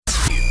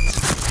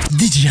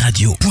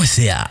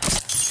djradio.ca.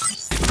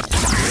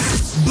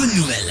 Bonne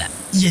nouvelle,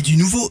 il y a du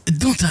nouveau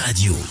dans ta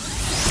radio.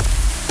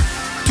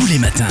 Tous les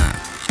matins,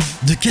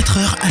 de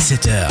 4h à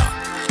 7h,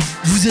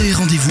 vous avez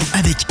rendez-vous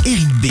avec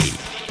Eric B.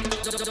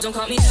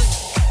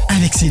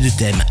 Avec ses deux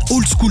thèmes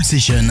Old School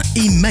Session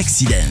et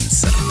Maxi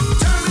Dance.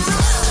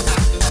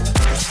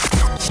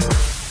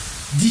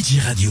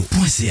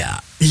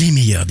 djradio.ca, les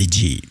meilleurs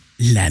DJ,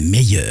 la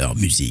meilleure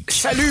musique.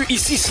 Salut,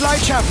 ici Sly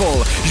Chapel.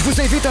 Je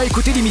vous invite à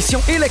écouter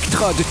l'émission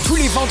Electrode tous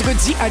les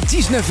vendredis à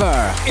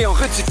 19h et en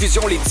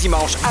rediffusion les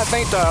dimanches à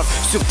 20h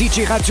sur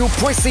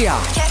djradio.ca.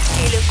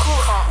 Captez le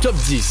courant. Top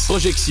 10,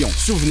 projection,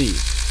 souvenirs.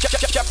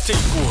 Captez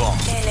le courant.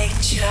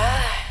 Electrode.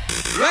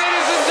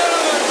 Ladies and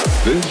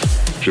gentlemen, this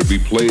should be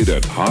played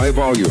at high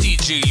volume.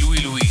 DJ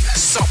Louis Louis,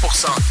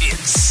 100%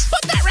 hits.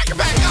 Put that record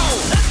back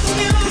on. Let the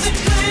music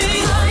play.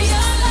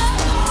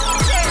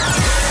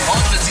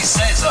 Vendredi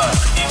 16h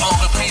et en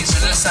reprise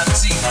le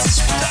samedi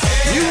 18h.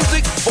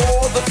 Music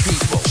for the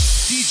people.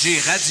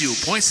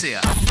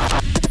 djradio.ca.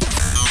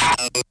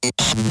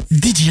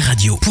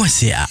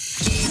 djradio.ca.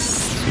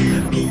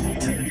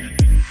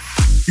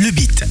 Le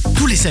beat,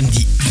 tous les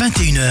samedis,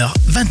 21h,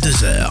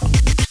 22h.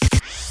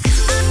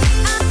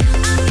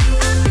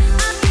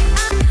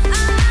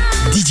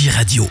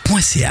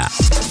 djradio.ca.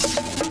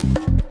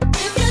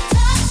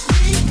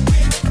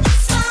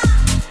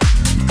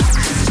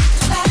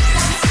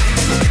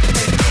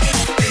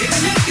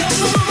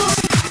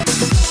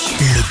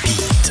 Le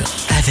beat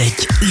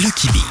avec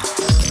Lucky B.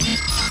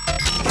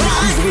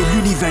 Découvrez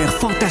l'univers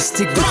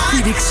fantastique de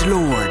Felix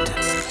Lord.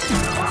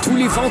 Tous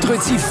les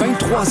vendredis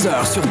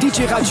 23h sur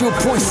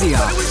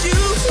djradio.ca.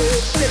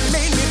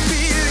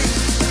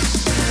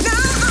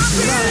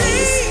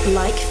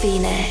 Like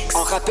Phoenix.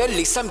 On rappelle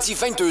les samedis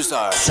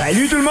 22h.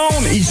 Salut tout le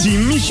monde, ici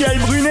Michel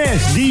Brunet,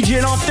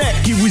 DJ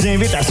Lantec, qui vous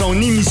invite à son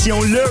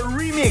émission Le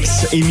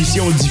Remix.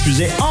 Émission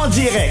diffusée en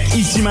direct,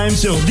 ici même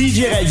sur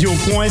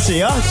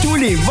djradio.ca, tous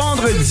les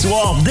vendredis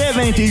soirs dès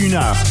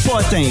 21h.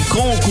 Potins,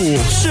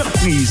 concours,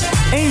 surprises,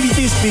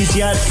 invités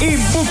spéciaux et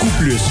beaucoup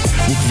plus.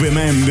 Vous pouvez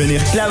même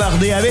venir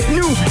clavarder avec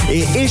nous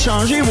et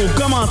échanger vos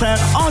commentaires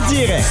en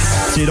direct.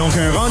 C'est donc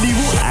un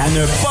rendez-vous à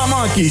ne pas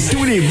manquer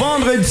tous les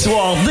vendredis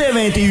soirs dès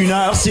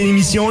 21h. C'est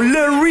l'émission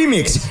Le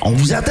Remix. On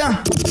vous attend.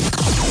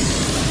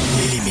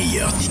 Les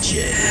meilleurs DJ,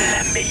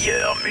 la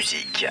meilleure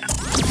musique.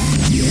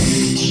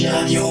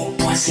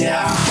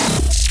 djradio.ca.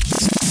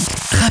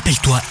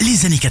 Rappelle-toi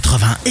les années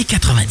 80 et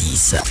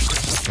 90.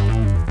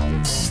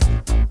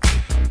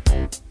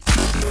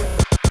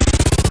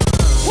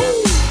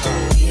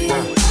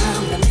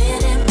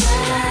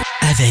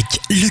 Avec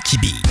Lucky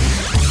B.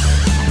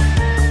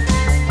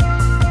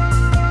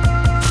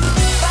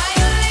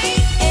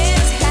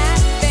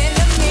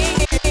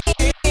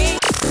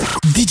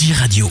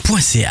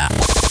 djradio.ca.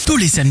 Tous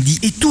les samedis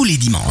et tous les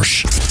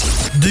dimanches.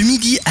 De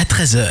midi à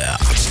 13h.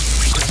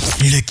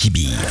 Lucky B.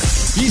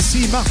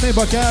 Ici Martin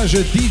Bocage,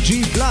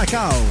 DJ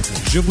Blackout.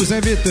 Je vous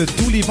invite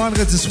tous les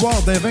vendredis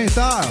soirs dès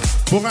 20h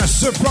pour un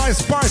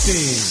surprise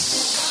party.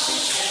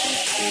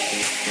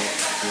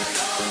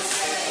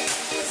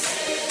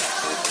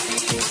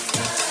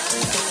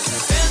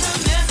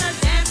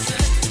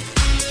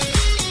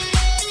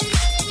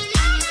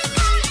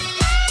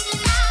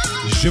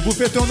 Je vous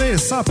fais tourner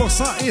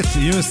 100% hit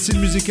et un style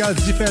musical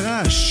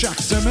différent chaque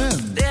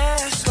semaine.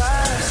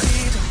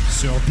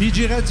 Sur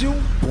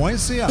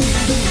djradio.ca.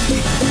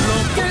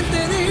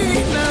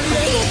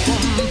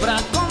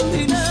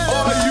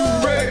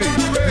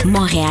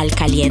 Montréal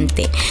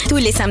Caliente. Tous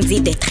les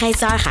samedis de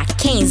 13h à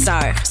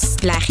 15h.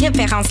 La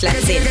référence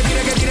latine.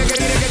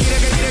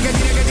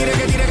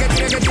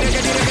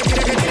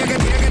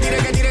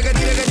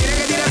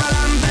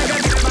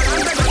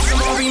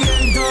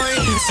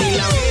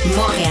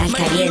 Montréal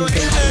Caliente.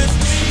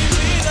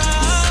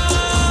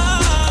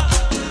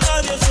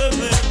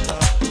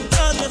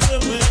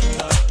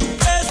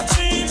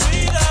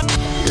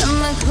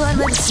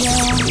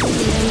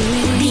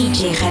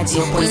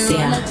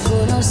 djradio.ca.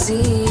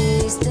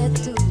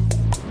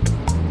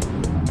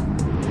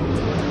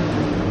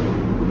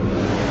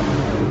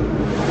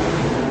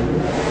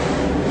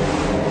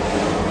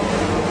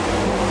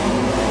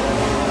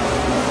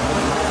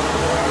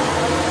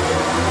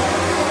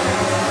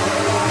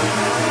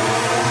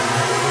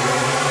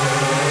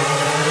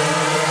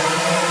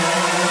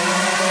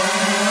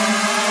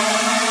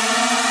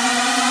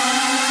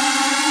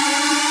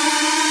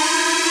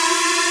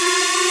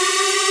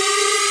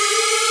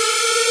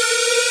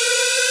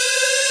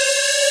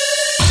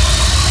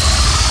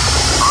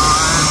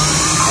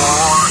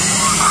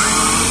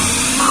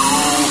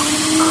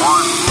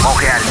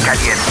 Montréal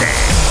Caliente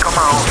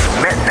commence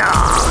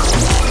maintenant.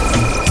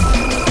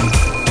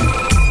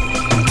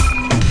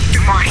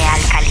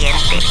 Montréal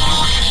Caliente.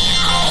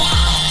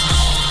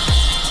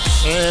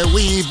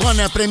 Oui, bon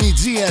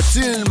après-midi à tout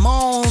le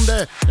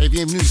monde et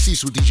bienvenue ici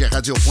sur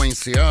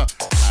djradio.ca à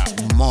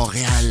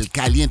Montréal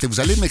Caliente. Vous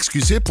allez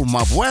m'excuser pour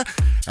ma voix,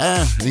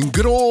 hein? Un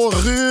gros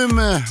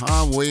rhume.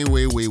 Ah oui,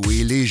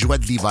 les joies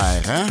de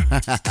l'hiver, hein?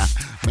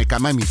 Mais quand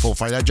même, il faut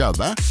faire le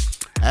job, hein?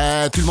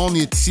 Tout le monde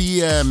est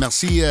ici.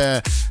 Merci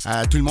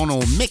a tout le monde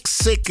au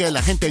Mexique,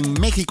 la gente en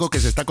México que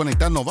se está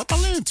conectando. On va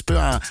parler un petit peu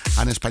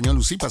en espagnol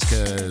aussi parce que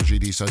j'ai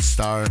des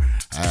auditeurs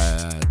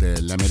de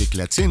l'Amérique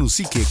latine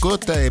aussi qui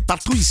écoutent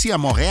partout ici à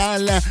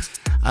Montréal.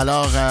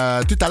 Alors,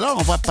 tout à l'heure,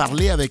 on va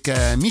parler avec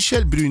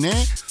Michel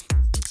Brunet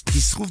qui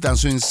se trouve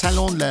dans un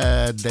salon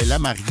de la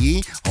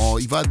mariée.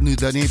 Il va nous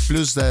donner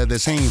plus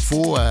de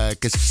infos,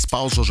 qu'est-ce qui se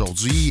passe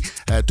aujourd'hui.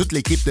 Toute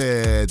l'équipe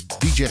de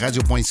DJ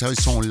Radio.ca,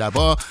 ils sont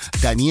là-bas.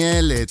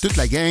 Daniel et toute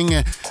la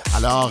gang.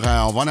 Alors,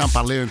 on va en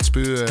parler un petit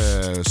peu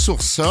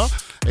sur ça.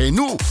 Et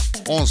nous,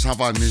 on s'en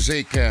va en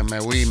musique. Mais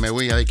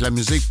oui, avec la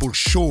musique pour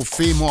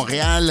chauffer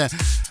Montréal.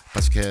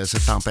 Parce que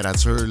cette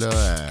température-là,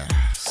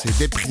 c'est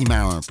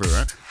déprimant un peu.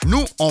 Hein?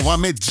 Nous, on va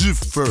mettre du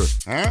feu.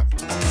 Hein?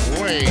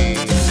 Oui!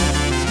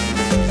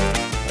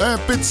 Un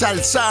peu de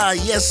salsa,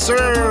 yes sir!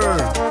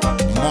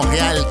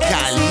 Montréal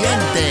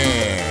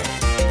caliente!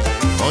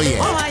 Oh yeah!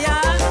 Oh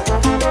vaya!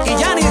 Y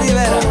Yanni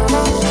Rivera.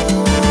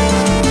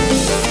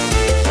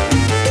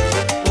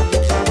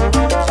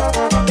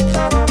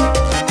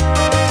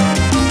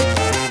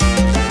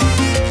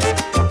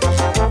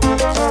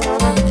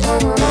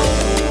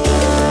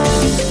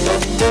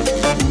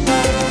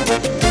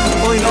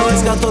 Hoy no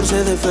es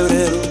 14 de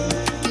febrero,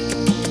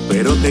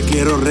 pero te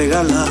quiero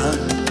regalar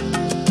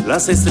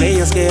las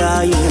estrellas que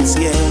hay en el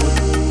cielo,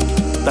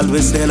 tal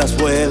vez te las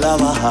pueda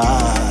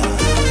bajar.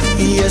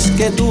 Y es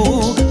que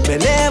tú me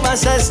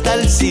elevas hasta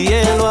el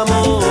cielo,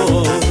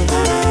 amor,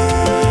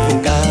 con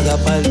cada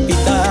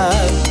palpitar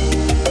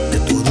de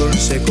tu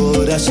dulce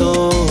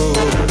corazón.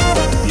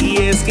 Y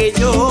es que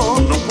yo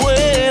no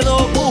puedo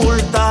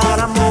ocultar,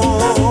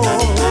 amor,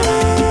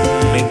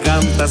 me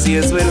encanta si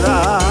es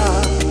verdad,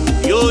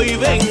 y hoy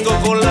vengo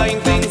con la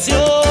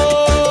intención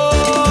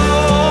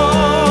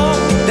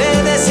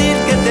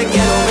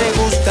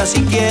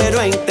si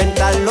quiero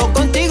intentarlo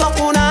contigo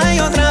una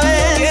y otra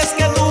vez. Y es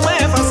que tú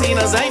me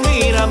fascinas, ay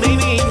mira mi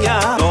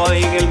niña, no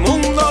hay en el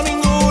mundo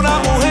ninguna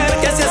mujer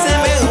que se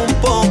asemeje un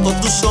poco,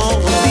 tus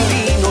ojos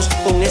divinos,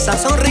 con esa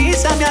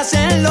sonrisa me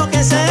hacen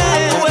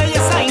enloquecer. Tu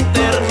belleza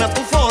interna,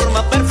 tu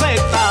forma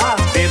perfecta,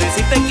 de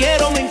decir te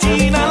quiero me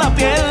enchina la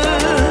piel.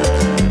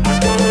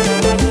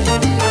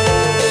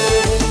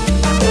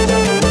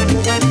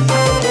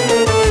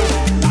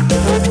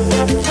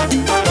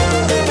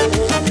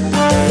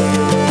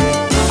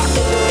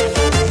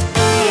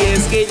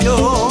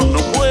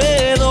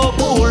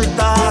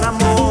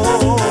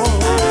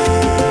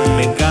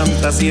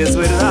 Si es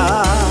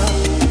verdad,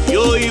 y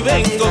hoy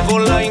vengo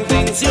con la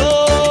intención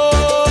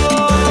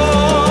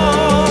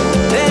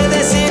de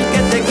decir que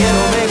te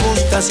quiero, me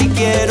gusta si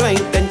quiero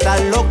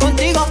intentarlo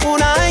contigo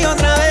una y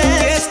otra vez.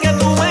 Y es que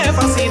tú me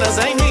fascinas,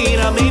 ay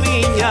mira mi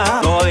niña,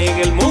 no hay en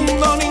el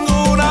mundo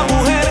ninguna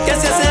mujer que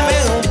se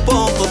asemeje un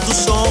poco,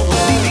 tus ojos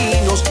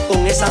divinos,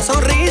 con esa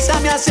sonrisa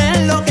me hacen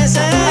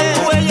enloquecer.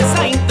 Tu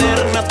belleza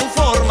interna, tu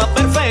forma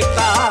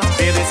perfecta,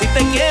 de decir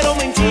te quiero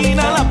me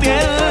enchina la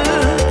piel.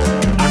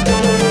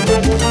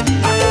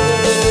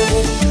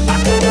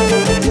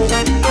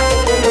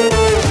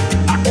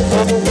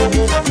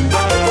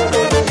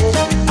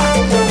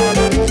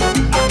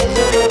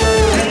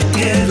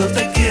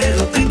 Te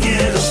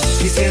quiero,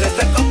 quisiera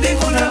estar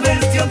contigo una vez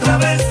y otra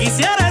vez.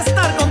 Quisiera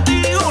estar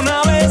contigo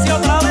una vez y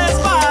otra vez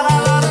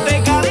para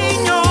darte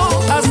cariño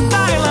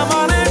hasta el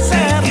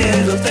amanecer.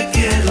 Te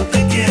quiero,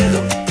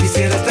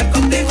 quisiera estar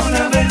contigo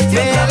una vez y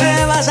otra vez. Me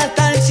elevas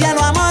hasta el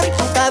cielo, amor,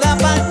 con cada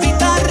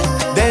palpitar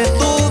de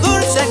tu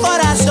dulce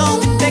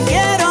corazón. Te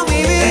quiero,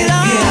 mi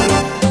vida.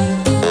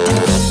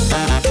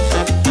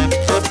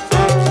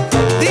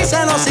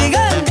 Díselo,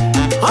 Sigel.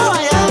 Oh,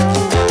 yeah.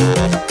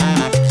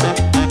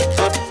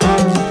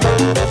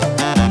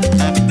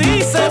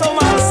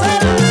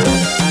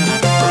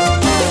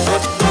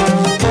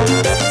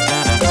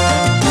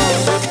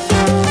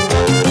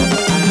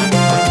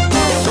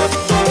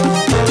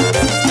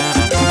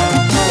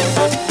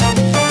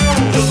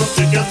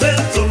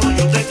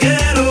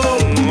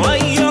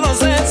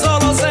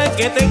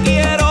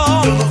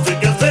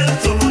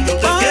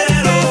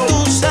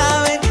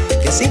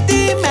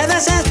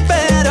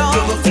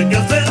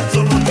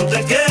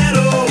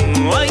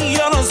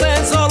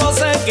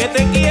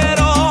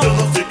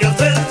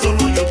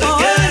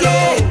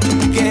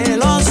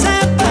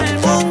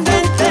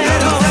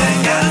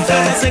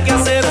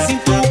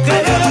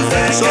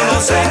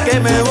 Que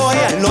me voy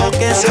a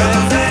enloquecer.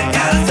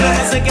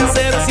 No sé qué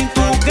hacer sin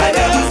tu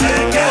querer.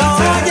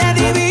 Oye,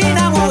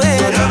 divina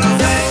mujer, yo no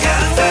sé qué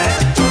hacer.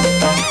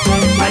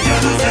 Ay, yo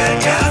no sé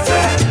qué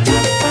hacer.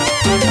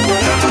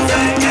 Yo no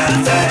sé qué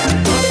hacer.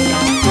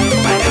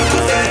 Ay, yo no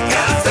sé qué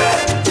hacer.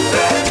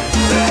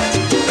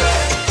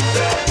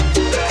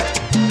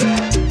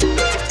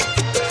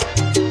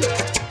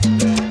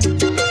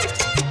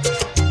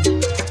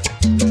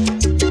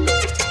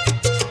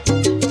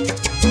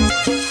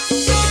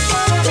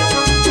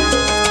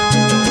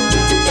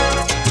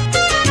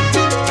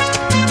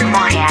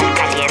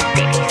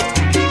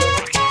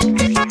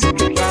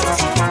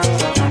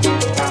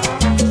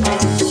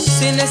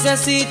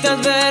 Necesitas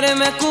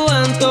verme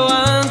cuanto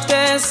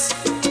antes,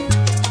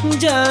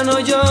 Nena, no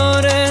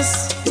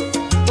llores,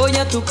 voy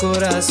a tu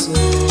corazón.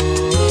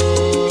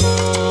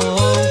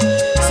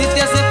 Si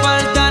te hace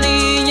falta,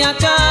 niña,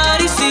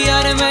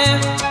 acariciarme,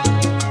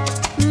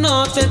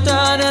 no te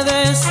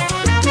tardes,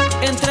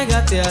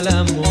 entrégate al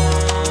amor.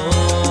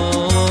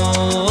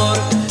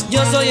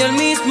 Yo soy el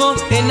mismo,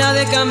 en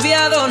nada he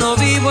cambiado, no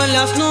vivo en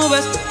las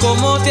nubes,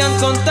 como te han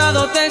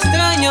contado, te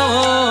extraño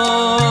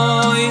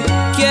hoy.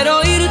 Quiero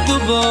oír tu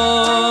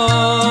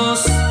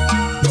voz,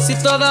 si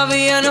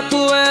todavía no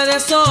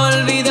puedes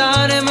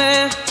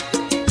olvidarme,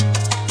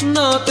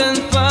 no te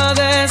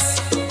enfades,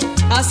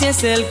 así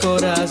es el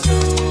corazón.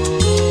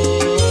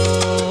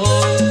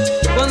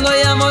 Cuando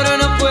hay amor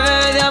no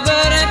puede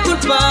haber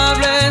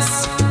culpables,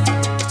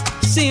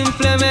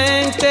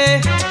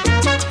 simplemente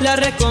la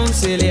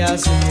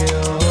reconciliación.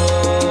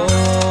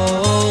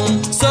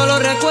 Solo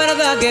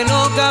recuerda que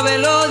no cabe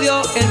el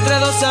odio entre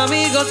dos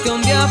amigos que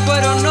un día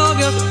fueron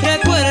novios.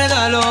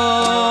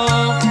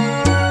 Recuérdalo,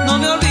 no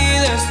me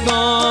olvides,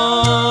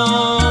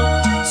 no.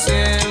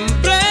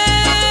 Siempre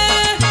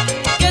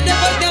que te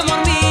falte amor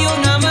mío,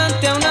 un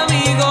amante, un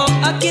amigo,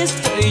 aquí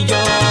estoy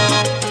yo.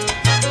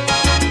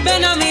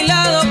 Ven a mi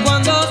lado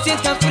cuando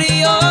sientas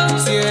frío.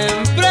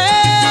 Siempre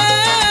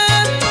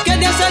que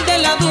te asalte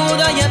la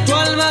duda y a tu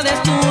alma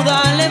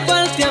desnuda le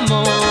falte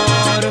amor.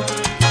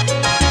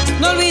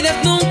 No olvides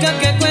nunca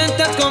que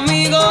cuentas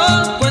conmigo.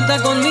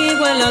 Cuenta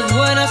conmigo en las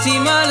buenas y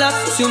malas.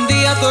 Si un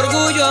día tu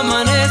orgullo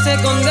amanece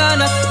con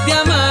ganas de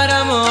amar,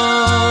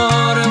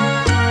 amor,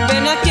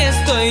 ven, aquí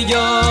estoy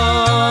yo.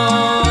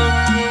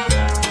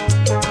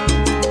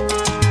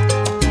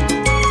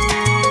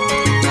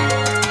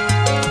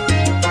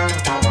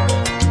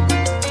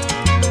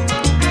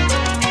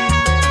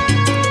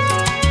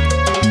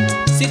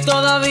 Si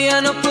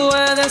todavía no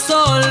puedes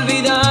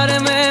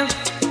olvidarme,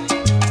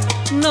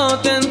 no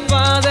te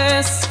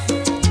enfades,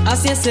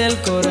 así es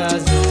el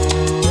corazón.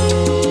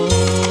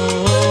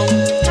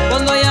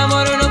 Cuando hay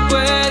amor no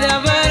puede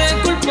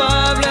haber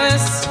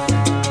culpables,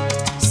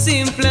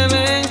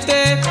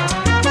 simplemente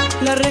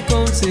la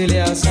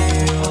reconciliación.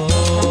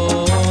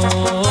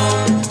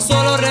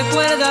 Solo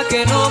recuerda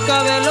que no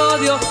cabe el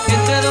odio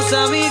entre dos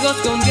amigos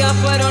que un día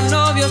fueron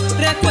novios.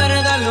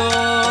 Recuérdalo,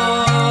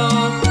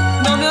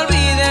 no me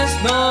olvides,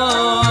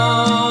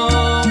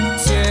 no.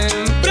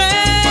 Siempre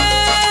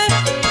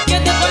que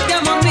te falte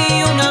amor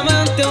mío, un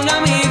amante, un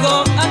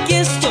amigo, aquí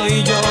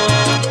estoy yo.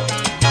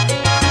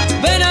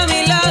 Ven a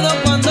mi lado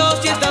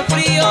cuando sientas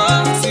frío.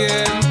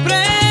 Siempre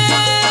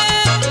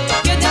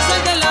que te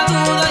asalte la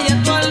duda y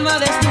a tu alma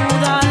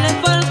desnuda le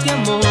falte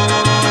amor.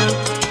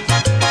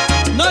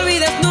 No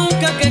olvides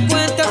nunca que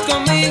cuentas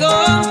conmigo.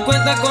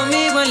 Cuenta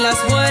conmigo en las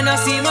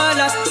buenas y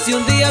malas. Si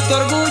un día tu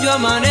orgullo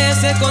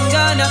amanece con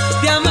ganas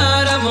de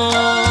amar,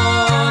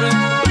 amor,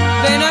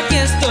 ven, aquí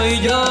estoy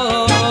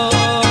yo.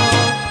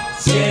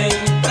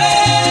 Siempre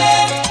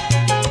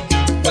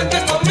cuenta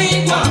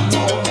conmigo,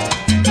 amor.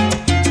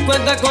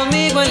 Cuenta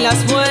conmigo en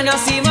las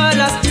buenas y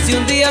malas. Si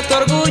un día tu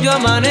orgullo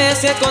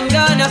amanece con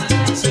ganas,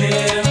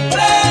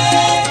 siempre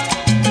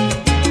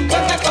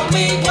cuenta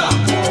conmigo,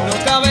 amor.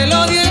 No cabe el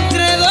odio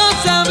entre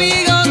dos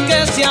amigos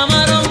que se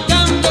amaron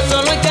tanto.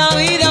 Solo hay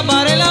cabida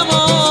para el amor.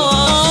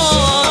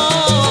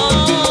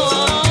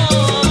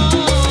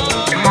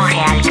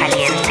 Montreal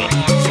Caliente.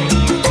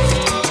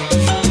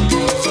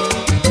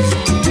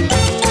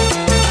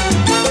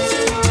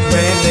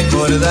 Me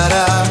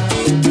recordará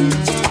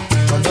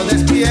cuando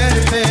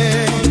despierte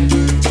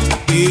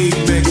y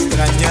me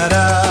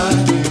extrañará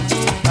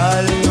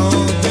al no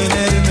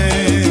tenerme.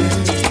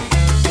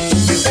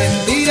 Me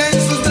sentiré en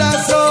sus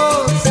brazos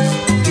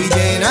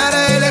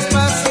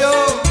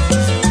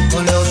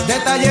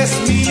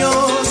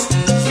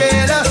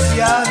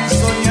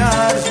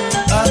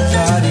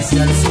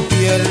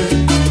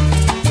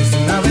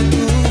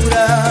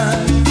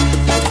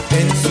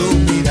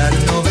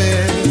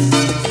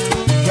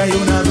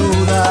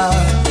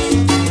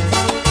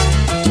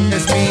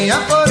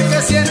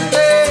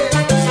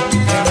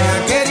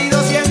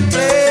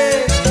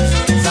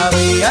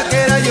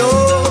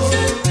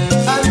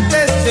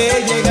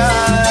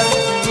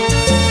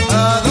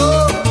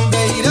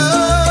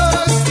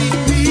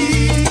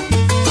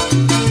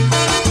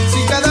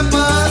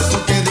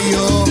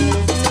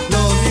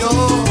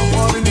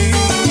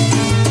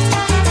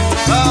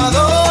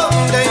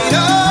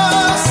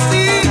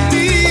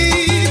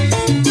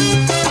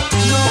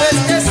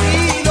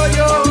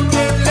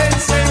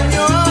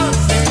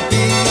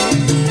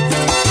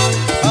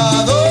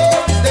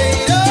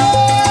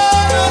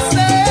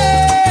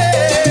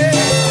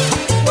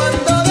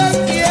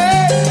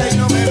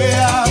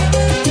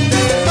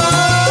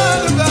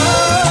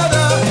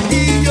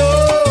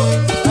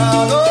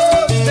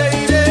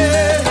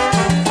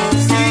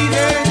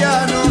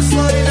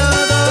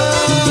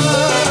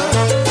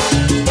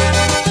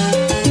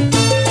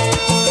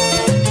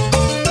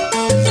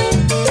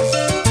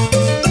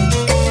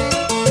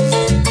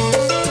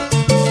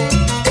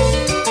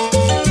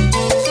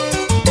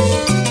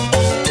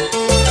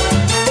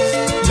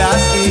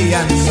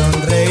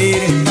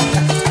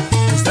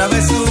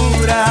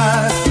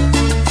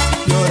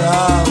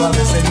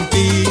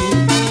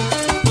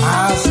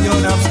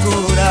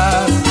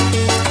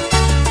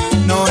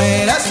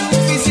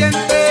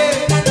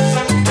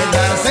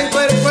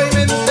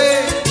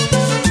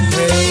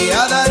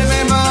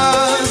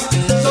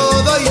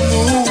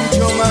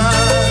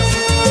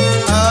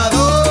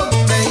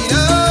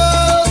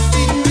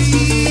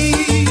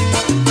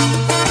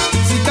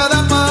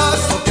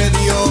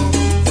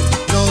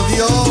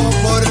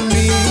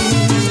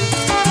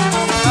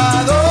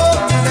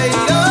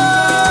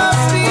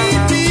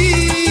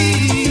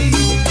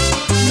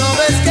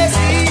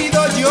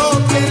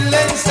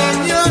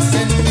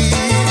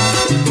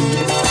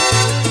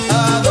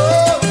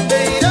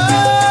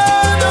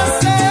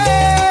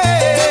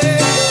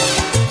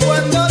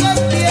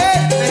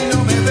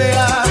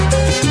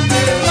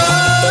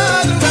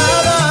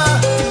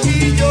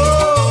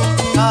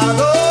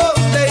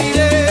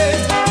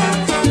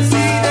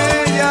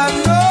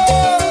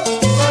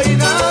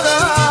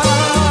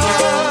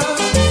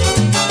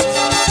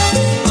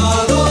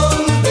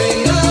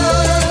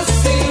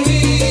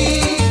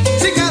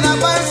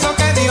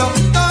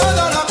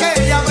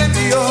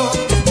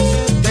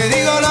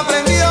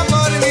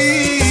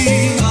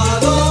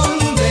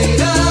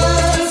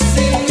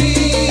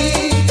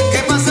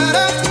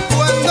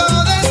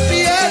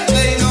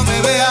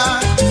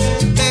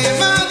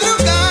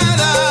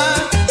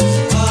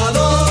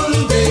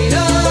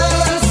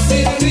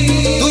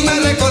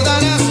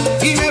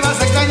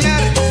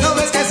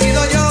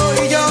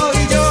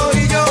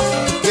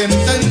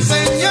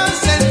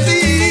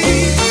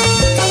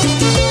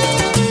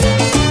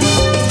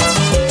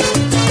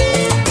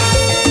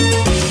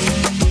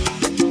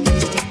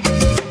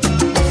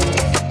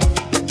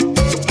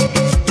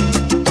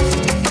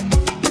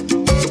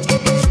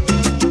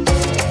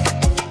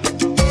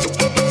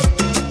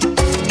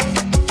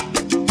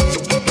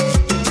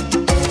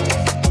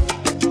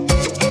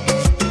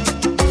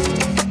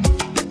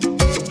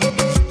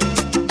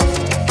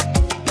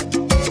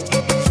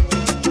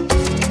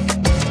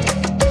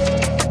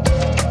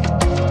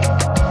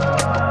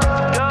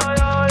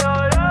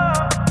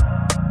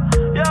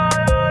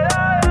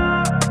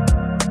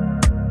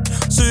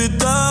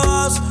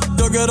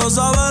Yo quiero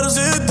saber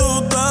si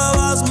tú te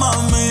vas,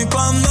 mami,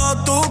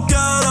 cuando tú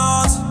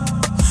quieras.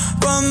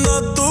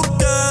 Cuando tú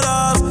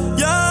quieras,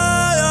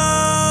 yeah,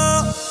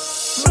 yeah.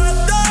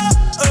 Vete,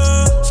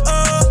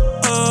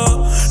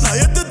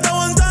 nadie te está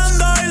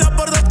aguantando y la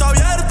puerta está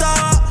abierta.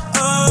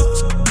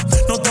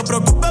 No te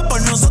preocupes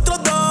por nosotros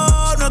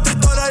dos, nuestra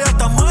historia ya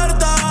está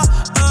muerta.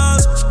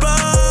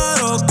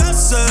 Espero que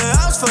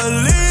seas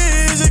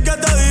feliz y que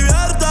te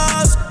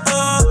diviertas.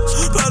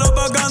 Pero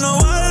pa' que no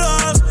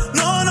vuelvas,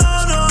 no,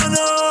 no, no,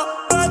 no.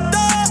 Vete,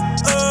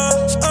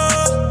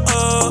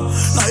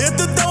 nadie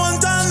te está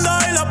aguantando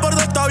y la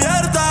puerta está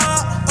abierta.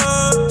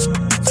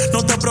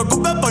 No te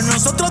preocupes por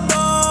nosotros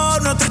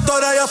dos, nuestra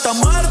historia ya está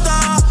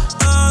muerta.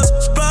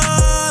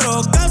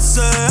 Espero que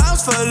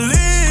seas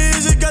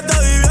feliz y que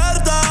te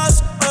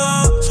diviertas.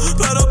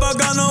 Pero pa'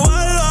 que no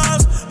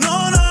vuelvas,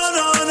 no, no,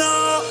 no,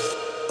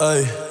 no.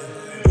 Ey,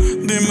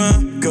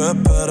 dime qué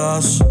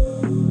esperas.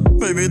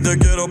 Baby, te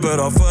quiero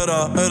pero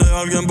afuera. Eres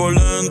alguien por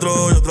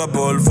dentro y otra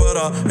por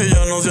fuera. Y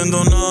ya no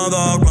siento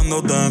nada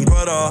cuando te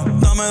encueras.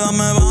 Dame,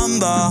 dame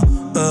banda,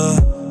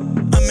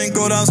 en mi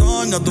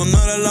corazón ya tú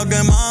no eres la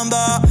que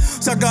manda.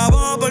 Se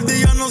acabó, por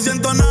ti ya no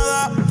siento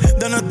nada.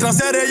 De nuestra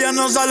serie ya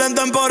no sale en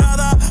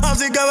temporada.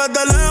 Así que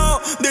vete lejos,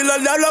 dile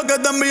al diablo que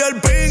te envíe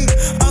el ping.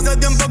 Hace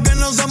tiempo que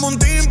no hacemos un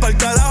team. Pa'l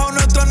carajo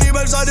nuestro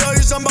aniversario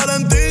y San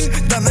Valentín.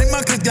 Ya no hay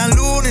más Cristian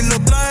Luna y lo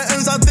trae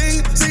en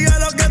satín. Sigue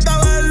lo que está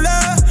verde.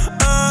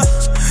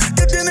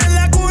 Que tienes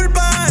la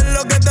culpa, es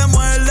lo que te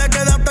muerde.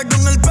 Quédate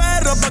con el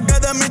perro pa' que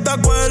de mí te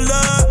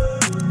acuerdes.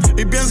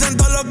 Y piensa en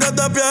todo lo que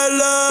te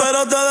pierdes.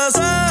 Pero te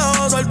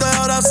deseo suerte,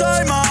 ahora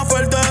soy más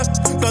fuerte.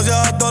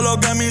 Gracias a todo lo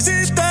que me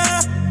hiciste.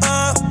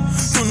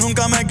 Tú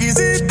nunca me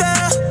quisiste.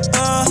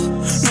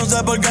 No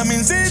sé por qué me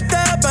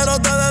insistes, pero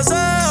te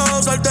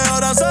deseo suerte,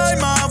 ahora soy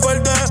más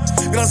fuerte.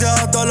 Gracias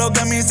a todo lo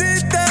que me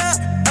hiciste.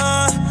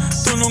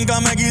 Tú nunca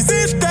me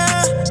quisiste.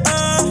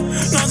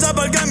 No sé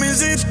por qué me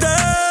insistes.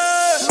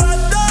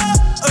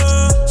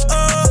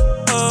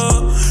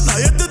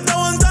 Nadie te está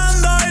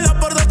aguantando y la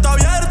puerta está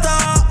abierta.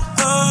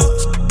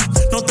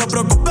 No te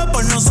preocupes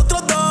por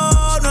nosotros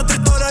dos, nuestra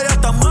historia ya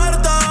está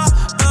muerta.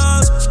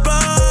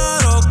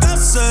 Espero que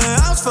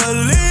seas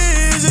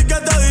feliz y que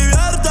te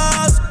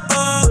diviertas.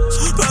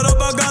 Pero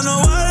pa' que no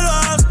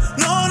vuelvas,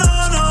 no,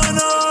 no, no,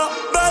 no.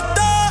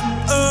 Vete,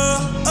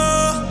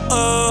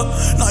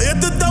 nadie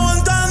te está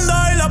aguantando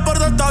y la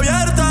puerta está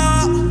abierta.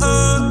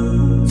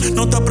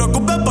 No te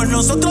preocupes por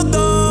nosotros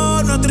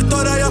dos, nuestra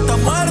historia ya está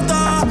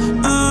muerta.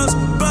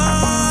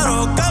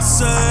 Espero que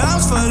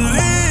seas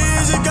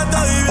feliz y que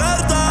te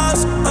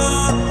diviertas.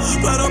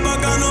 Pero pa'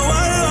 que no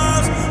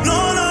vuelvas,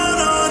 no, no,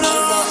 no, no.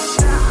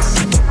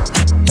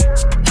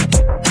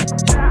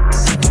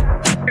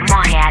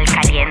 Montreal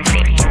Caliente.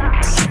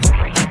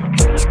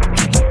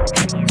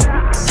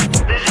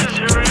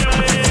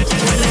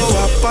 Cuando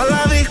va pa'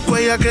 la disco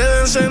ella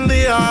queda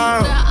encendida.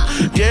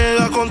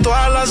 Llega con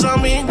todas las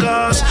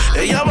amigas.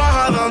 Ella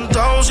baja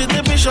downtown si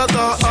te picha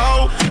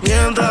out.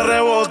 Mientras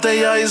rebote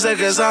ella dice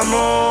que esa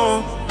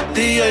no.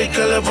 DJ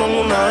que le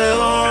ponga una de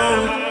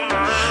dos.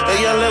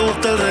 Ella le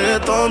gusta el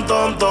reggaetón,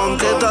 ton, ton.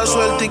 Que está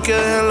suelta y que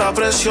dejen la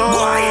presión.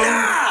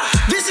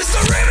 This is the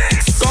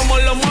remix. Como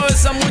lo mueve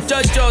esa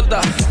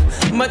muchachota,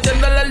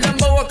 metiéndole el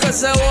dembow a que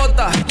se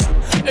bota.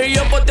 Y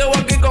yo poteo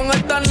aquí con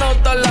esta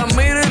nota. La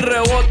miro y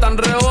rebotan,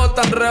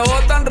 rebotan,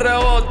 rebotan,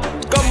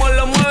 rebotan. Como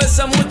lo mueve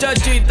esa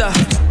muchachita,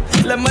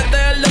 le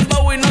mete el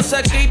dembow y no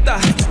se quita.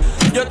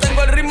 Yo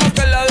tengo el ritmo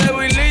que la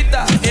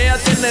debilita. Ella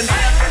tiene...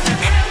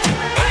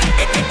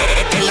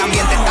 El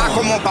ambiente está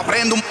como pa'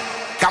 prender un...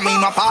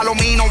 Camino a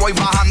Palomino, voy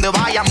bajando de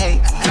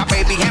Bayamón. La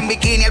baby en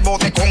bikini, el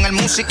bote con el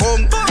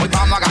musicón. Hoy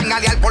vamos a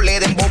ganalear por le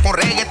dembow con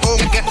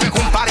reggaetón. Que esto es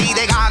un party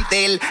de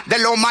gantel, de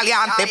los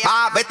maleantes.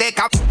 Pa' vete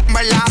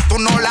 ¿verdad? Tú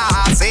no la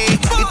haces.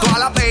 Y toda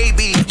la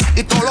baby,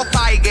 y todos los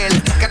tigers.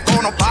 Que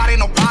todo no pare,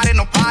 no pare,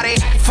 no pare.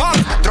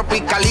 Fun,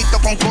 tropicalito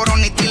con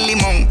coronita y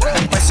limón.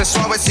 Empecé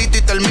suavecito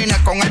y termine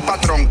con el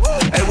patrón.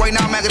 El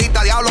guayna me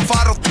grita, diablo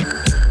faro.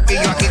 Y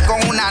yo aquí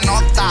con una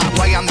nota,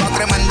 guayando a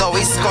tremendo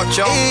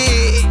bizcocho.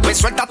 Y pues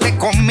suéltate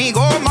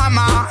conmigo,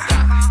 mamá,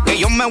 que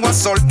yo me voy a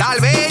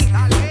soltar, ven.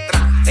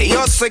 Y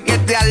yo sé que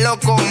te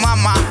aloco,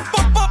 mamá.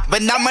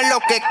 Ven, dame lo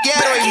que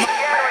quiero y...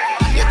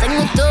 Yo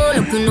tengo todo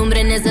lo que un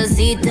hombre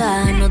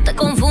necesita. No te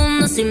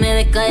confundo si me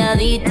ves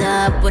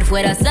calladita. Por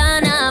fuera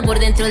sana, por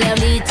dentro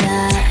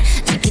diablita.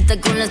 Chiquita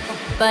con las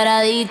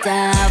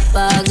paraditas.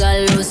 Apaga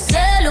los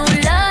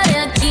celulares,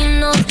 aquí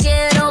no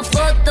quiero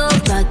fotos.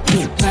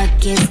 Pa'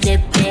 que este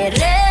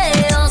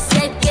perreo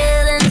se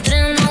quede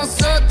entre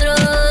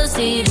nosotros.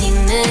 Y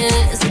dime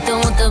si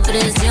tomo tu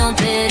presión,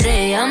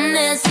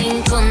 perréame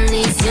sin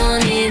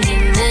condición. Y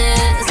dime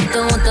si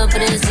tomo tu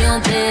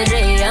presión,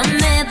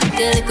 perréame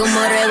porque como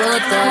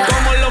rebota.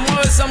 Como lo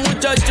mueve esa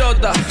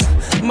muchachota,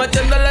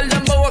 metiéndole el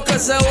dembow a que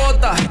se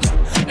bota.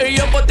 Y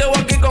yo poteo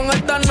aquí con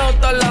esta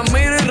nota. La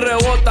miro y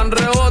rebotan,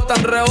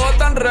 rebotan,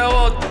 rebotan,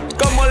 rebotan.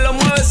 Como lo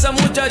mueve esa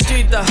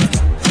muchachita,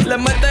 le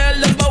mete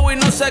el dembow y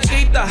no se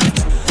quita.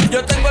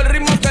 Yo tengo el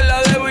ritmo que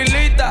la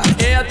debilita.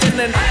 Ella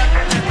tiene...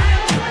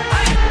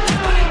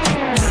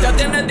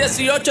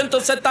 18,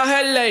 entonces estás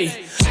en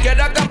ley.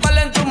 Quiero acampar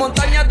en tus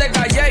montañas de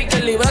calle y que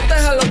libraste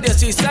a los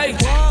 16.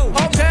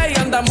 Ok,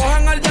 andamos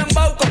en el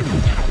dembow con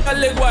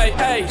Way,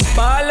 ey.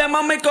 Bájale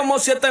mami como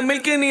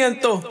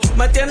 7500.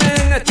 Me tienes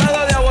en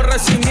estado de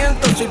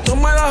aborrecimiento. Si tú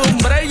me das un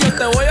break, yo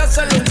te voy a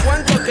hacer un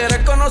cuento.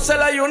 ¿Quieres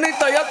conocer a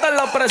Junito? Yo te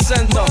lo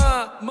presento.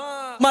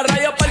 Más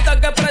raya aparta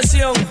que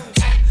presión.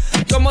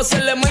 Como se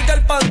le marca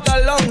el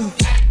pantalón.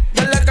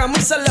 De la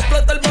camisa le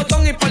explota el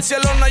botón y para el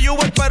cielo no hay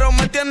Uber, pero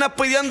me tienes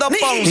pidiendo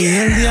pon. Y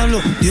el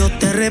diablo, Dios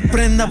te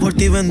reprenda. Por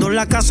ti vendo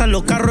la casa,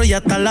 los carros y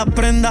hasta las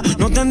prendas.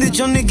 No te han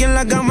dicho ni que en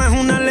la cama es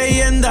una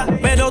leyenda,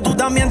 pero tú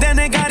también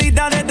tienes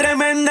carita de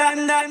tremenda.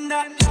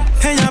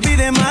 Ella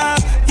pide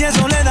más y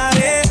eso le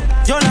daré.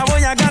 Yo la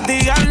voy a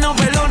castigar, no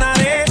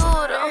perdonaré.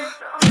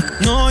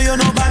 No, yo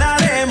no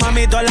pararé,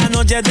 mami, toda la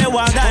noche te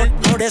voy a dar.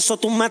 Por eso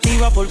tú me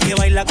activas, porque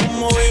baila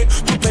como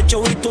es. Tu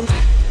pecho y tu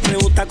me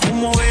gusta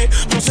como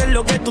es. No sé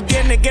lo que tú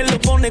tienes, que lo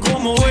pone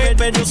como es.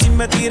 Pero si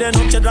me tires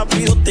noche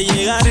rápido te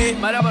llegaré.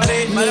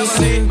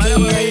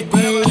 Hay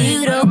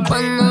peligro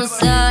cuando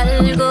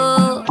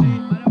salgo,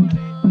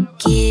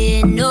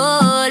 que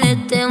no le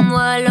temo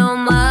a lo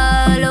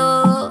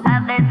malo. A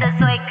veces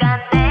soy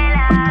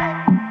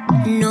candela.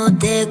 No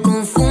te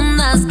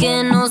confundas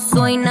que no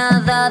soy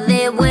nada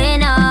de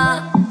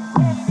buena.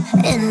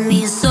 En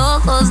mis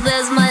ojos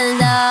ves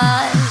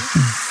maldad.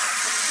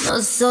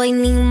 No soy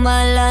ni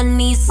mala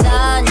ni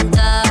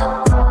santa.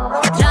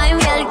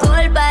 Tráeme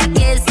alcohol pa'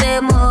 que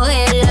se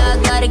moje la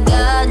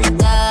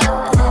garganta.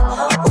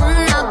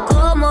 Una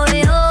como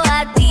yo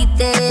a ti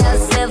te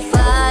hace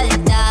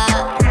falta.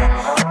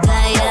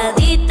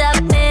 Calladita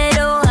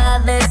pero a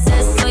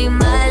veces soy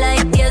mala y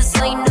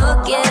empiezo y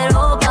no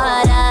quiero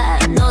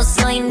parar. No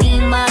soy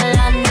ni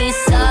mala ni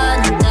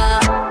santa.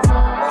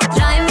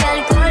 Tráeme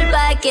alcohol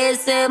pa' que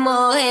se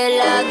moje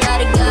la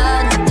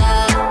garganta.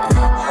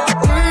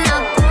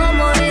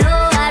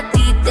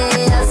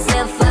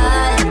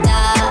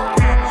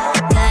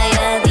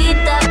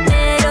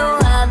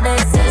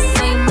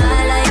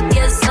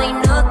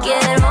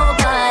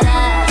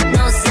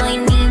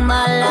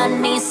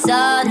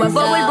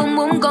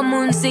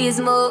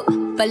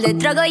 Par de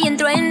trago y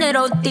entro en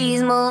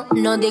erotismo.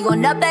 No digo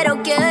nada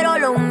pero quiero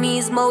lo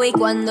mismo. Y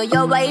cuando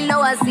yo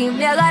bailo así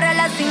me agarra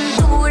la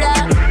cintura.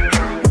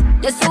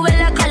 Le sube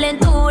la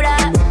calentura.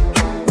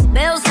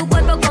 Veo su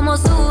cuerpo como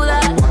suda.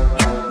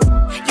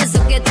 Y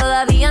eso que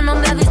todavía no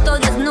me ha visto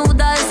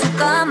desnuda en su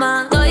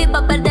cama. Estoy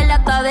pa' perder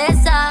la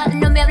cabeza.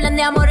 No me hablan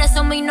de amor,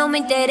 eso a mí no me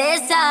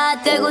interesa.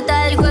 Te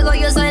gusta el juego,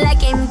 yo soy la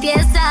que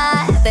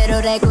empieza.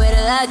 Pero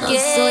recuerda que no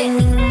soy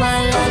ni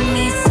mala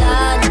ni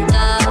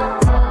santa.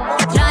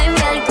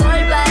 Tráeme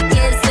alcohol pa'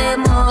 que se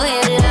moje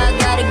la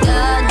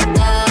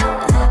garganta.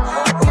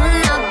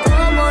 Una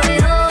como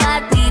yo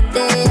a ti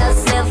te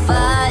hace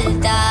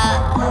falta.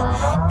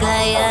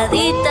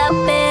 Calladita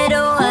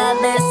pero a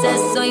veces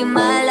soy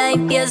mala.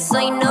 Empiezo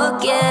y no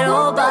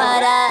quiero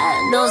parar.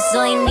 No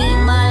soy ni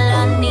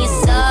mala ni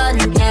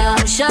santa.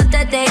 Un shot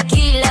de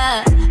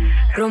tequila,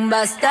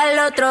 rumba hasta el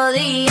otro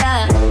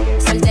día.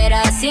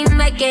 Soltera si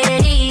me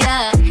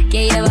quería,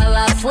 que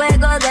llevaba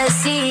fuego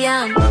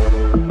decían.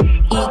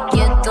 Y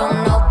que esto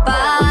no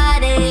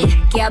pare,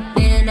 que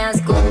apenas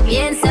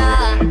comienza.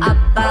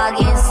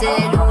 Apaguen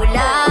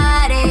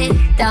celulares,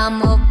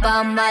 estamos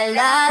pa'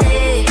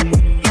 maldades.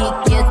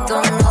 Y que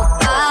esto no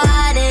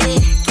pare,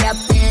 que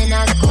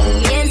apenas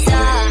comienza.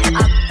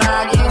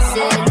 Apaguen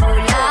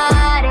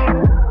celulares.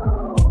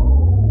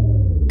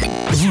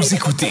 Vous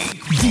écoutez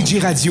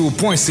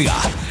DJRadio.ca.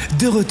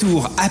 De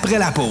retour après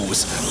la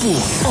pause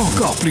pour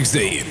encore plus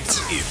de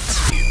hits.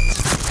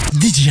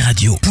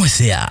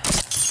 DJRadio.ca.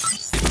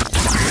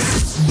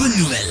 Bonne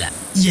nouvelle,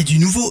 il y a du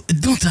nouveau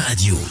dans ta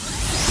radio.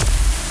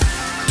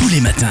 Tous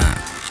les matins,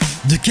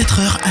 de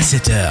 4h à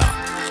 7h,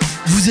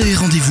 vous avez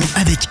rendez-vous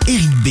avec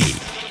Eric B.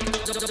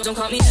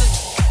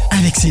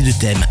 Avec ses deux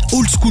thèmes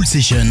Old School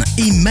Session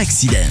et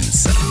Maxi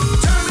Dance.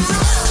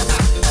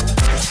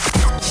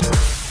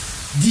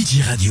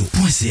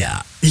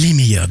 DJRadio.ca, les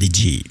meilleurs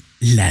DJ,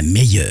 la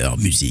meilleure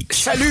musique.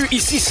 Salut,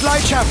 ici Sly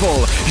Chapel.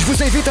 Je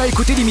vous invite à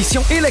écouter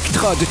l'émission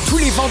Electrode tous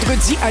les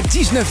vendredis à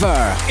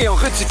 19h et en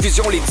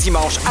rediffusion les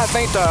dimanches à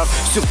 20h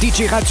sur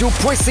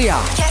DJRadio.ca.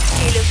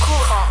 Captez le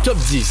courant. Top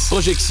 10,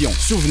 projection,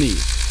 souvenir.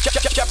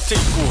 Captez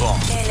le courant.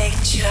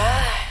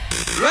 Electra.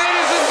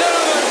 Ladies and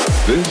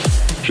gentlemen, this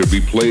should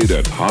be played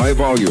at high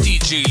volume.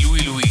 DJ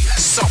Louis Louis,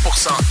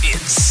 100%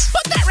 hits.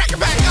 Put that record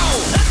back on.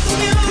 Let the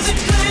music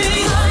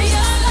play.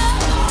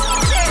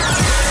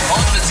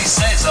 Vendredi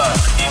 16h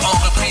et en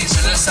reprise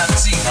le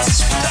samedi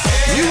 18h.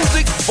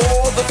 Music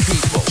for the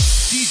people.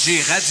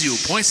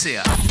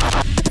 DJRadio.ca.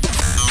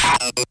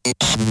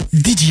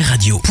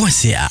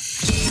 DJRadio.ca.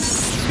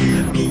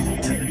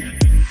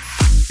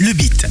 Le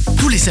beat,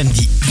 tous les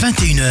samedis,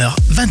 21h,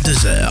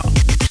 22h.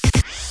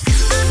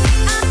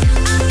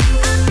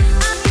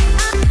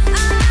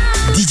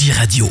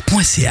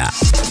 DJRadio.ca.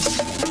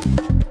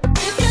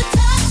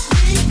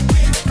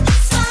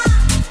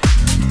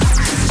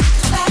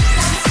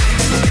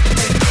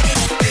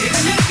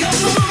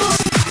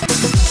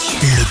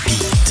 Le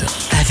beat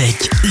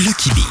avec Lucky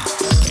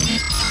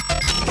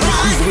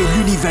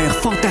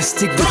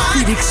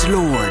Mix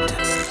Lord.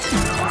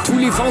 Tous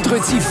les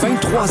vendredis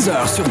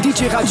 23h sur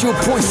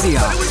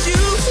djradio.ca.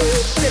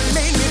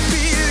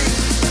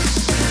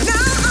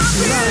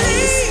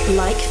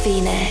 Like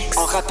Phoenix.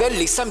 On rappelle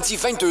les samedis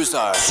 22h.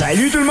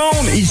 Salut tout le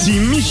monde, ici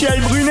Michel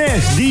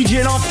Brunet,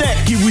 DJ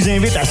Lantec, qui vous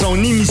invite à son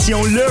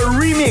émission Le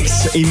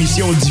Remix.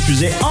 Émission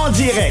diffusée en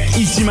direct,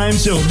 ici même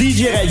sur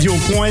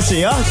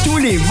djradio.ca, tous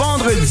les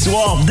vendredis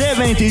soirs dès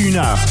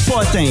 21h.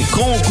 Potins,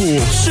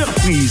 concours,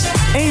 surprises,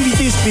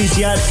 invités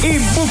spéciaux et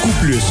beaucoup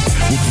plus.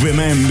 Vous pouvez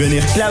même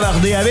venir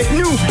clavarder avec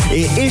nous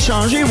et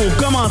échanger vos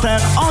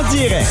commentaires en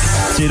direct.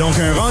 C'est donc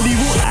un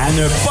rendez-vous à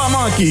ne pas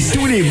manquer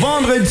tous les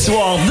vendredis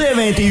soirs dès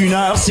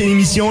 21h. C'est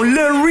l'émission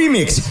Le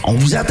Remix. On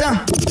vous attend.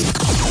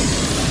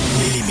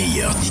 Les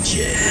meilleurs DJ,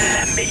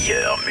 la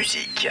meilleure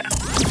musique.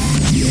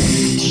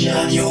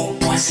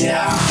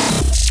 djradio.ca.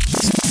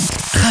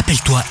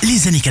 Rappelle-toi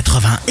les années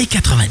 80 et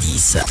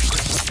 90.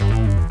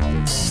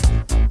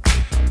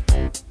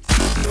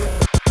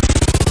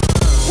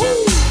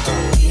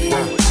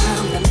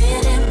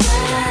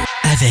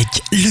 Avec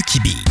Lucky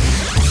B.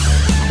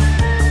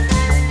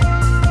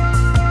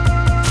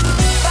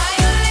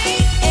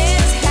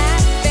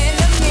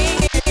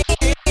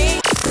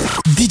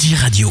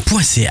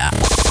 djradio.ca.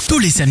 Tous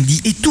les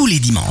samedis et tous les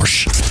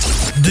dimanches.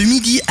 De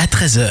midi à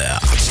 13h.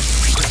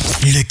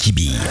 Lucky B.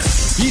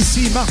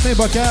 Ici Martin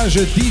Bocage,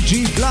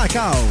 DJ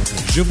Blackout.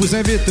 Je vous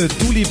invite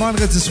tous les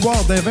vendredis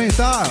soirs dès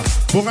 20h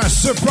pour un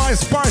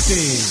surprise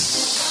party.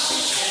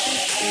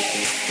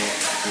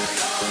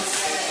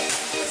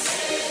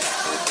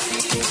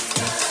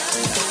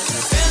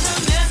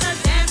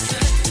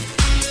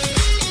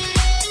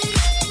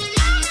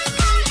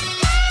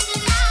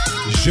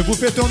 Je vous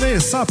fais tourner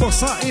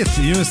 100% hit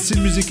et un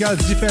style musical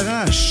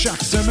différent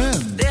chaque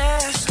semaine.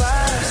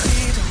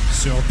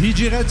 Sur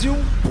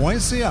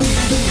djradio.ca.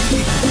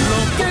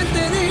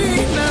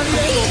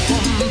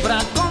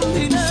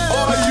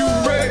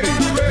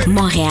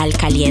 Montréal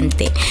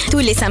Caliente. Tous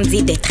les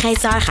samedis de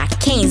 13h à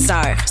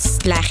 15h.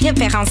 La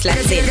référence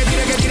latine.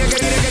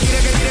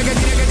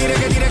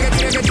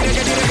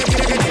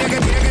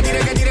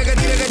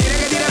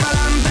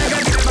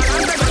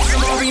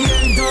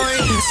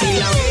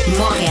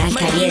 Montréal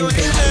Caliente.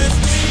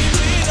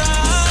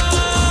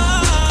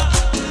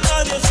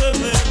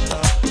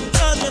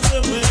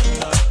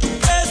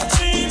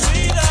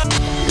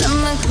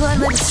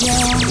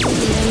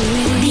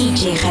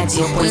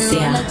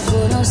 djradio.ca.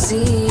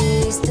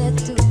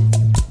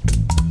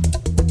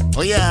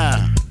 Oh yeah!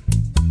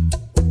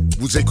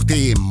 Vous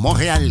écoutez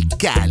Montréal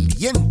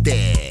Caliente.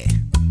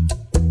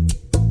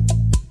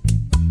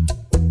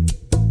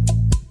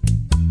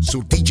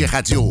 Sur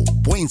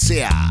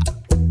djradio.ca.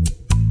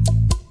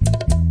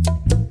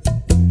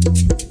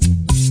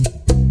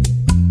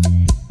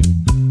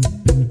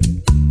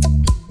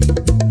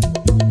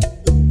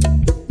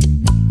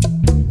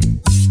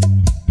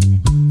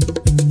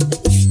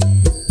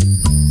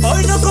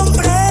 Hoy no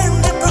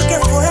comprende por qué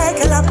fue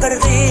que la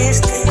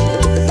perdiste.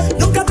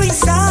 Nunca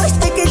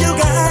pensaste que yo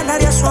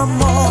ganaría su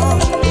amor.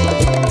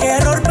 Qué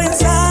error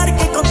pensar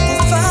que con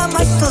tu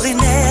fama y tu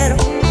dinero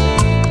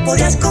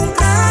podías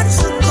comprar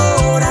su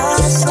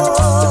corazón.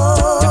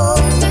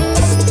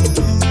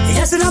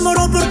 Ella se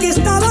enamoró porque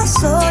estaba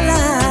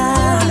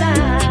sola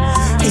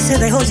y se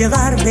dejó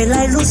llevar de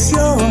la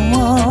ilusión.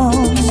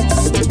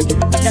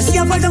 Le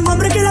hacía falta un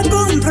hombre que la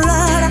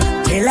controlara,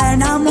 que la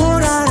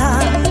enamorara,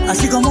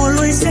 así como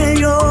lo hice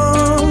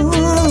yo.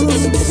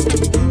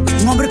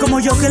 Un hombre como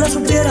yo que la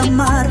supiera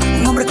amar,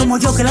 un hombre como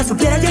yo que la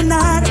supiera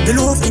llenar de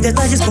luz y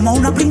detalles como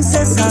una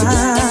princesa.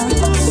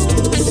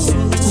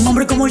 Un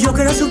hombre como yo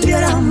que la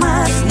supiera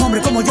amar, un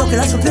hombre como yo que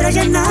la supiera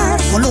llenar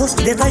con luz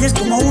y detalles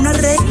como una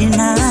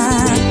reina.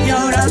 Y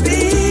ahora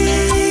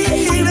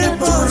vive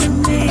por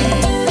mí,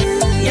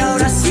 y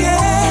ahora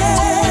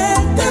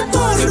siente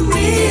por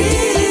mí,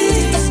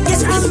 que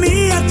es a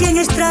mí a quien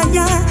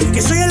extraña,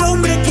 que soy el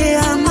hombre que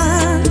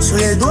ama,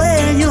 soy el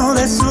dueño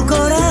de su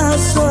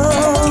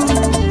corazón.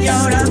 Y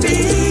ahora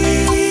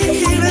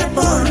vive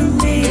por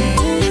mí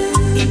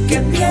y que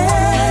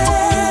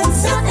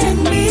piensa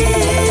en mí.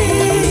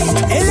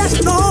 En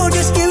las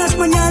noches y en las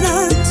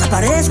mañanas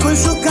aparezco en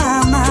su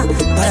cama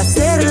para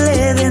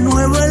hacerle de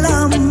nuevo el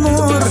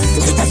amor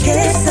hasta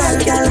que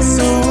salga el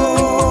sol.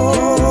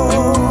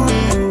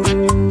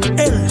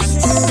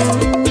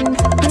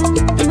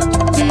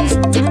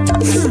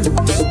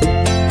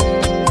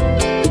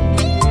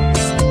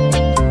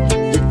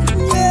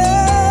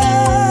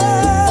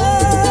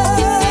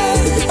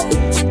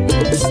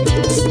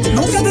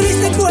 Nunca te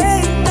diste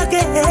cuenta que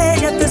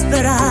ella te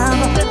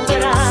esperaba,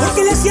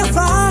 porque le hacía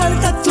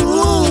falta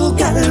tu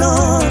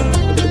calor.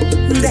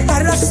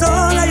 Dejarla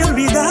sola y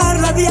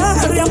olvidarla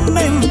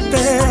diariamente.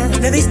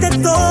 Le diste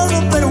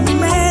todo, pero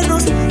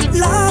menos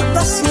la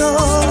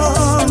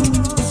pasión.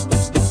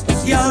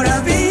 Y ahora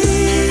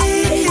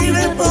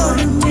vive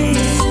por mí,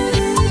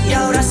 y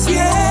ahora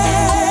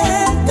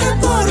siente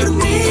por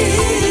mí,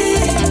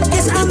 que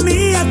es a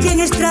mí a quien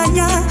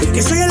extraña,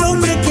 que soy el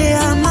hombre que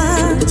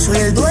ama, soy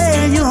el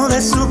dueño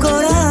de su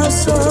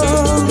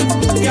corazón.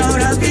 Y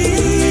ahora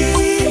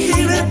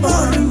vive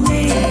por mí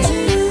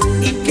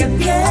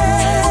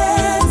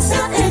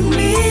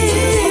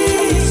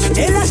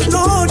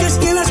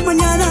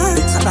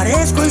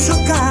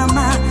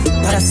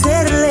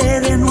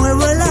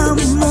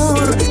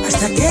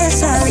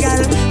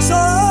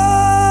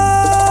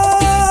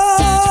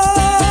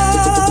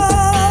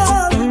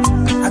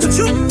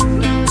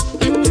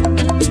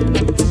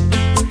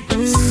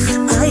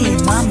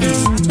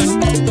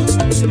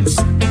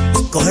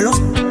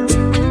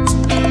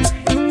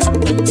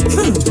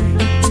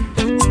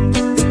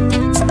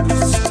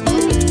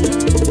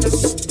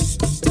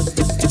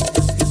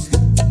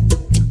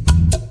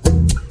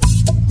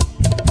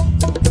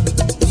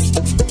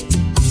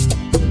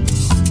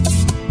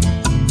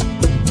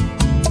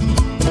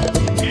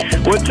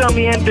up,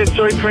 mi gente?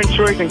 Soy Prince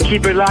Royce and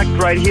keep it locked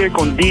right here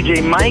con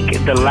DJ Mike,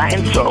 The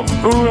Latin Soul.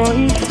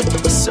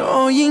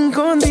 Soy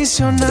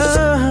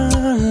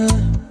incondicional,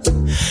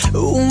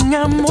 un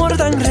amor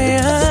tan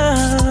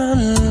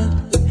real,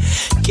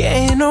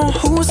 que no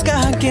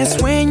juzga, que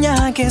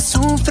sueña, que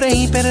sufre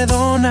y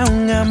perdona,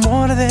 un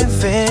amor de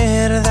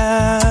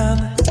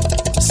verdad.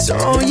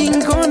 Soy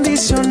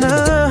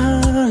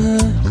incondicional,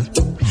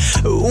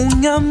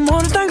 un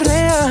amor tan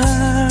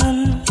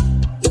real,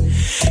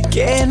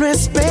 que no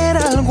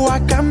espera algo a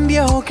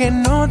cambio, que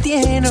no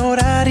tiene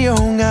horario,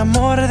 un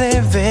amor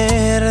de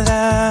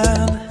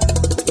verdad.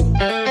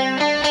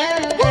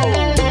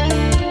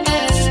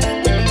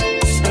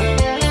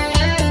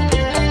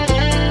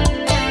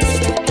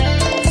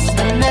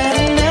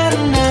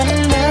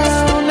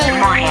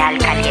 Montreal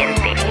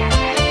Caliente.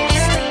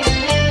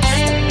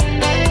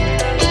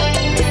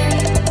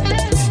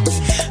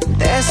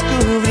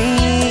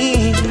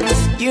 Descubrí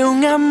que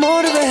un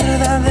amor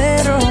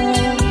verdadero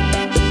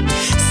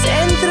se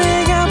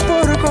entrega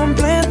por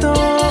completo,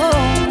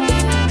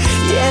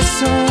 y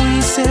eso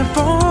hice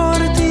por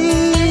ti.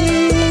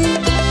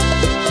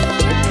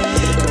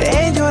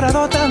 He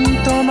llorado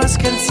tanto más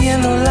que el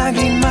cielo,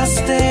 lágrimas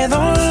de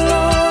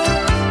dolor.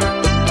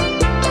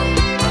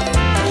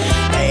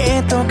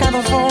 He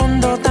tocado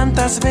fondo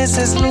tantas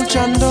veces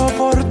luchando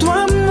por tu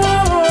amor.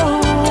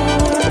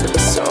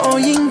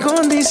 Soy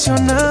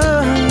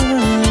incondicional,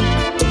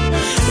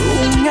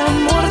 un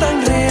amor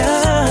tan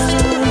real,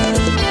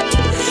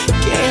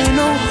 que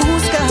no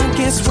juzga,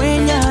 que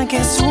sueña,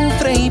 que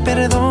sufre y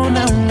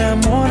perdona, un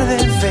amor de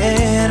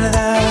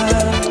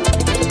verdad.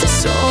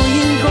 Soy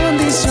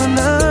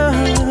incondicional,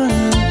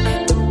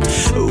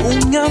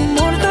 un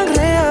amor tan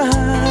real,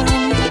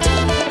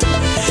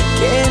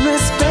 que no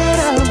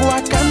espera algo a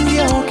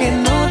cambio, que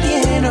no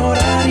tiene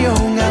horario,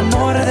 un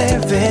amor de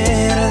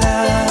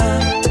verdad.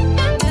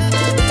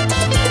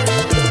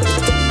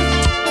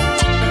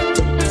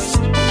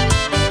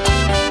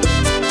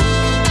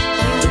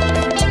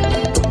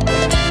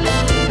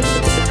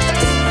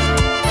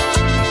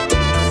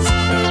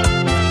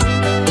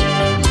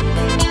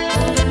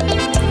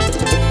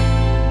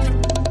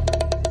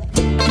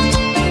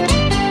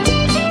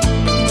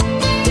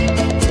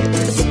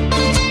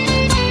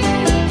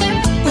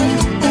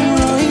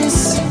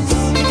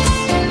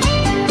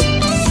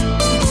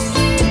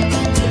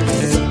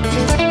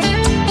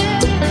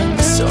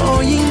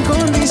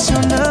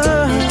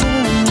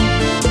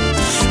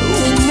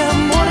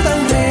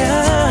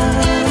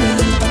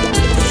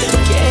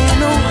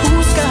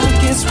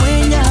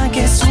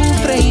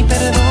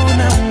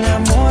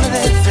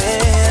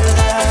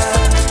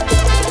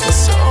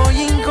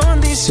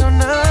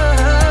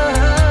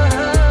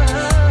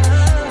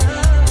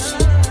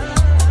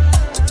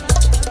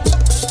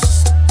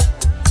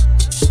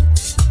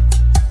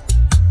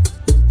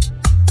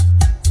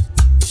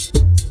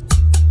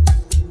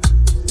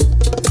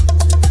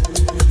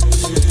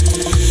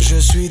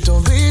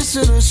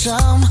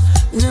 charme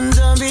d'une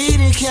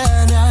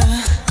dominicana.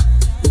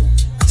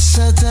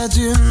 C'était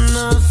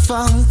une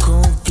femme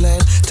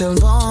complète,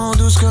 tellement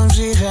douce comme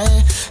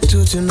j'irais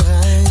toute une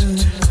reine.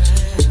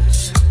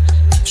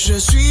 Je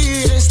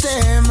suis resté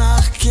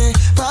marqué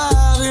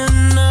par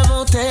une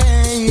beauté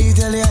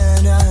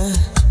italienne.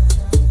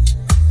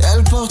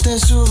 Elle portait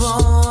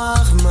souvent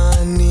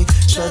Armani,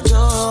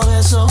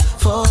 j'adorais son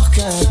fort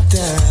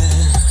caractère.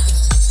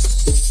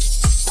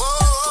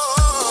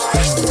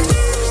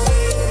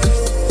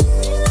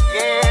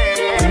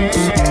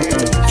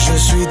 Je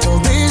suis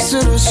tombé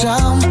sur le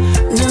charme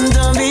d'une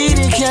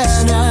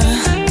dominicana.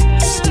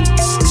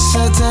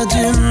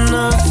 C'était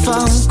une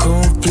femme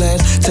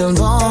complète,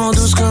 tellement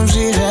douce comme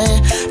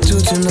j'irais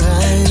toute une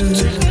reine.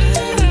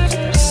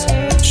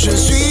 Je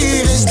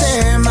suis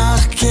resté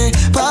marqué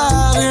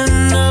par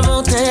une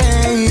beauté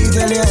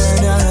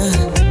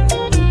italienne.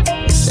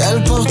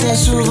 Elle portait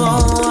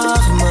souvent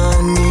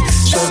Armani,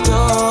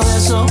 j'adorais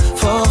son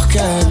fort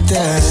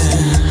caractère.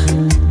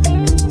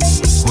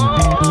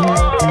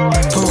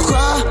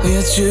 Pourquoi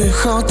viens-tu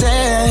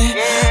chanter?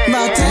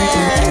 Ma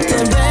tête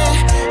est belle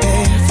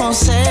et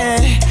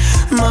foncée,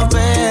 ma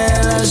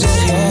belle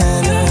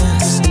algérienne.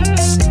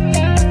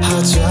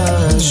 As-tu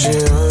arraché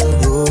un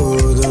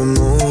bout de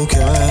mon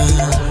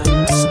cœur?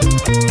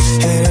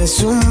 Et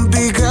sous mon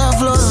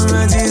picaflor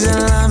me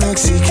disait la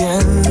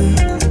mexicaine.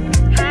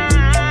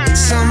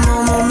 Sa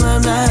maman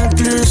m'aimait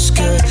plus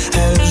que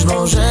elle, je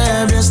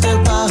mangeais bien, c'était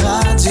le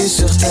paradis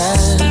sur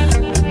terre.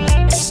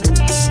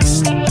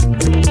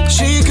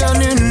 J'ai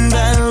connu une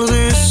belle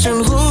russe,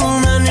 une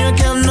roumaine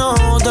qu'un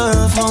nom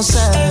de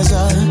française.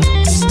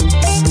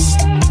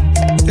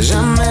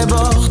 Jamais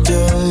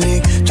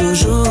bordelique,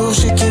 toujours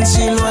chez qu'une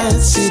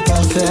silhouette si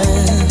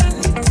parfaite.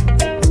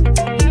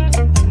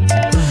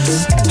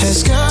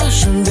 Est-ce que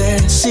je me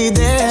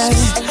décidais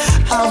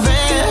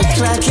avec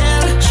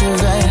laquelle je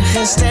vais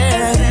rester?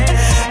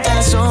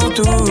 Elles sont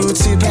toutes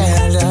si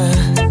belles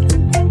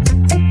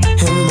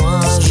et moi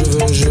je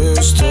veux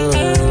juste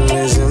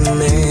les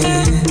aimer.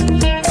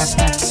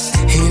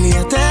 Il y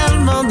a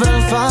tellement de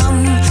belles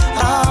femmes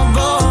à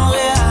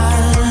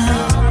Montréal.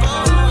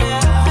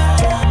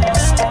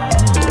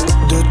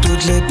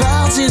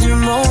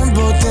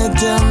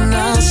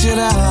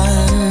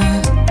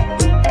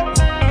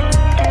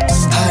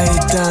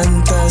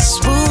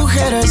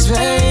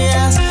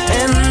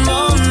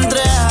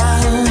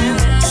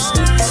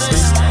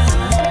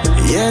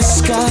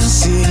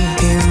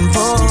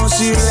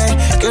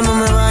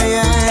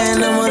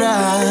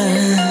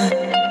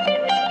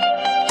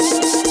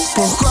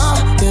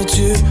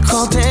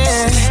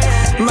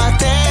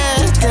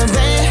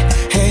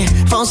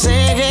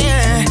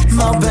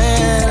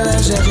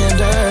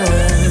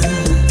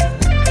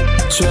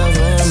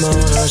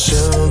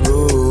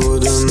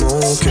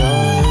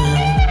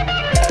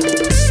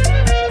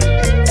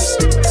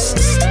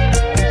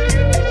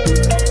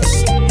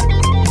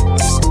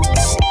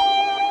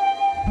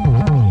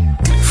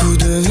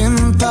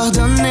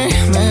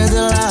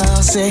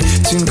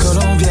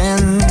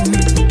 bien.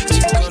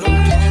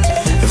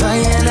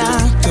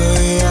 Vallenato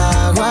et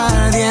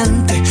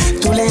aguardiente,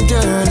 tous les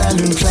deux la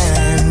lune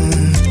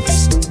pleine.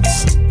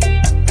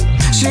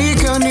 J'ai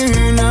connu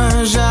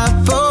une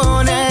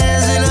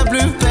japonaise et la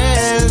plus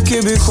belle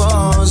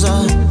québécoise.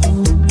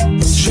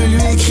 Je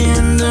lui écris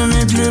une de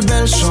mes plus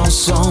belles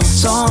chansons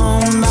sans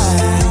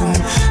même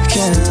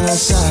qu'elle le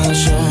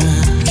sache.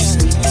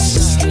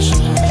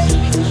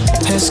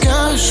 Est-ce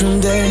que je me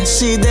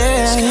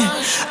décidais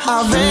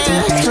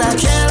avec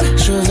laquelle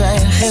je vais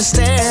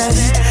rester?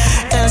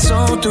 Elles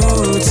sont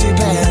toutes si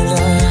belles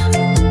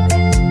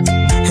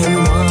et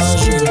moi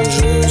je veux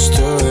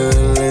juste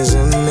les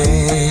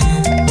aimer.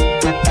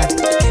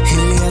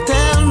 Il y a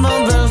tellement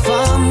de belles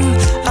femmes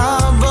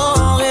à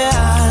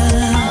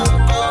Montréal,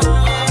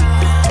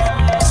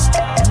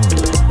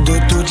 de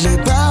toutes les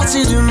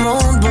parties du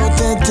monde,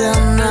 beauté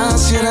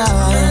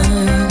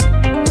internationale.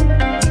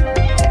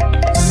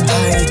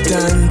 Hay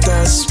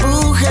tantas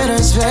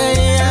mujeres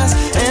bellas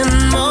en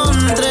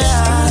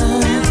Montreal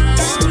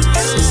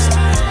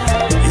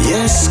y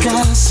es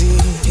casi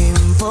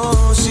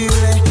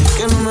imposible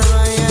que no me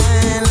vaya a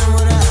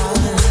enamorar.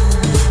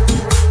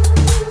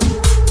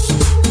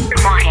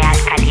 Montréal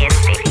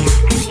Caliente.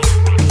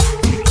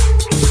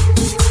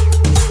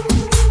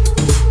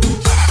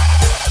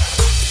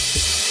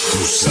 Tú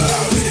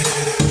sabes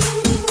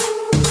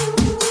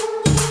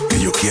que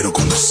yo quiero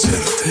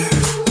conocerte.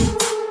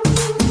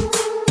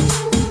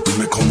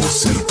 Dime cómo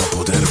hacer para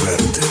poder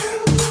verte.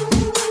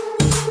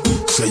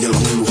 Si hay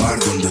algún lugar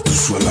donde tú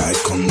suelas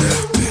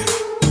esconderte.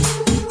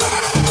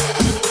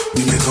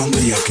 Dime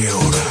dónde y a qué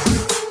hora.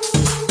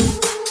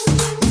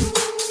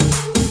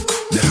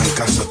 Deja en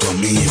casa a tu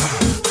amiga.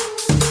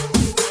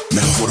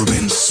 Mejor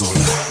ven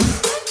sola.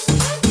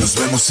 Nos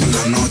vemos en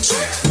la noche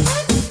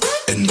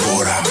en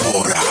Bora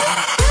Bora.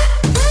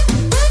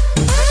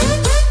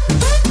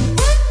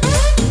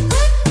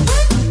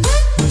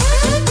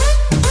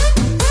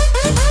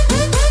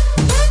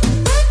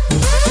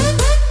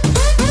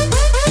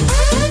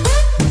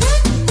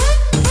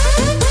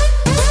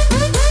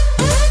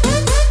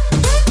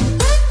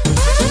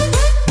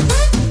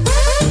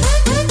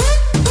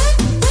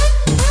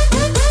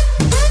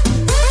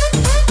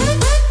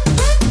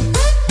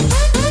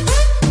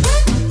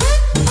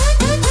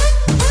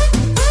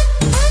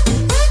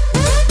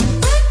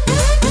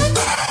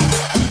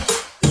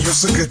 Yo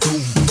sé que tú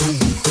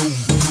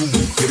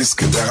quieres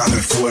que te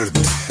agarre fuerte,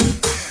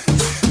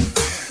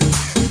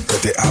 que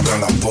te abra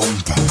la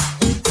pompa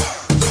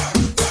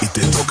y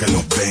te toque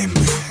los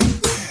bembes.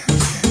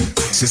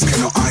 Si es que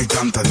no hay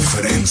tanta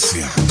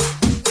diferencia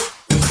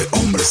entre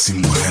hombres y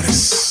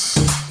mujeres,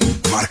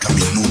 marca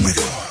mi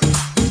número,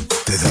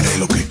 te daré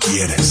lo que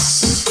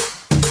quieres.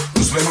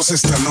 Nos vemos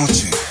esta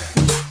noche,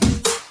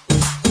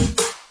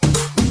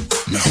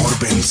 mejor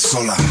ven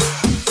sola.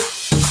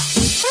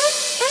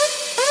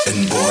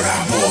 En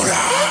Bora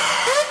Bora.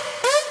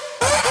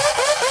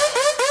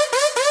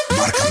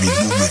 Marca mi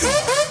número,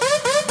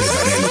 te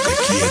daré lo que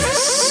quieres.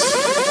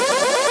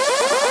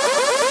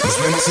 Nos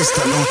vemos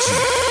esta noche,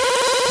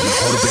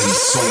 mejor ven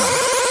sola.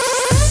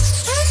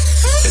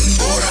 En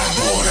Bora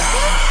Bora.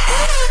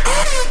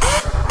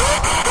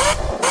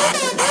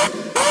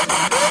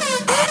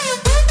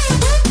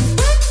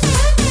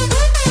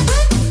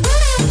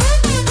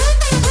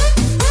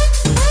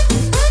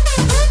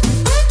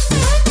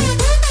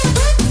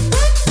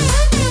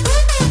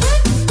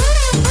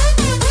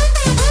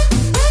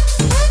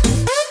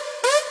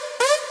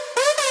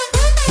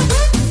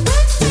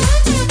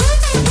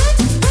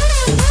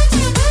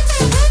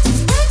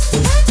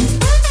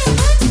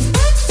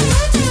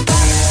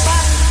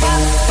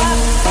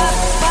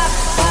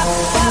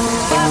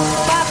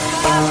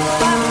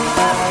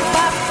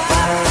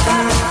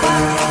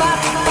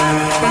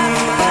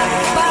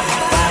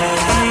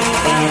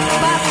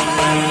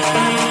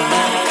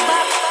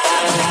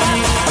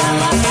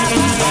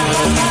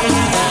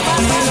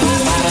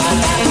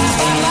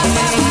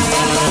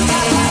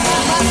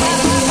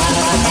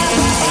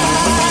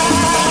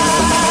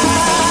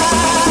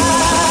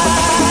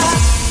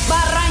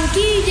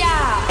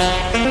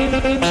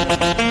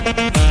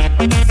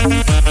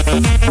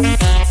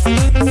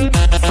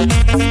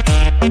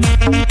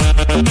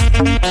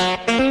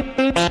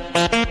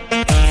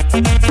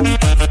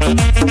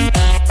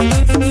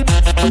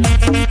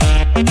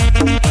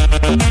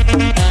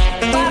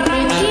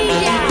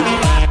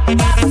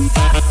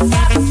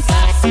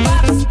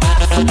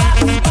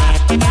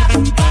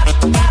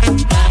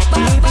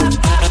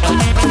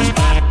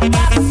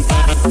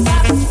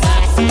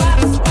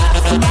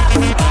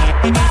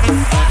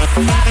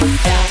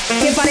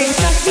 Que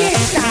parezca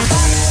fiesta.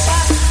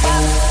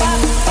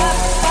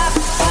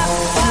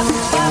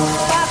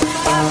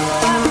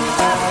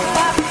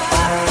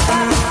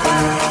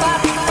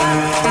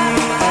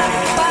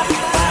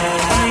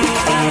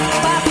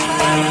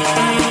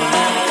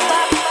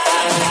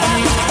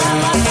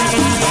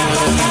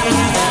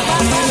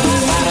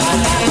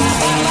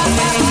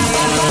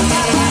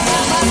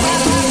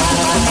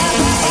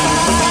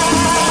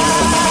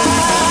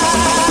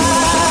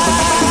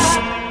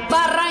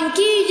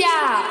 Barranquilla.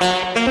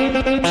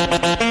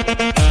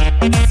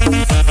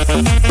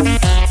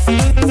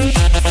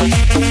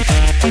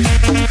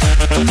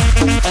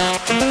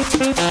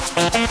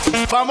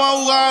 Vamos a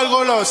jugar al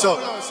goloso.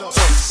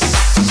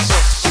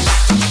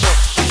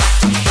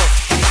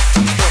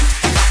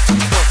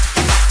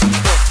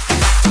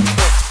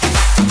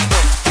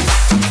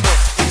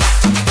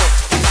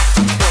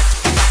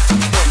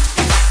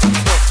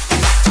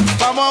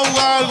 Vamos a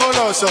jugar al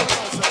goloso.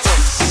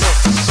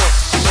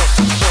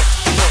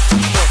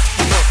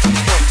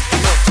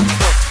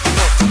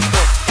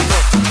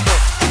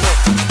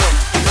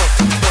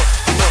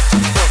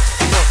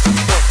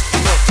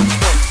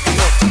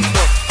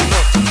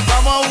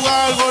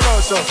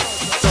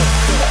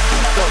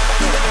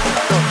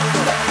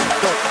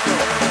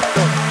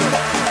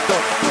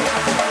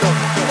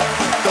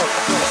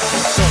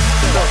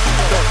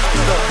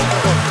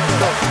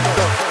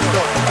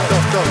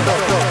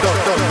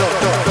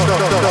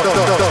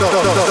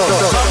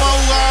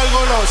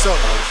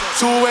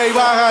 Sube y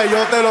baja y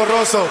yo te lo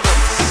rozo.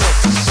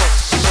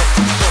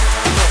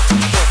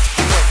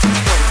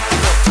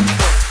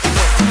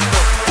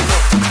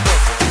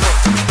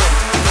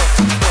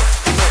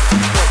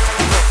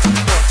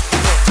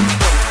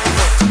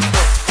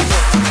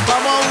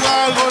 Vamos a jugar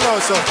al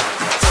goloso.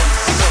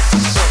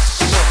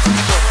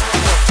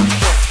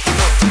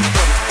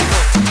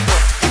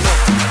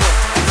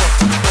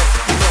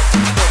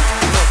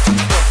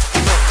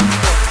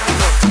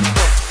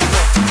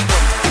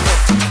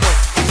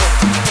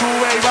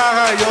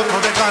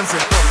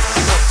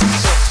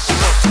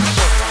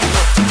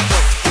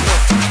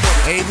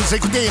 Et vous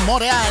écoutez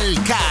Montréal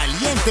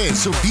Caliente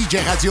sur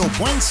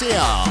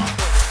DJRadio.ca.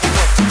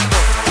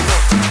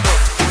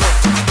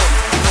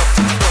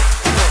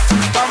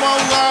 Vamos a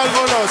jugar al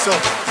goloso.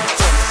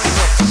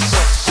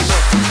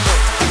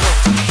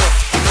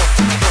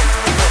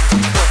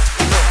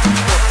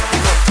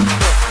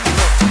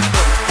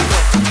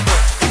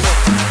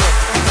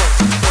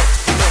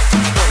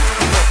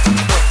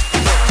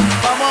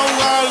 Vamos a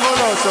jugar al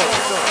goloso.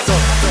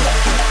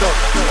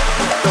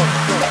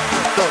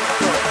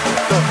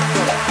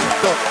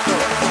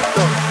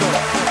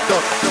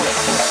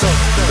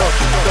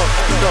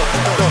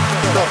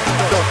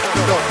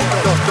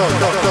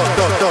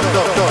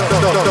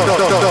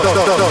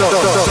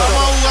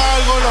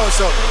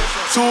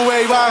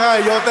 Sube y baja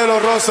y yo te lo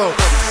rozo.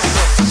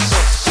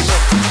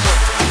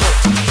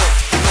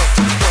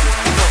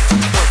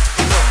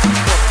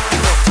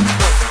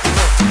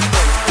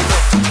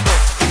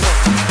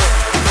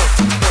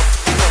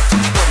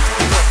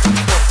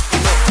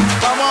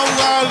 Vamos a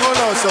jugar al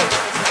goloso.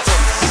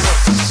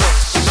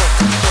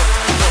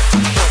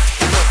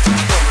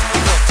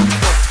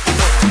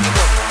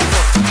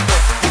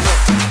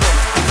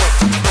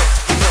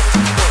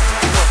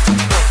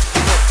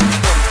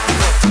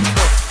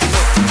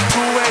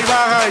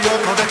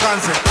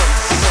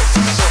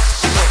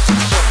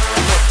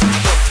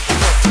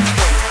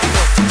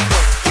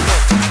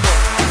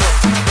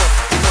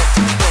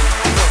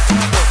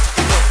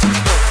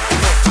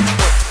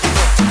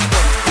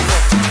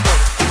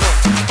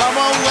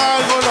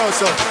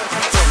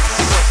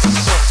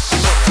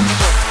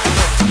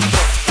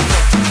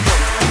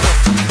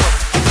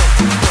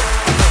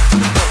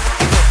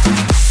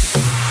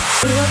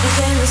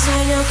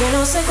 Que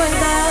no se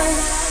cuenta.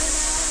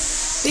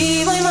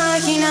 Vivo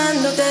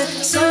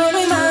imaginándote,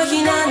 solo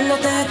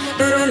imaginándote,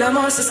 pero el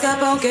amor se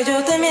escapa aunque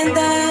yo te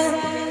mienta.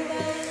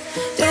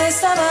 Yo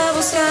estaba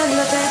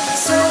buscándote,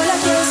 sola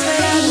aquí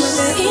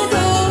esperándote, y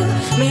tú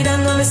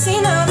mirándome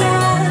sin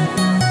hablar,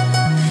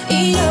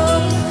 y yo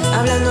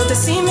hablándote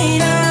sin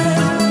mirar,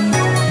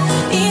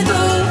 y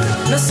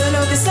tú no sé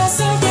lo que estás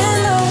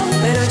sintiendo,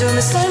 pero yo me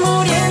estoy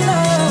muriendo.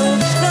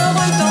 No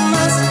aguanto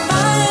más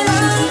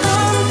bailar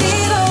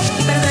contigo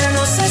y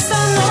perdernos esta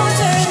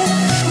noche.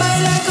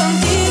 Bailar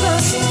contigo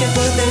sin que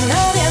importe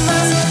nadie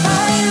más.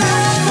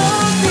 Bailar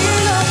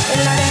contigo en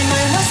la arena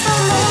y los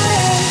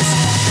amores.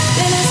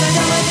 Tienes la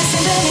llama que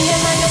siempre mi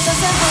alma y nos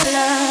hace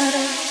volar.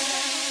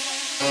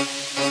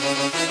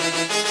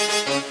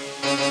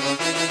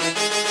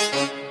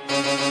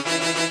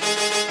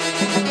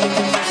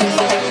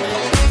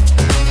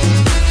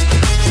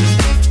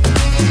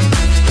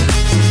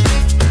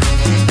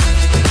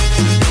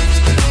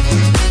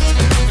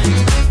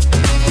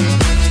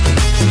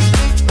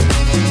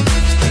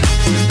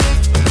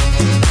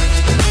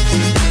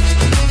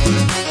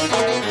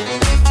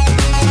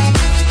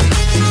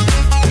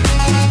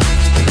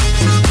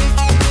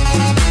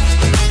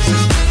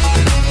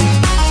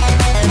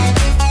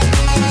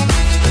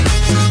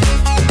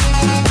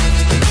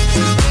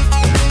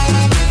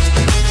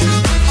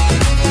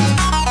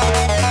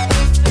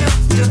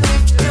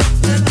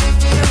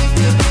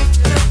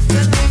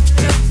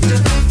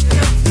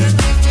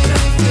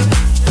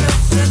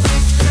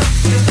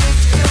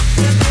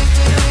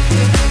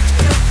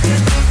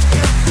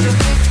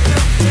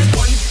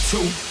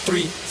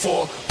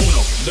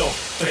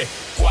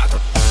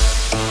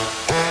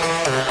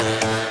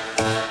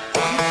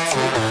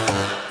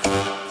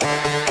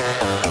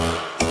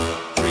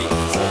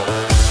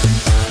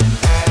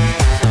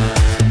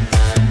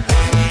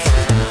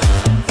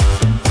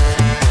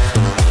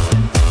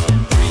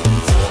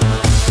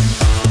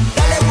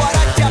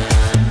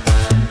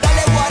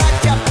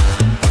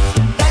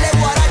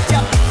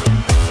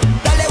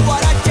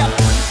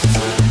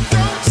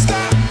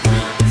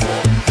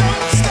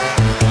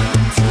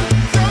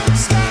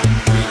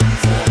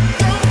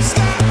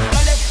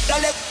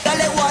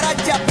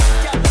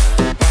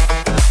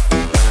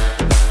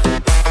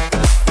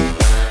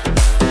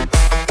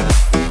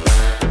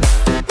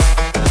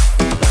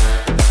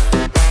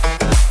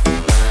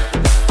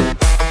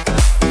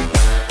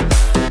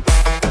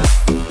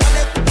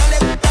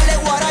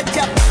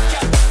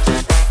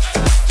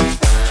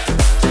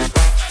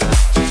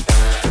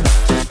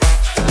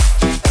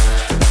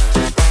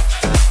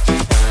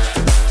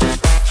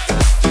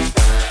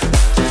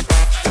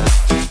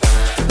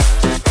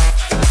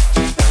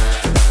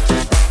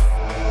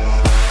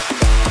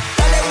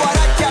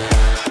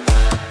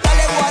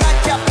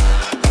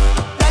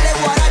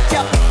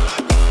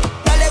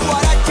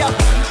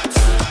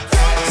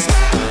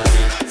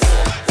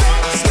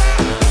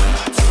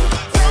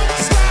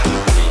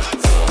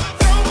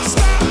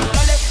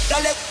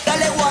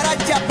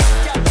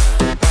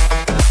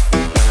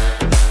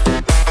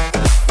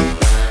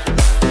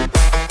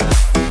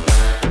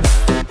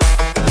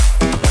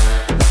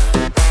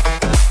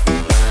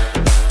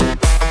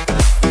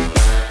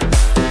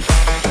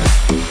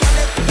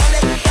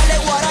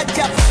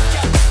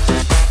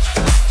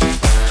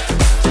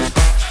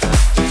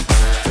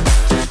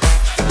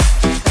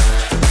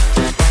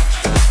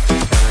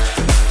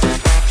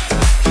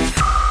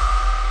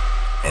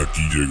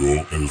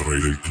 llegó el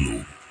rey del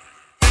club.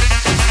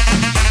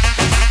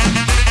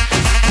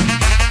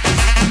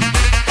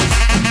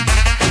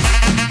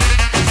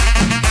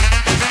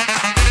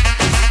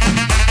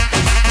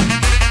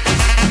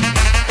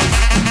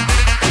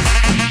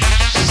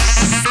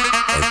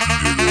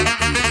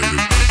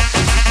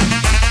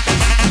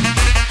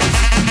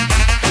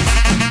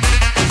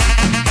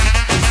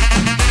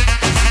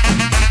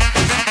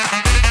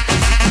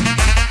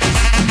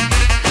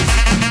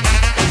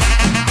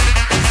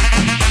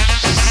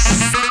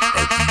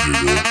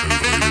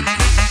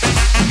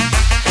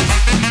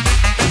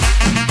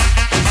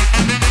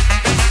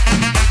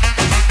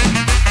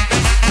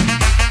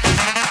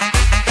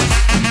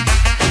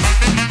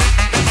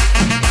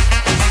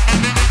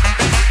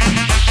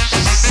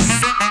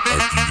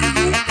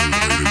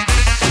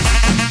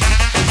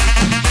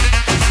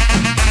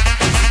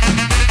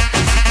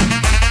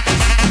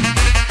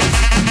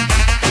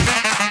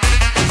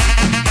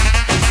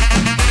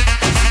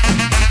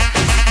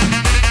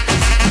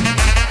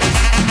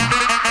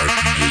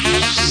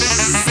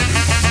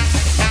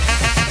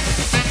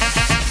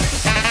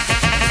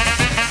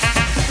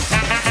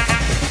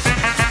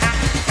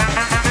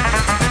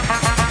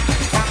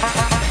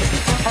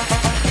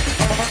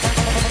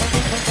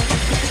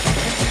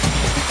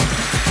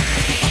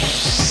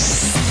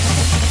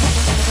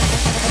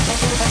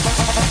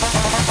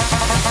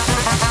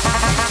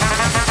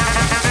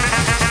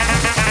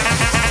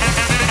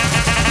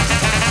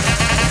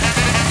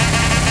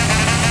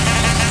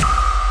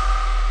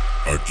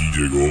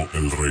 Llegó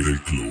el rey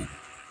del club.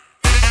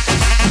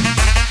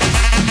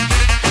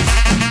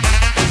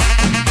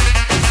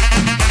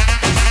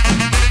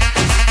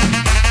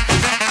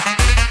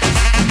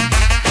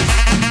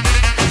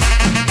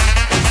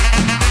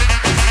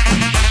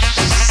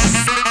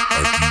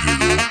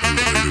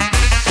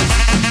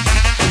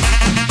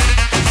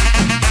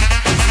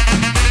 Llegó el rey.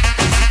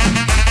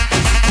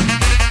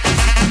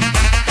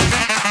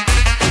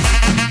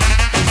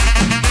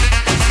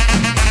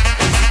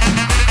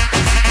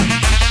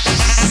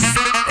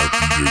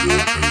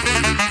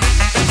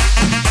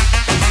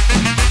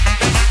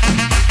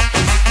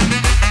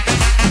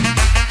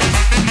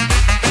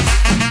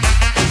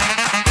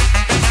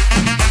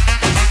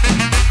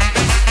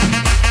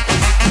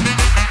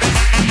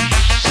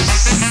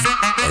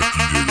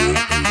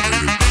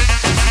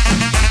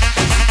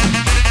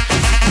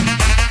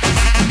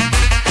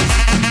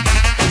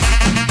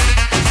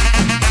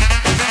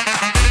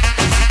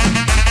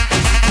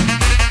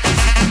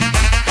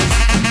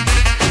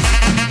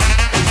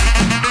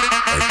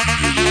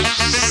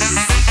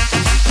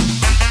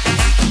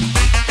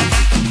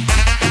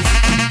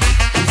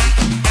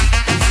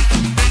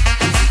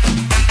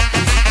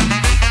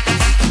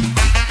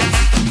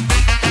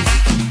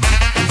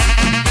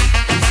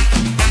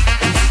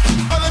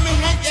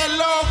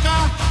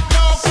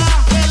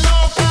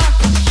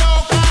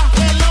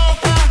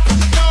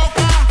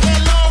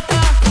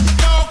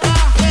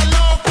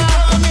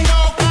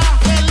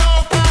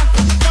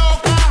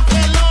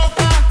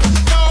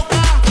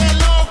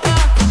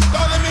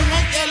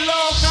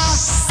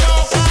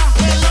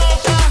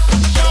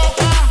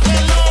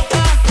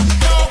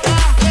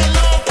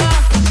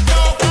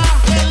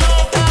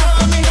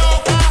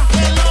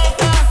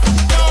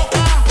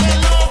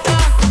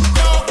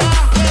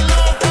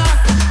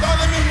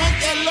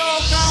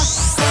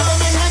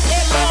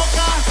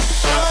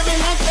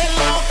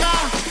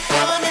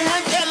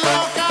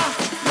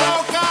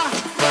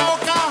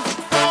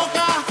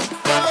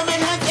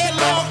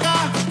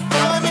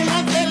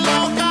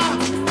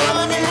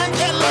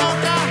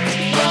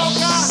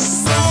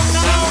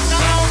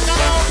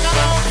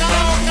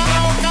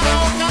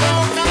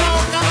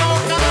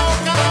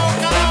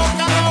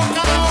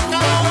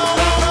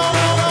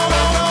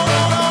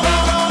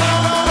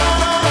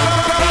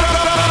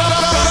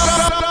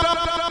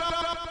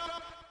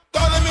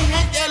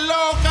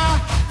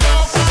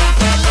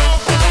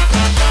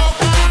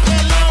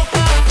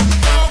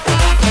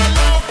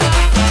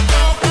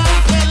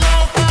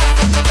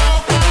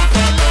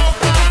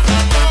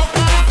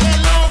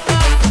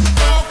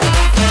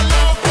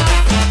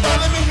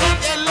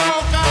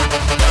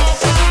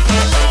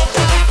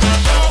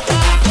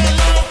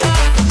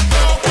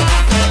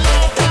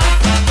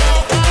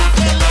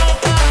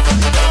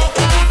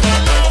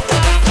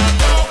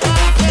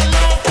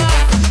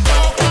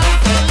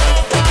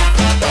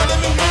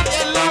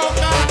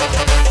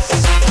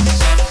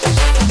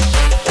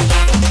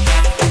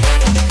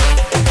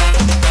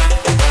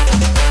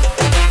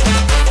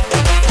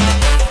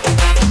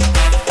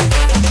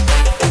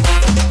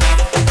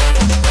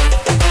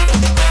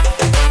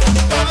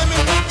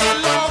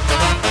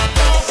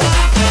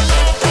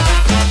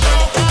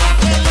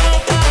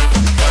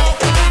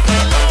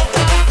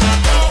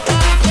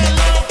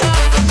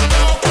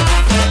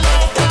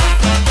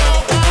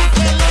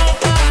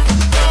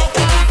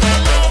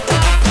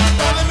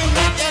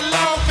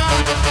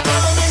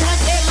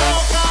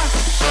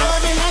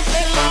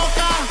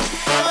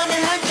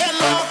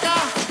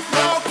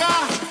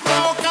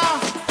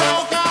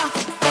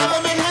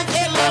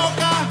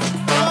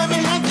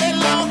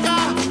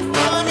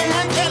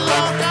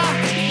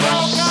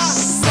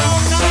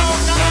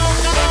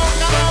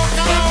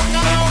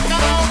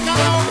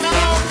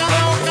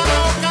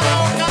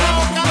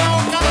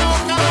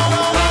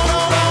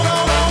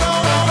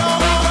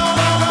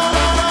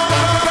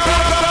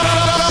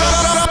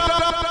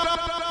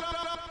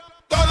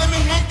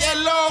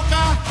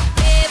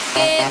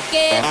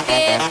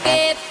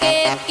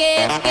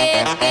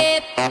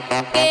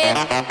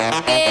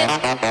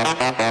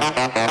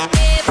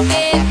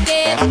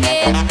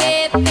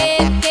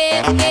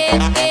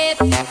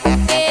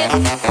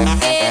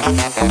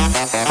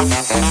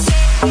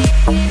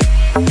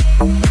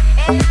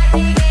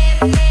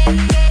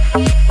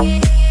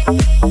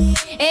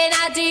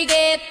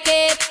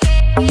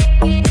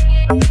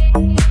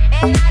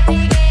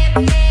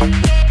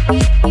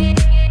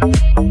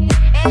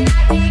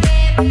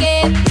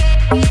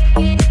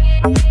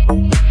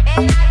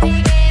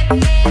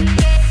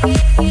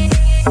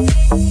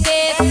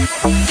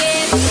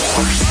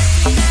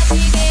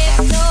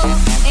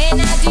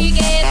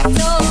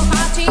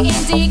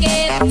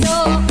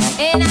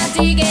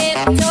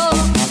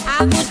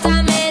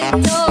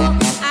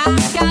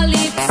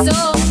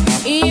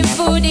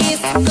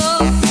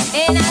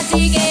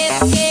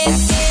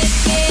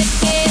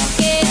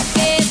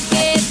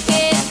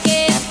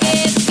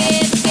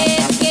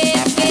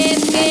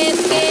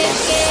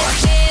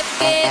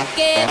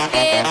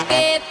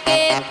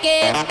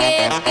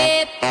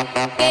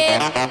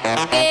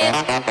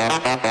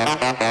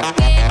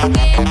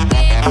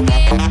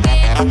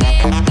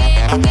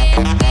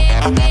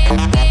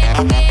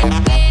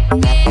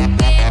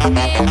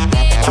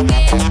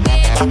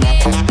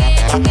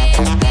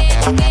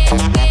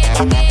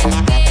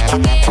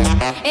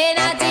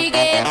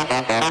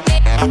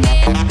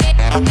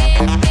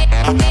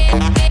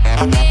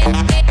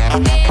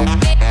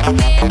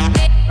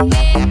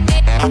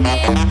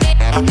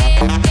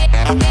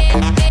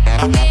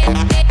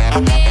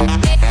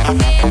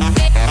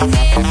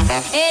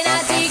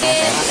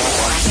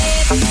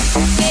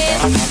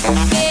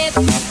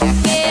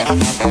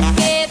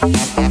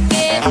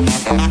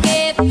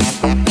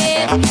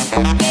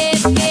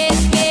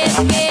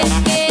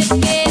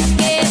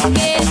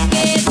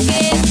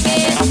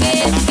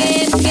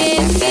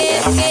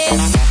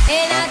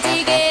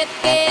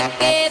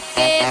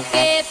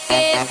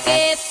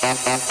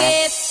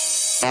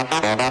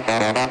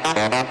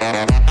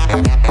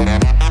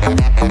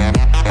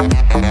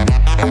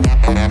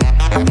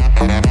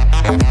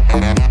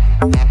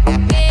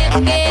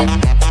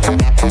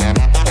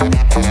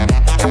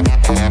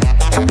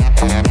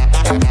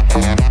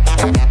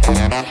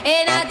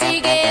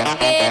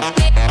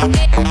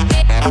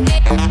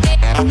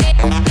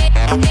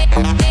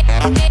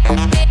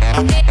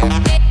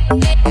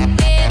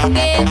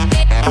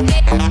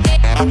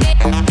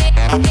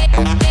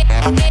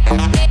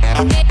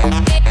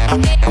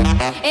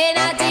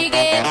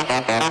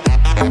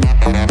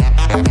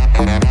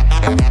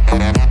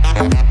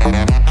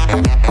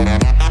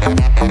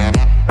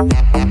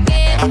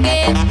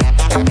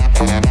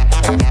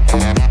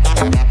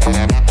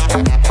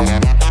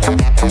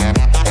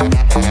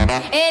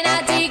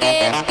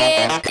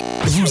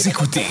 Vous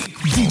écoutez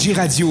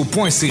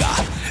DJRadio.ca.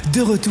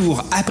 De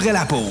retour après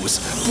la pause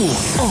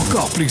pour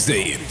encore plus de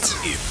hits.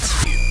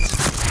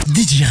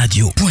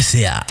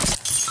 DJRadio.ca.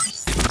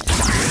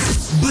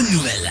 Bonne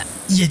nouvelle,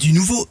 il y a du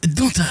nouveau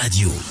dans ta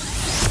radio.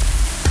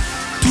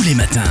 Tous les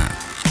matins,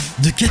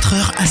 de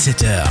 4h à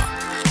 7h,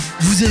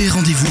 vous avez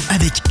rendez-vous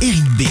avec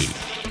Eric B.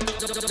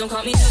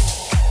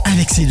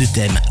 Avec ses deux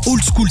thèmes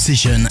Old School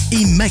Session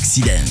et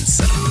Maxi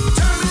Dance.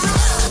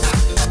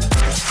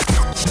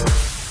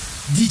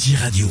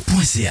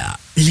 DJRadio.ca,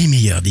 les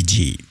meilleurs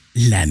DJ,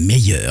 la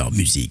meilleure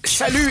musique.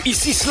 Salut,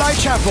 ici Sly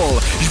Chapel.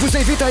 Je vous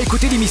invite à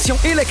écouter l'émission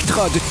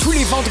Electrode tous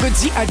les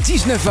vendredis à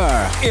 19h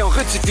et en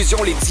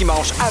rediffusion les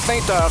dimanches à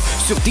 20h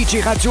sur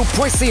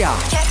DJRadio.ca.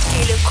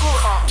 Captez le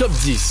courant. Top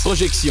 10,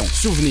 projection,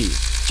 souvenir.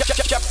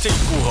 Captez le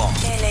courant.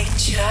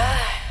 Electra.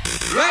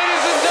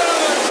 Ladies and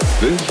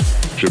gentlemen,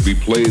 this should be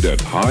played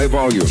at high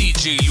volume.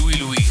 DJ Louis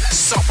Louis,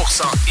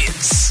 100%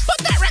 hits.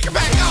 Put that record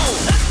back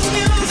on. Let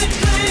the music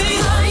play.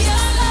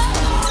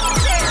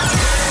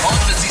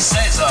 Vendredi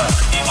 16h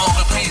et en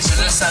reprise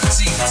le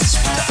samedi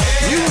 18h.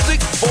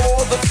 Music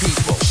for the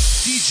people.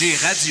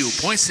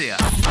 DJRadio.ca.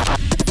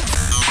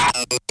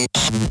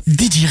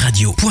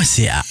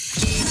 DJRadio.ca.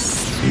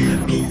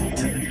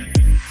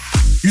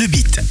 Le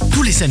beat,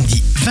 tous les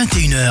samedis,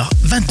 21h,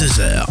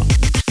 22h.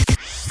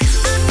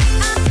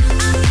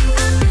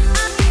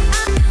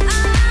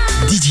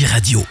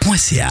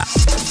 DJRadio.ca.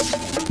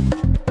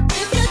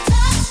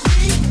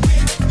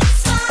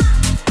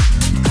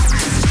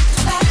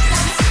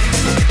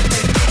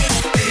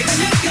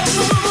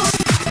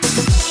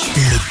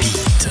 Le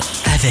beat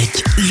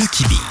avec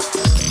Lucky B.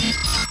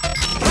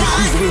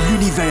 Découvrez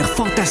l'univers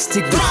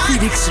fantastique de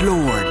Felix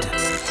Lord.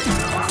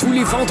 Tous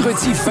les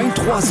vendredis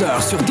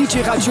 23h sur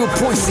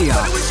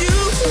DJRadio.ca.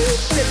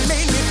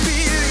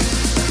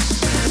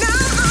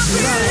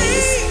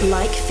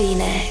 Like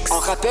Phoenix. On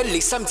rappelle les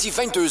samedis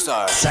 22h.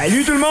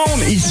 Salut tout le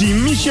monde, ici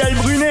Michel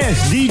Brunet,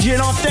 DJ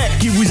Lantec,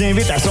 qui vous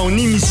invite à son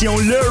émission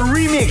Le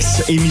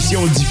Remix.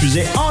 Émission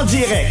diffusée en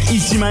direct,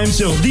 ici même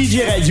sur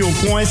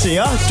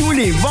DJRadio.ca, tous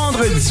les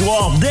vendredis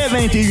soirs dès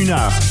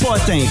 21h.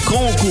 Potins,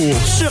 concours,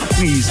 surprises,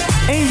 surprises,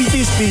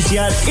 invités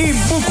spéciaux et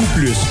beaucoup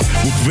plus.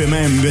 Vous pouvez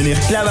même venir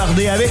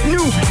clavarder avec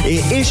nous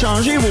et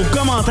échanger vos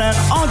commentaires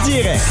en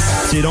direct.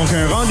 C'est donc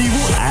un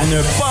rendez-vous à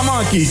ne pas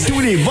manquer tous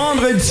les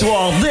vendredis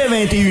soirs dès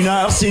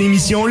 21h. C'est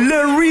l'émission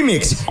Le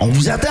Remix. On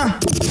vous attend.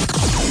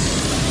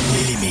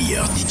 Les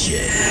meilleurs DJ,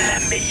 la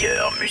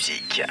meilleure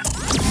musique.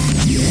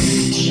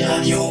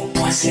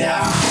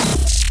 DJRadio.ca.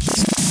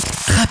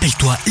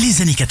 Rappelle-toi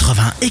les années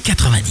 80 et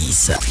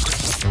 90.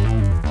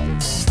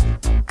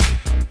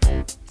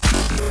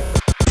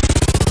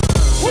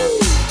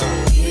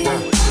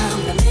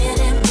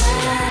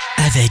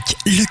 Avec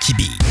Lucky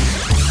B.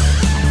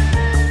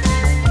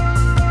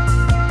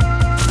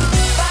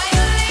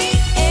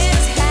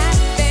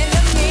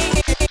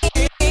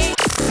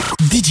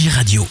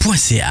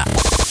 DJRadio.ca.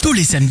 Tous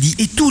les samedis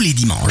et tous les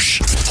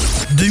dimanches.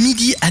 De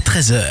midi à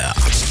 13h.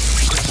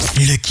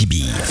 Lucky B.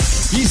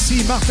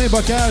 Ici Martin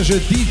Bocage,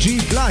 DJ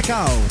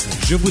Blackout.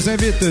 Je vous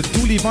invite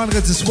tous les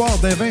vendredis soirs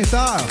dès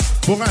 20h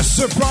pour un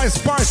surprise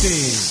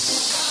party.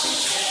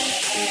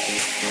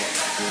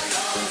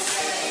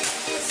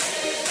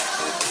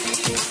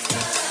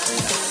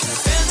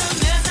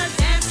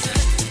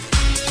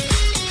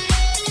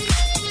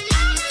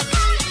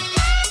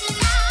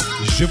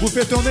 Je vous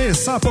fais tourner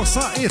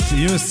 100% hit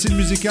et un style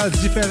musical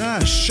différent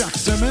chaque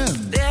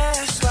semaine.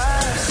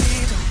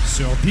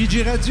 Sur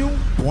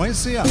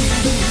DJRadio.ca.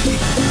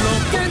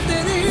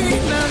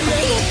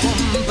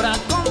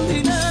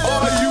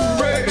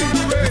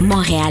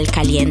 Montréal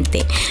Caliente.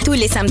 Tous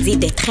les samedis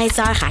de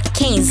 13h à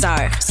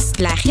 15h.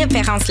 La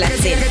référence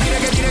latine.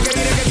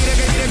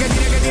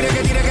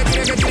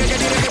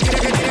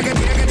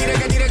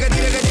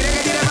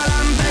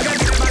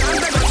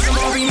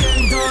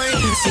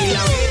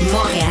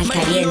 Montréal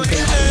Caliente.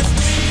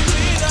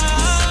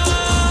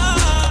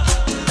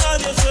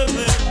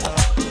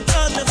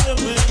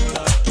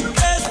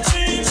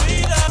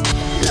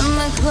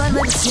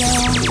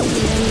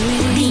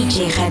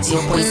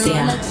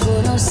 DJRadio.ca.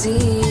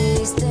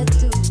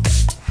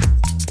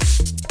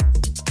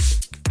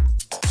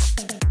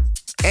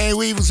 Eh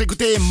oui, vous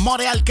écoutez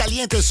Montréal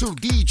Caliente sur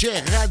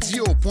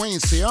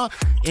DJRadio.ca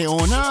et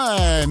on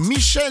a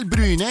Michel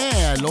Brunet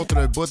à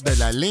l'autre bout de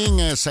la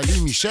ligne.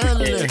 Salut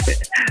Michel.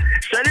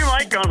 Salut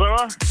Mike, comment ça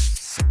va?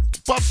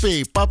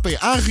 Popé,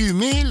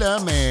 enrhumé là,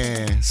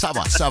 mais ça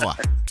va.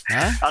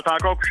 Hein? Ah, t'as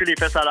encore couché les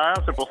fesses à l'air,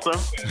 c'est pour ça?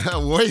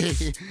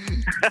 Oui.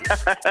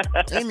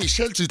 Hey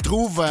Michel, tu te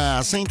trouves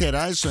à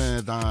Sainte-Thérèse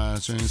dans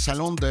un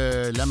salon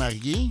de la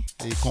mariée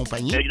et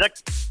compagnie?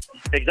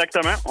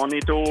 Exactement. On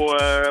est au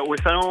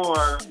salon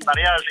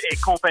mariage et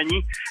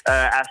compagnie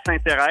à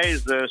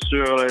Sainte-Thérèse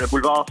sur le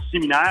boulevard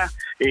Séminaire.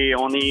 Et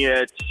on est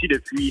ici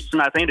depuis ce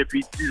matin,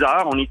 depuis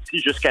 10h. On est ici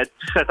jusqu'à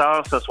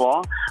 17h ce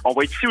soir. On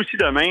va être ici aussi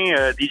demain.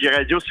 DJ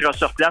Radio sera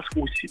sur place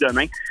aussi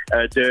demain.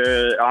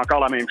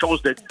 Encore la même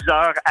chose, de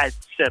 10h à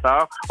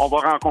 17h. On va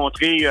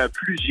rencontrer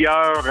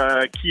plusieurs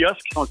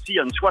kiosques qui sont ici. Il y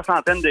a une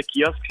 60aine de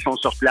kiosques qui sont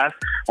sur place.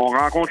 On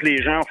rencontre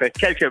les gens, on fait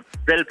quelques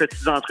belles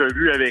petites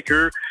entrevues avec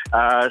eux.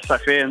 Ça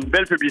fait une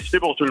belle publicité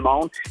pour tout le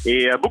monde.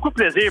 Et beaucoup de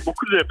plaisir,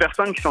 beaucoup de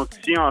personnes qui sont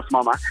ici en ce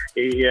moment.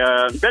 Et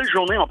une belle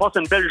journée, on passe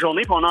une belle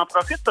journée. Puis on en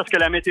profite parce que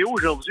la météo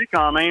aujourd'hui,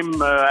 quand même,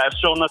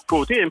 sur notre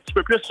côté, est un petit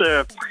peu plus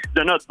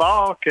de notre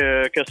bord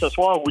que ce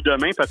soir ou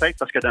demain, peut-être,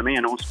 parce que demain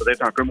annonce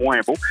peut-être un peu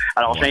moins beau.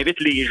 Alors, j'invite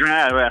les gens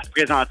à se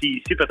présenter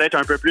ici, peut-être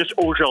un peu plus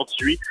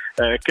aujourd'hui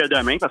que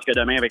demain, parce que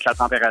demain, avec la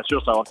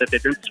température, ça va peut-être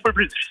être un petit peu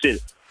plus difficile.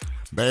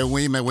 Ben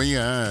oui,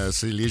 hein,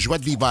 c'est les joies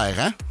de l'hiver,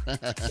 hein?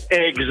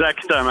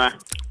 Exactement.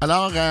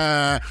 Alors,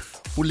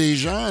 pour les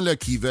gens là,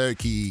 qui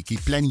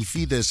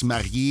planifient de se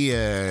marier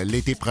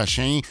l'été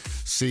prochain,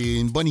 c'est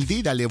une bonne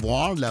idée d'aller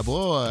voir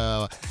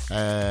là-bas,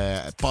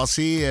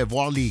 passer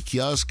voir les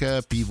kiosques,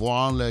 puis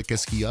voir là,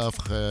 qu'est-ce qu'ils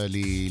offrent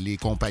les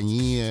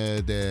compagnies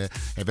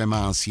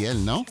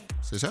événementielles, non?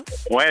 C'est ça?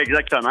 Oui,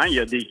 exactement. Il y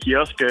a des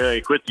kiosques,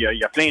 écoute, il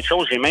y a plein de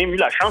choses. J'ai même eu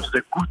la chance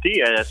de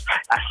goûter à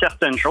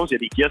certaines choses. Il y a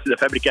des kiosques de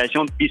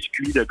fabrication de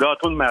biscuits, de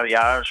gâteaux de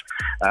mariage.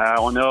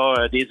 On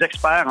a des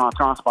experts en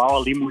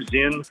transport,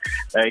 limousines.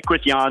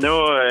 Écoute, il y a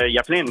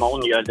plein de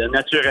monde. Il y a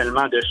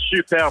naturellement de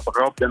superbes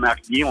robes de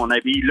mariée. On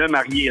habille le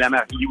marié et la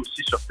mariée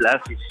aussi sur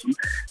place ici.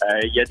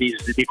 Il y a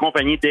des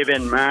compagnies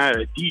d'événements,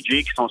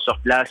 DJ qui sont sur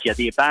place. Il y a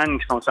des bands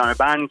qui sont sur un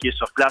band qui est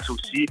sur place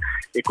aussi.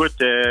 Écoute,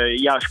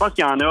 je pense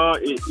qu'il y en a.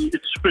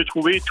 Tu peux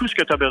trouver tout ce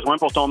que tu as besoin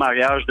pour ton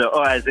mariage de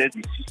A à Z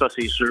ici, ça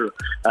c'est sûr.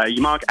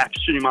 Il manque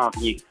absolument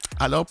rien.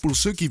 Alors, pour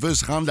ceux qui veulent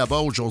se rendre là-bas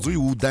aujourd'hui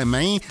ou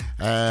demain,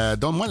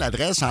 donne-moi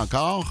l'adresse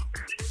encore.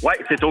 Oui,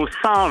 c'est au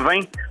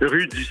 120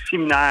 rue du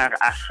Séminaire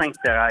à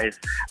Sainte-Thérèse.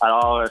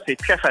 Alors, c'est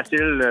très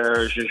facile.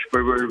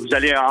 Vous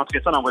allez entrer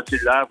ça dans votre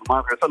cellulaire, vous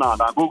montrez ça dans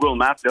Google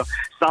Maps. Là,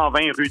 120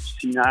 rue du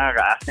Séminaire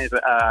à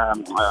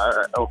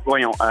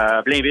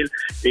Blainville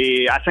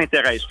et à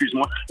Sainte-Thérèse,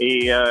 excuse-moi.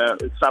 Et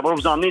ça va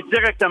vous emmener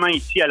directement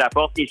ici à la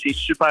porte et c'est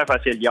super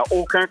facile. Il n'y a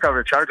aucun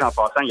cover charge en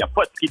passant. Il n'y a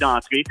pas de prix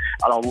d'entrée.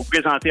 Alors, vous vous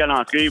présentez à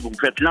l'entrée, vous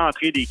faites l'entrée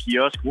rentrer des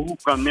kiosques, vous vous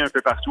promenez un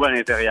peu partout à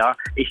l'intérieur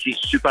et c'est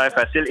super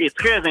facile et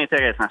très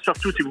intéressant,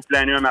 surtout si vous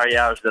planez un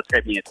mariage de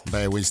très bientôt.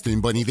 Ben oui, c'était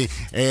une bonne idée.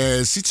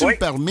 Si tu me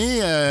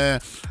permets,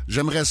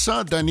 j'aimerais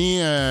ça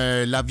donner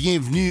la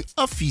bienvenue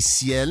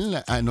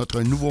officielle à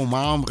notre nouveau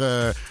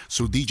membre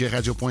sur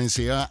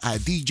djradio.ca, à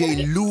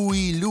DJ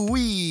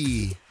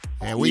Louis.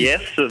 Oui. Yes,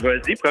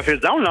 vas-y,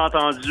 profite-en. On a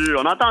entendu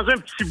un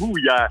petit bout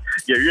hier.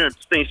 Il y a eu un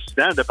petit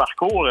incident de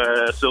parcours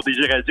sur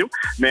DJ Radio,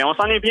 mais on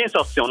s'en est bien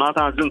sorti. On a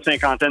entendu une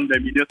 50aine de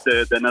minutes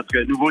de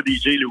notre nouveau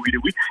DJ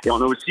Louis. Et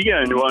on a aussi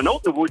un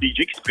autre nouveau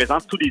DJ qui se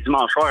présente tous les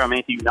dimanches soirs à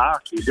 21h,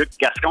 qui est Luc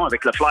Gascon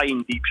avec le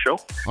Flying Deep Show.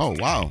 Oh,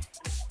 wow!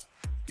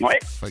 Oui.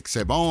 Fait que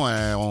c'est bon,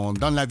 on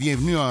donne la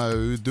bienvenue à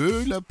eux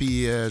deux, là,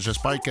 puis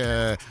j'espère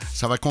que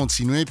ça va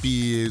continuer,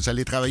 puis vous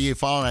allez travailler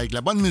fort avec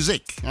la bonne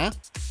musique, hein?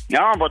 Non,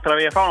 on va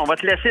travailler fort. On va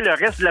te laisser le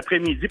reste de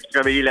l'après-midi pour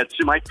travailler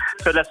là-dessus, Mike.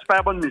 Tu fais de la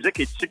super bonne musique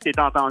et tu sais que tu es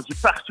entendu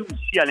partout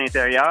ici à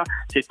l'intérieur.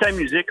 C'est ta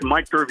musique,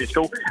 Mike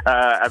Turvisco,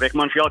 avec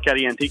Montreal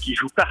Caliente, qui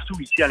joue partout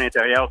ici à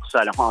l'intérieur du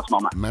salon en ce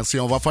moment.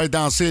 Merci, on va faire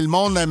danser le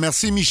monde.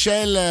 Merci,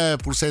 Michel,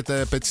 pour cette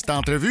petite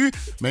entrevue.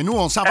 Mais nous,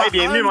 on s'en va...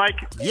 Bienvenue, Mike.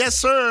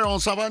 Yes, sir, on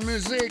s'en va de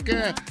musique.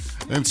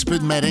 Un petit peu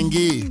de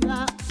merengue.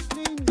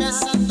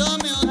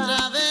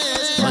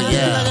 Oh,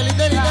 yeah.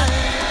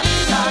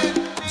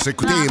 Vous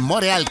écoutez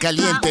Montréal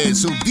Caliente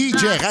sur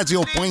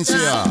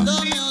djradio.ca.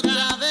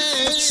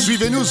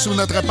 Suivez-nous sur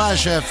notre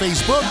page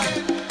Facebook,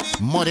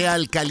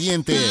 Montréal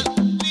Caliente,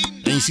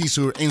 ainsi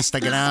sur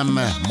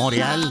Instagram,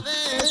 Montréal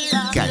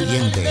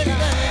Caliente.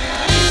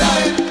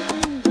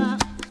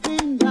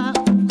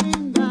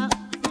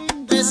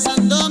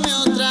 Besándome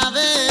otra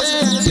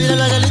vez, mira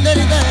la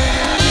galinderita.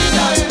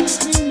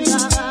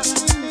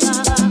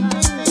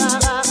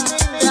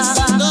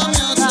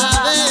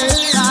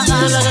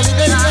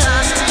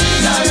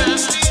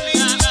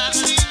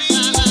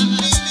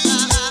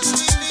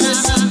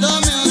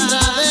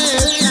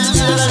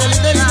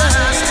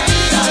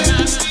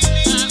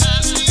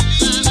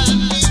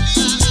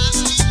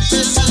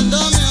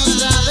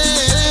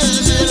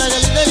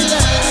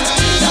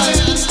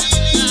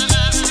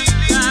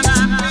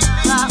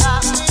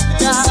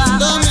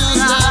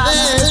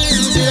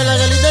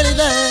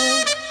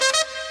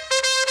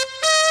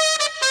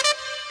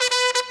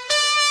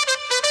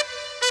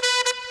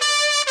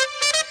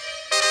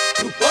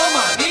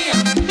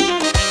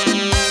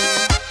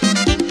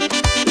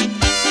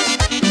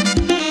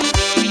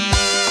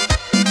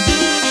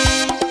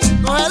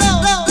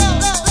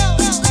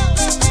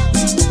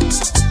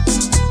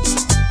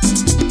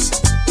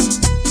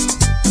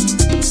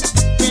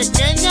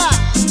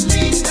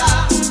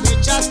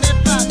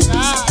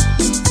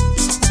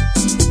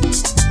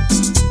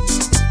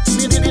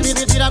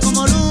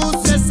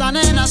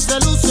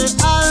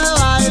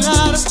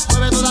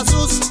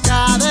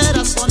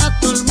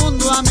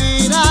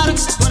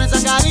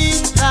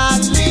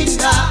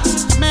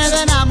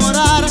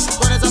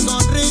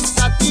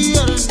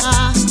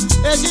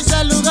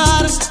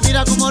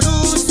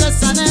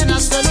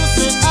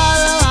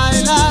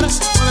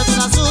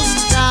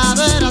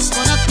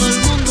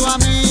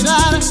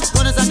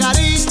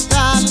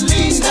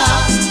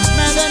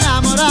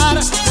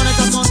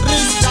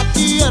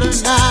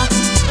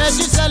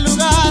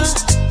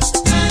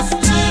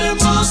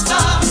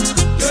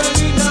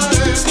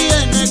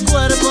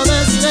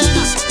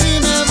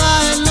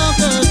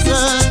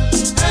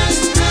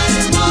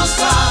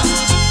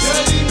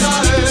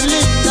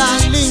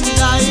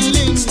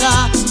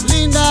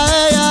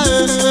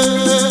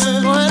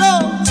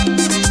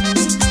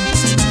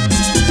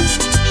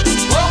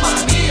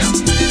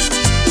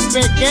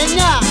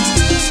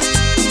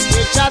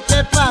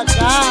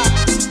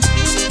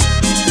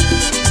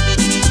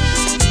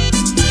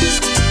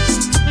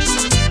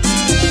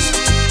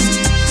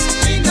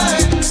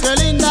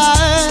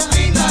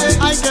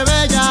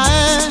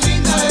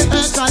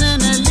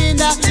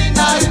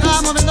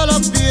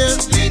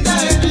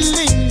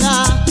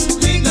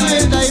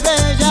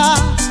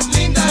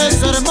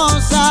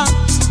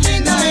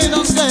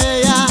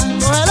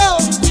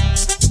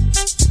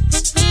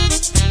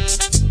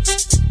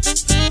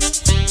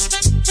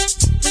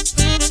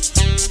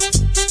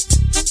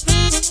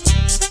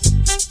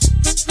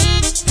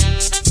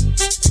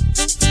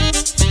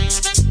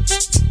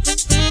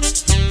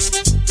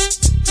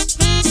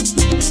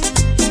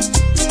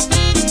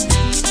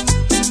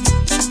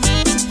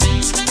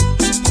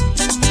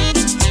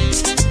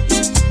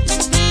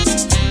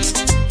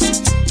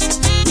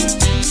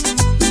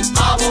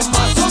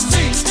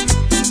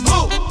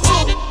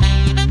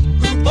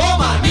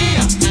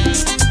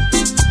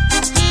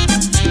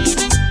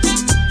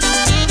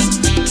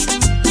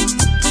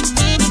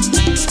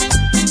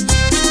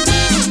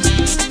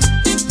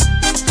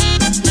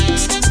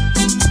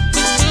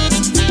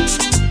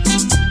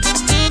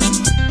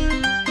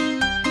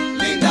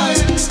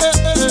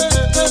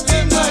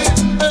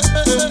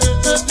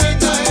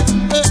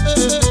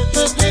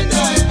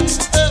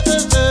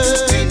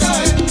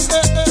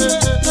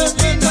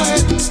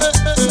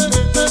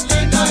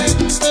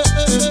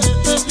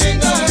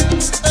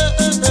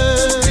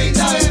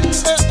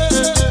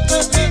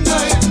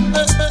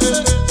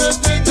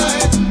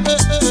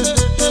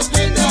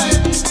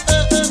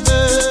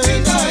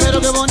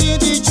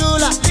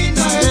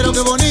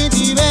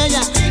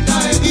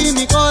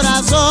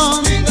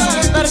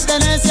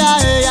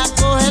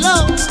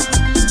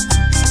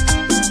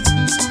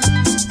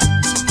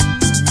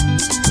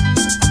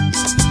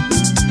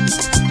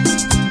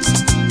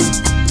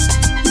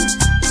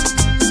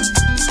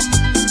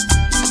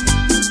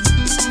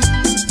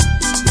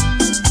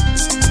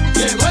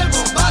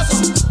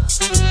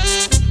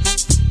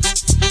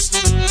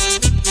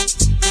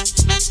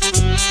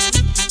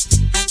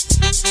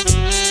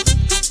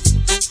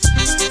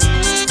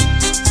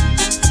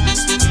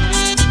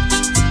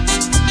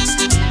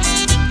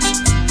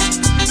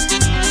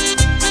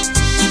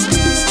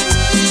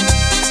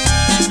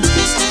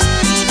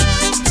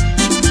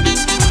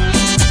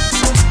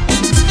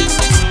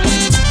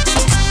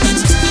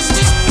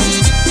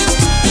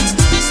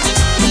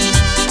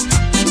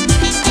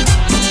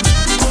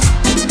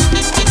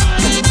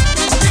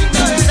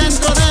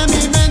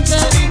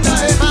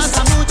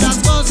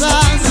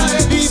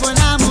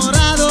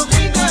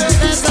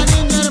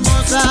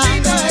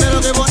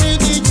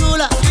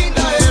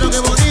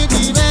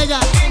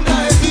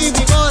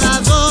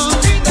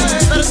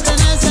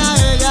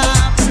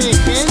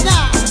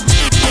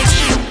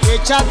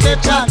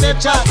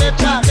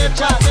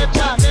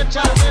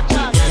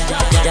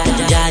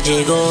 Ya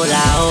llegó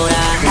la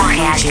hora, la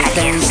noche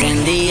está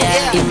encendida.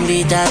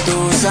 Invita a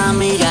tus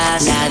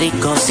amigas, la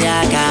disco se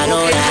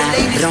acalora.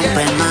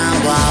 Rompe el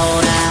mambo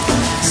ahora,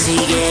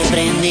 sigue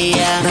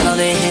prendida. No lo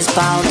dejes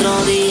pa'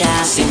 otro día,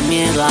 sin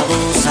miedo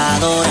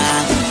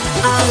abusadora.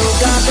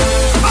 Alócate,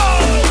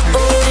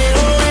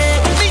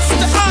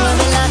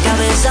 mueve la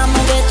cabeza,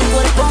 mueve tu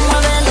cuerpo,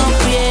 mueve los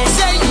pies.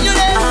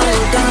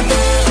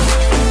 Alócate,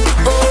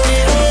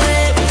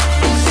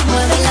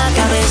 mueve la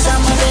cabeza,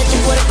 mueve tu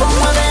cuerpo,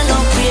 mueve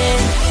los pies.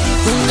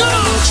 Una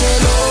noche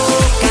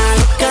loca,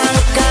 loca,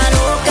 loca,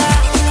 loca.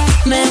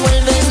 Me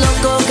vuelves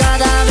loco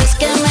cada vez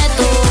que me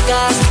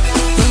tocas.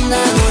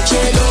 Una noche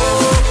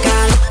loca,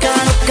 loca,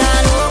 loca,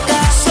 loca.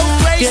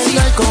 Pierdo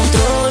el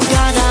control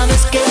cada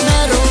vez que me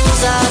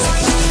rozas.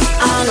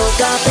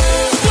 Alócate,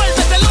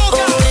 vuélvete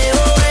loca.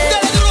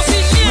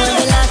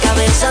 Mueve la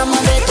cabeza,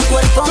 mueve tu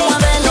cuerpo,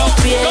 mueve los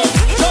pies.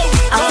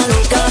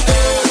 Alócate,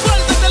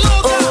 vuélvete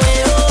loca.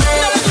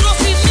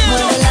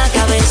 Mueve la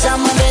cabeza,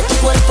 mueve tu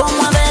cuerpo,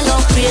 mueve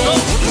los pies.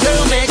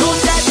 Me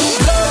gusta tu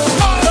flow,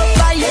 los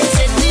bailes,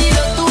 ese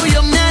estilo tuyo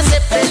me hace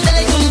perder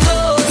el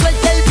control.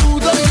 Suelta el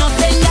pudor y no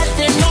tengas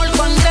temor,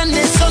 cuán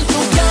grandes son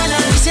tus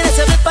ganas. Quisiera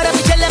saber para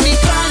picharle a mi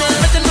pana,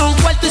 meternos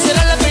un cuarto y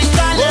cerrar la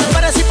ventana,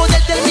 para así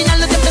poder terminar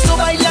lo que empezó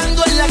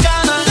bailando en la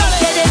cama.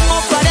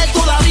 Queremos parar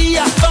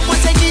todavía, vamos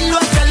a seguirlo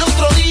hasta el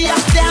otro día.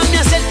 Déjame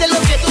hacerte lo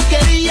que tú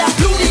querías,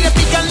 Luni le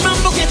pica el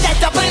mambo que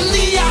te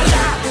prendía.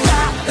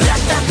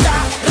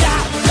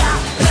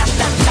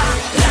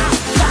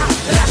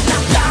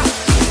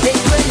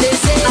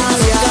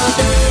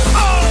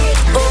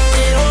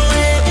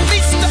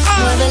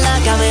 Mueve la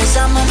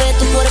cabeza, mueve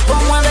tu cuerpo,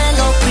 mueve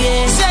los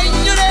pies.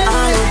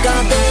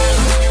 Alócate,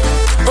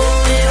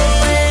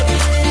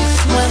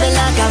 mueve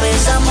la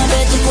cabeza,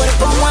 mueve tu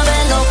cuerpo, mueve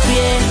los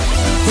pies.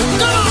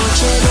 Una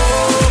noche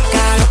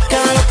loca,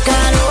 loca, loca,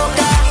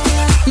 loca.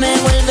 Me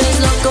vuelves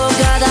loco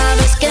cada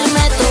vez que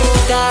me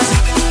tocas.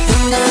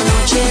 Una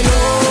noche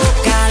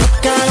loca,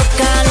 loca,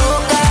 loca,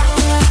 loca.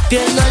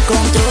 Pierdo el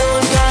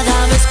control cada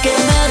vez que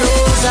me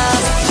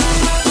rozas.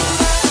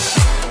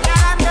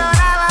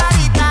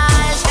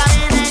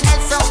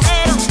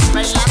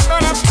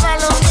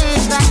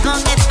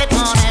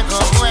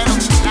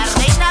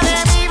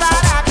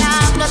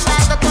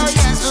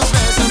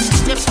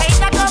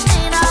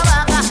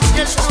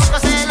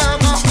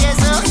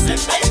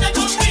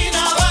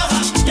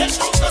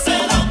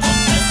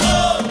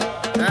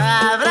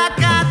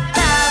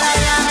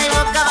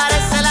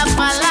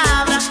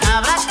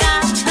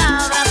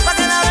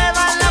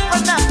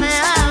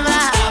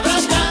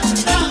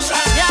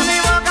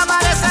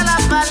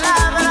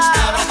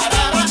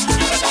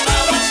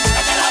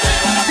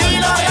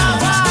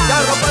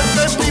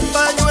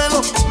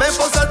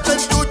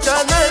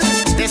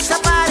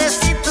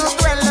 Desaparecí tu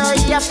duelo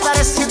y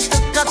aparecí en tu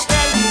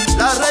cóctel.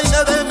 La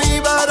reina de mi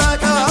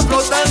baraca,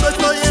 flotando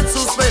estoy en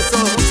sus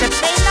besos. Se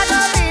peina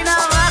con mi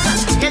navaja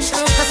y el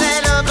truco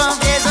se lo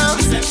confieso.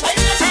 Se lo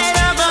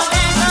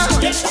confieso.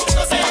 Y el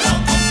truco se lo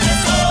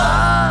confieso.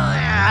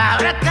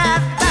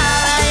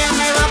 Abracadabra y en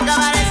mi boca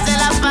aparece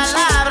la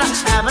palabra.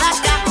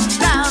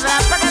 Abracadabra,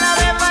 pa' que la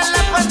beba en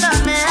la puerta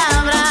me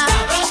abra.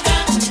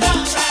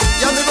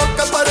 Y a mi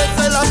boca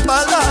aparece la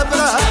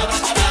palabra.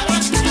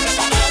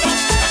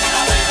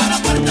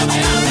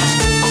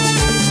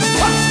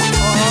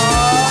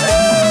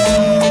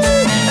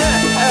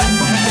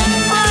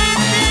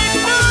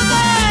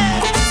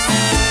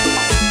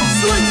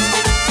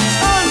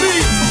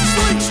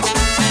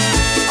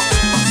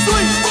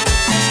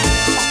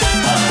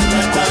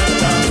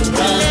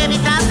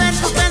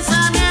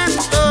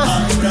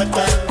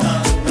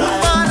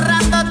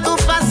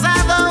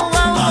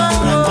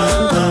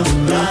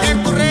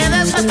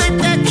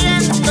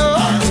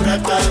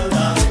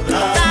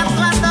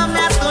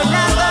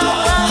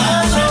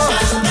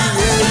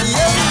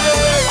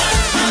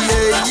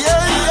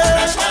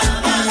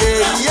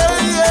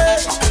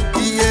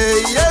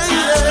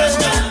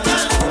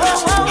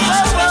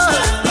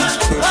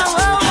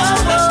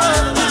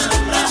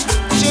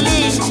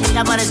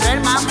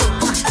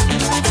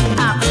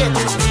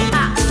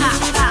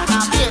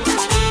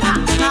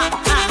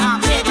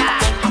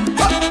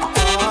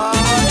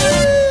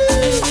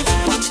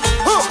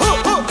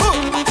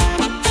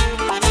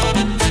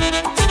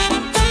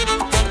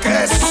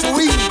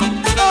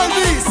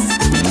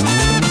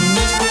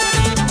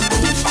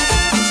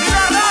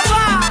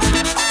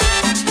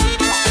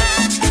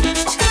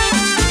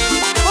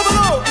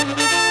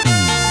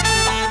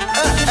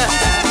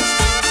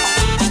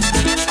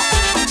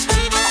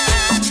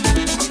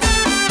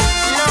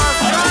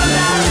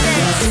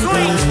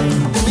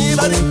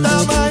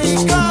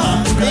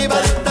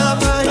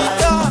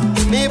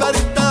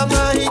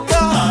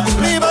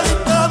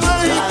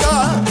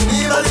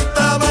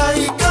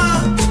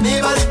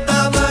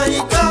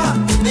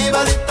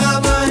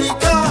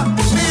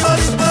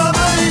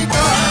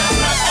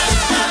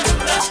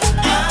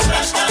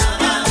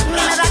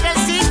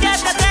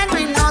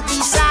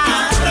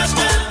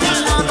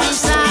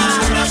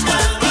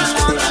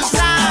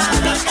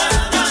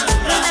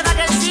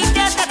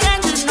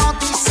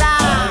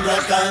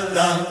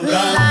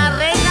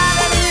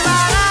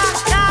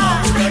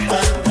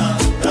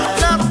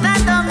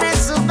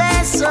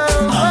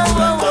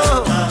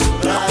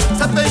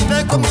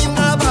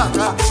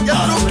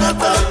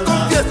 hasta los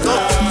confieso.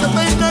 Se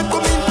peina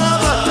con mi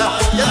navaja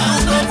y el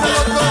truco se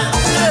lo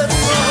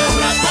confieso.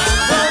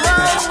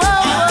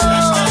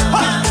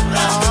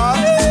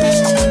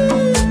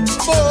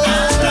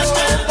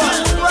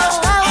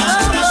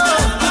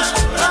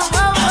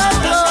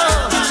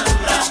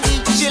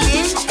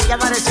 Chilín, ya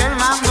apareció el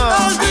mambo.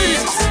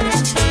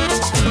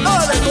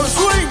 Dale con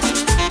swing.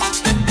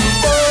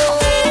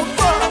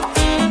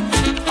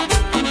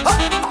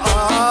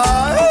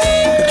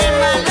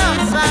 Remalón,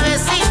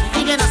 suavecito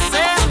y que no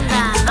se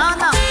hunda. No,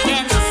 no, que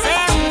no se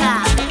hunda.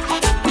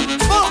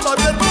 Bomba,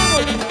 mi hermano.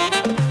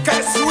 ¡Qué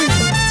swing!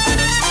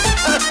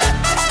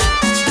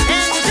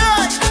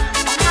 Enjoy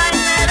my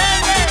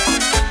merengue.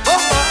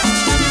 Bomba.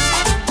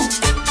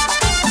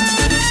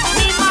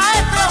 Mi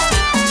maestro,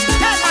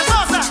 ¿qué es la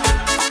cosa?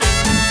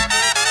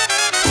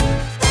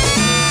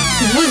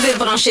 Vous êtes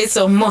branchés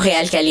sur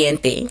Montréal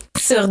Caliente,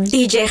 sur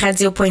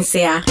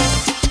djradio.ca.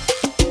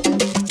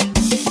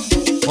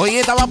 Oye,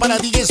 estaba para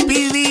DJ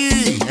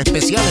Speedy.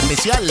 Especial,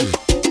 especial.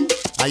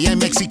 Allá en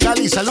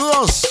Mexicali,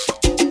 saludos.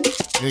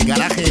 El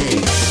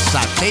garaje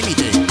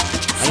satélite.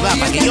 Ahí va,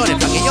 pa' que llore,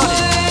 pa' que llore.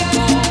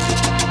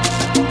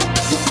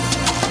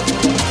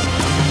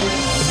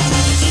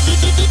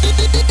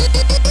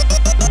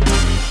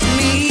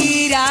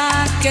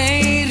 Mira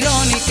qué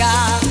irónica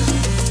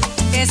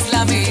es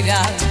la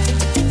vida.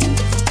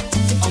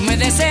 O me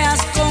deseas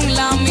con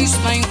la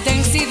misma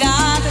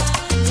intensidad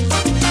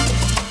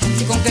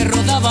con que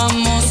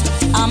rodábamos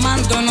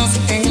amándonos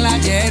en la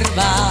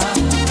hierba.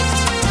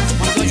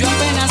 Cuando yo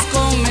apenas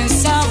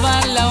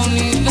comenzaba la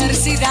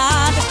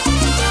universidad,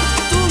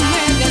 tú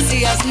me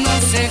decías no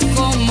sé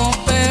cómo,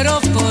 pero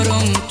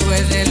pronto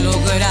he de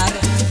lograr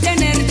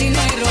tener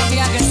dinero,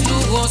 viajes,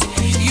 lujos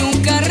y un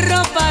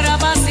carro para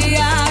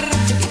vaciar.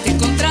 Y te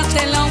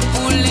encontraste la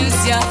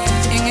opulencia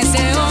en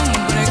ese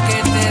hombre que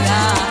te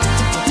da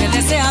lo que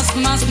deseas,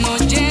 más no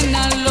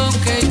llena lo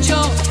que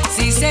yo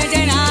sí sé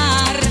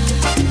llenar.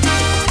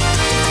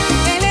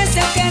 Él es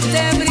el que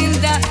te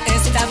brinda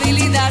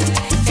estabilidad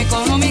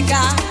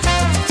económica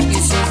y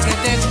siempre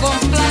te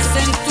complace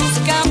en tus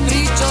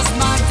caprichos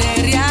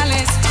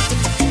materiales.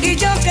 Y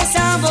yo que he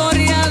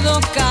saboreado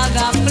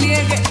cada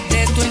pliegue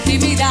de tu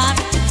intimidad,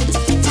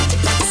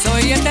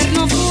 soy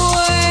eterno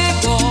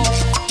fuego,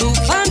 tu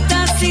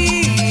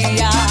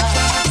fantasía.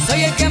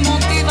 Soy el que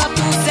motiva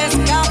tus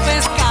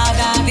escapes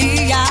cada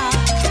día.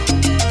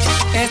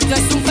 Esto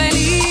es un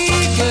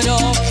peligro,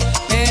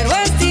 pero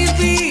es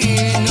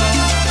divino.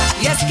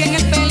 Y es que en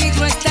el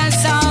peligro está el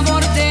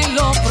sabor de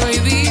lo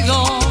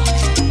prohibido.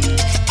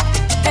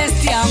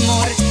 Este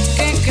amor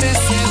que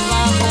crece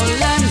bajo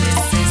la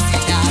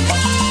necesidad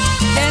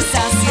de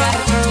saciar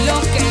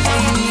lo que el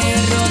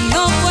dinero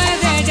no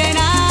puede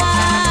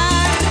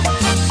llenar.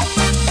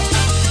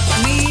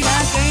 Mira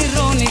qué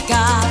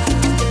irónica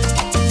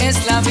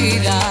es la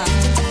vida.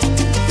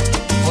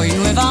 Hoy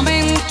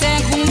nuevamente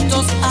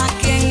juntos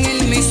aquí en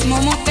el mismo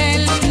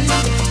motel,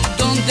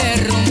 donde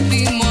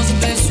rompimos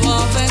beso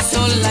a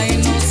beso la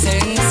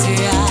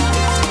inocencia.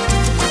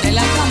 De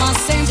la cama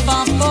se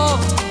empapó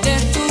de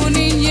tu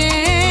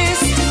niñez,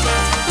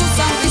 tus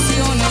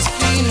ambiciones,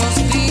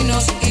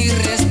 finos y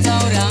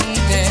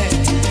restaurante.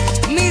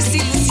 Mis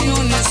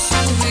ilusiones,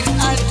 subir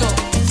alto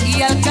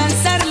y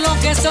alcanzar lo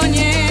que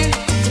soñé.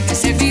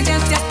 Es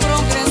evidente has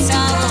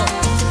progresado,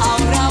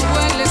 ahora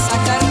hueles a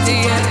cartera.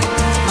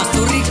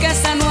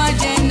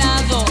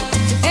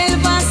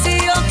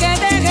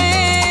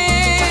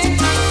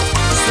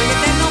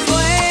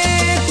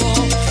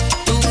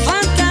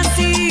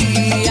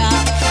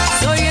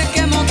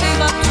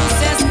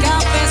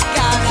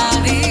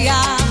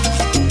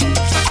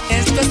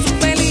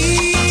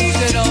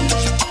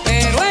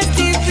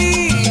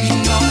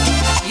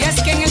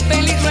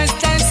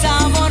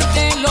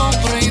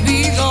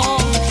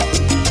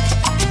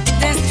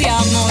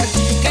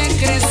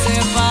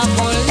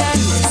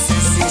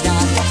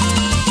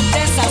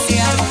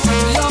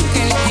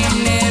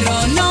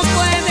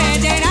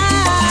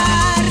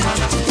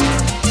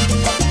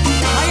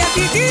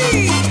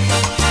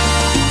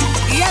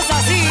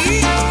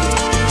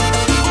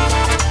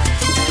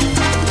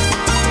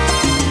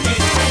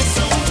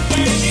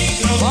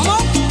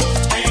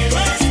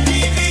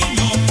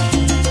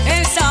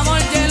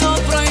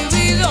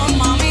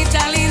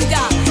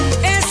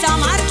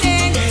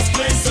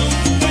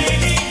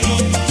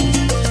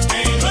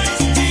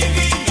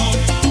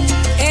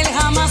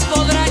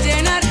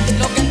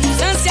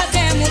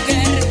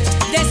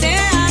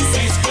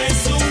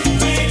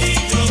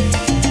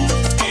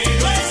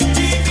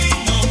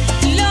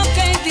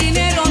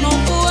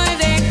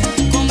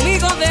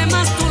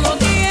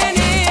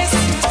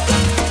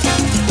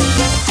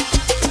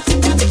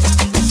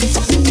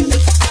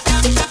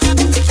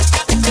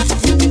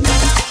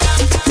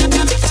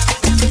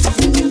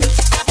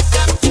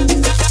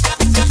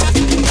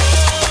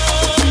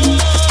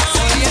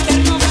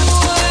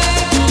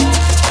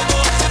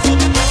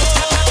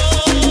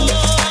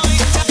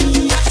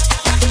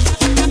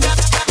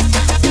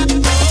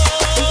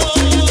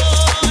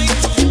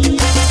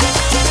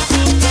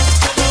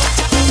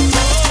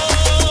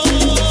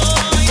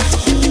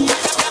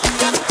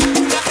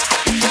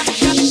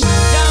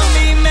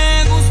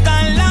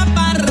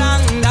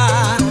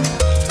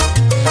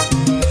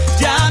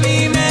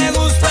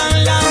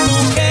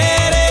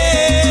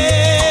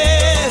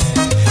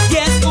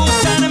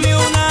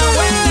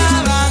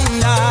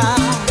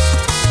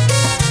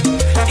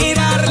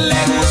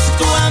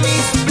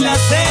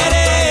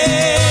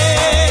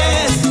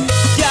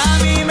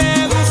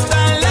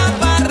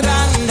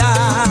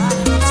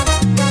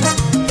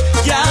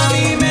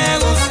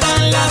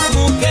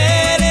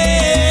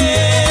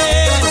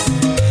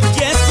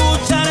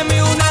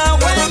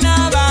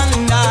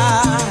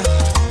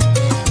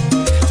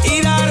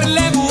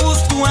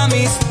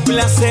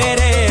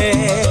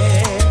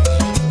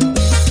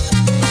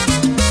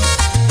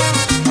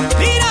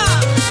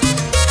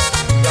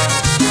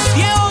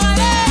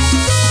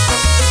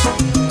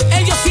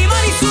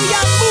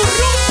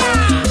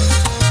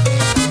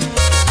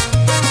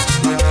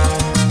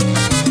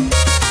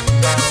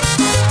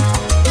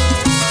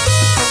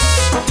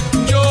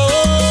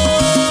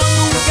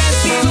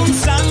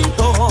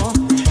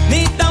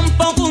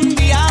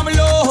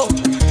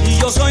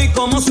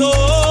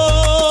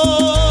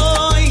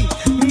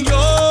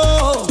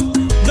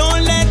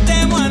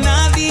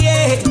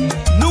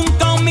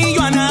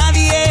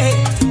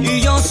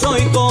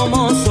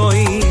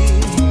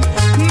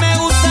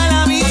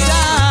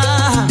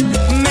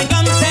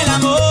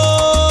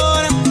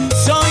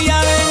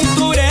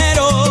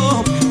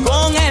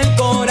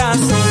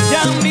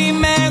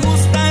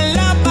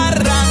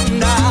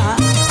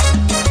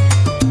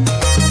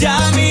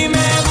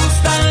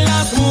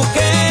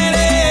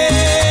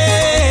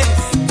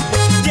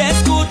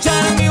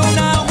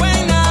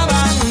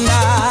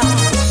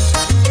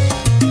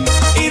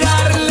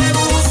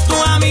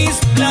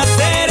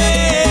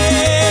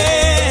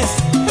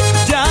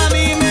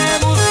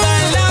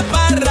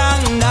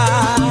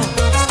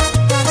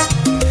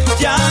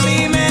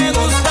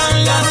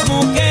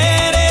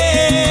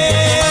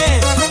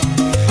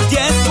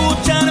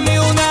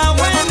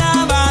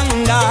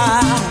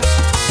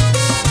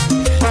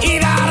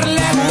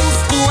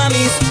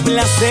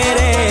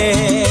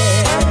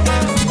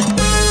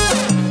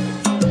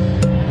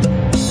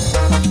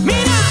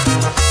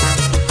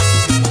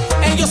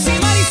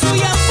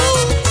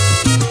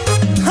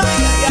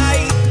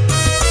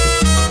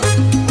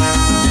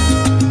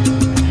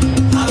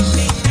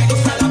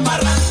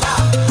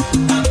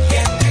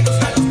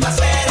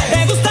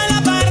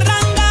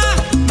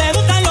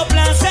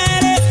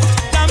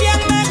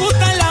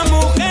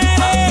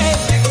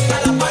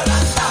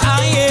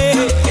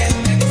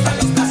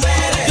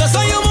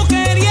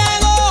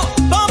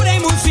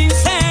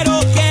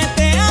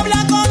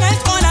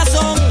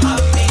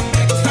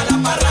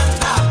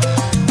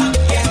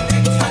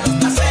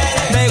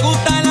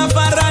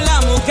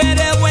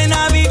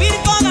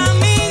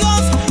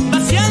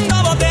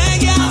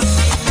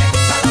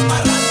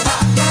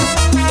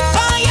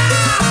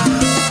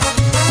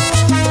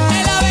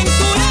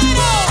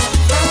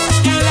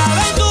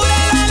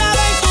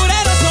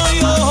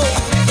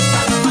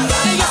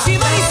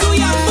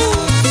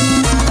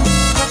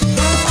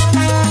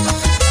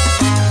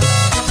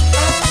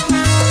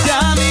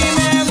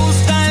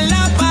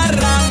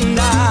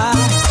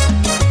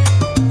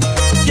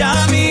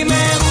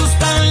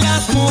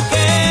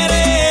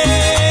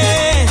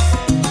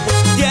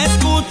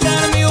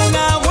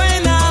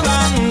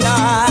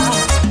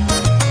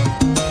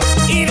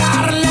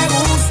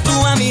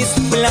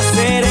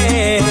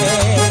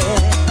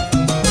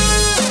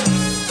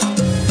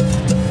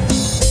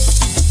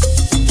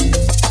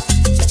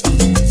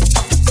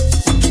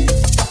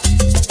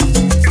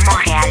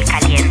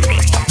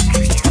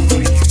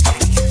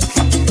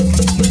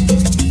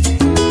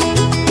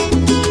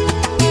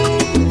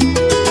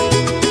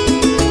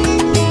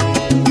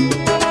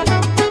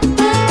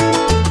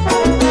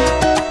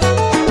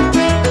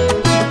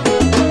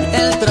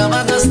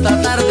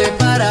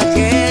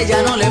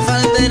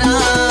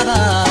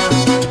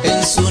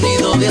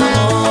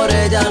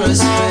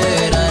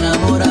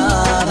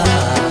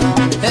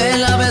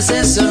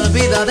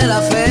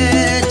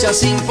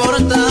 cosas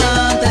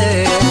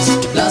importantes.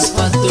 Las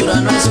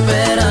facturas no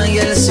esperan y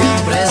él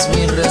siempre es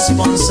muy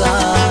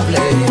responsable.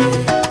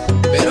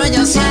 Pero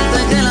ella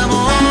siente que el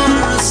amor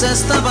se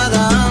está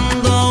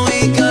pagando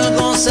y que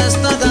algo se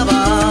está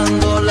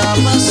acabando. La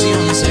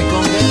pasión se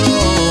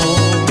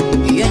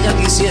congeló y ella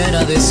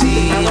quisiera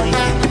decir,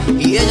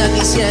 que le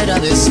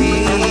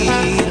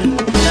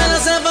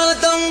hace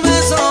falta un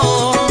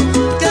beso,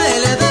 que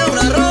le dé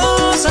una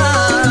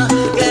rosa,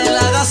 que la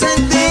haga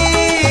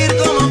sentir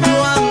como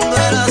cuando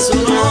era su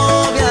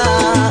novia,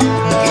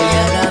 que le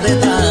haga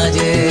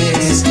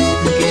detalles,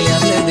 que le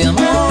hable de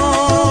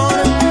amor,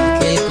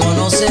 que él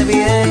conoce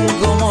bien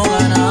cómo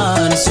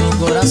ganar su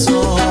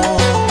corazón.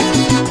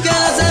 Que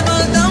le hace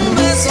falta un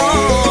beso,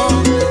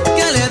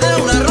 que le dé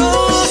una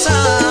rosa,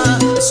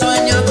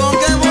 sueña con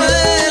que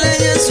vuelen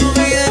en su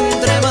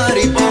vientre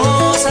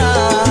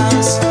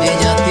mariposas.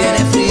 Ella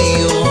tiene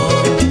frío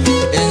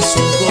en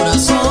su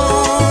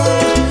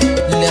corazón,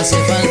 le hace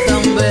falta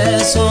un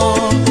beso,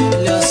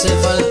 le hace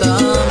falta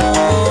amor.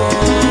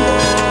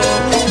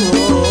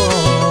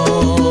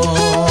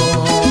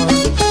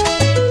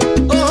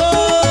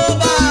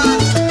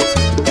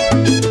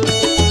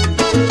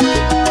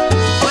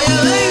 Oye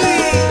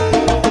baby,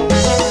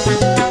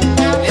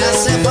 le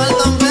hace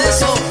falta un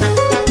beso.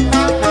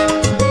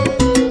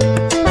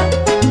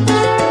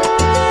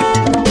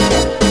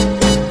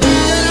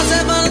 Que le hace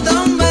falta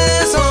un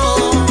beso,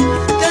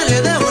 que le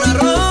dé una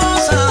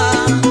rosa,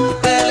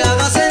 que le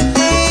haga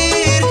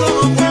sentir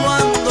como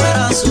cuando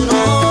era su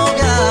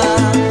novia,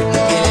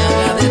 que le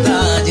haga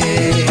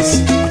detalles,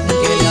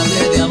 que le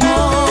hable de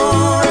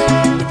amor,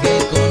 que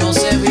él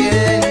conoce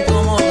bien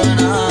cómo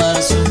ganar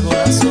su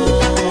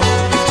corazón.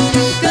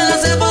 Que le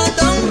hace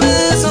falta un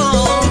beso,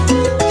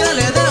 que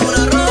le dé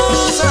una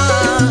rosa,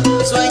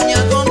 sueña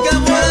con que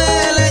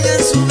vuelen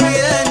en su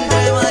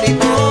vientre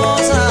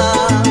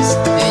mariposas.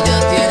 Ella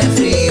tiene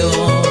frío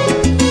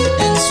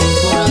en su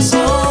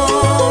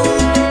corazón,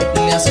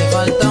 le hace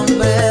falta un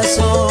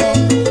beso,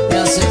 le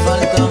hace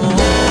falta amor.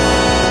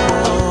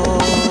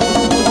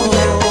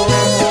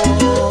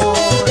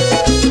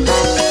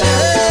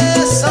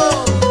 Eso.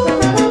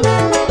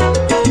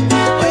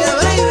 Oye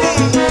baby,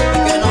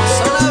 que no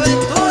son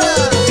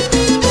aventuras.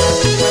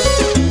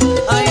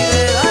 Ay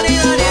de Dani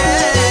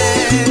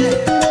Daniel,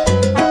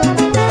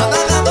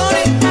 Ataca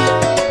Tony.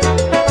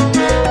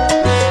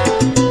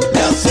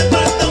 Le hace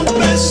falta un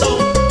beso,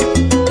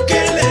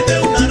 que le dé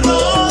una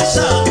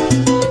rosa,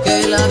 Que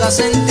la haga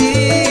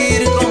sentir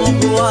como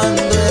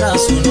cuando era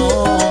su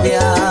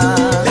novia.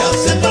 le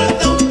hace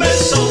falta un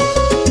beso,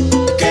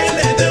 que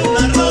le dé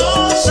una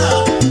rosa,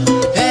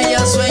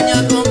 Ella sueña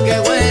con que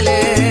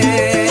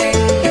huelen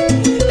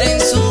en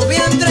su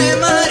vientre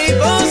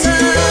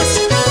mariposas.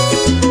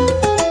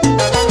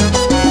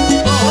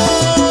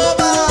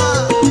 Oba.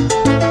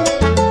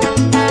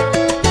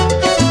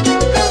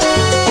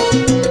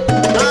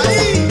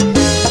 Ahí.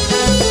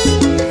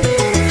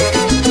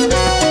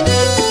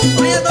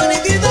 Oye,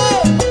 Tonitito.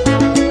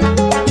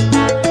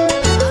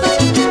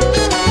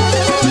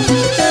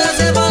 Que le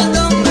hace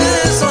falta un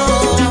beso,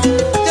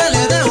 que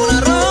le dé una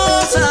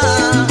rosa,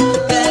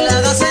 que le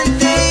haga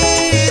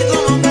sentir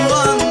como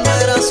cuando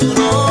era su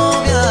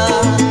novia,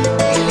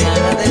 que le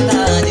haga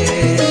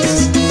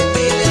detalles,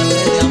 que le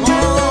hable de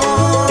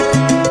amor,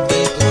 que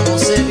él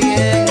conoce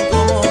bien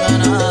cómo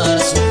ganar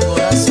su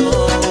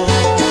corazón.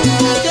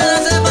 Que le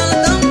hace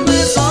falta un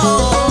beso,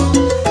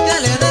 que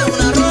le dé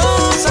una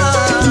rosa,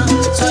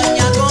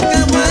 sueña con que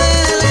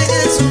vuelen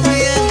en su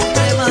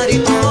vientre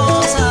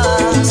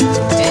mariposas.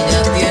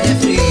 Ella tiene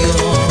frío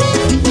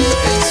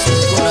en su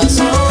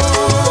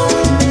corazón,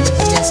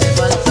 le hace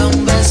falta un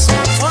beso.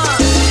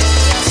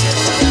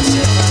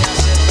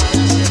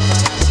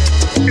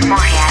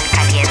 Montréal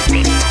Caliente.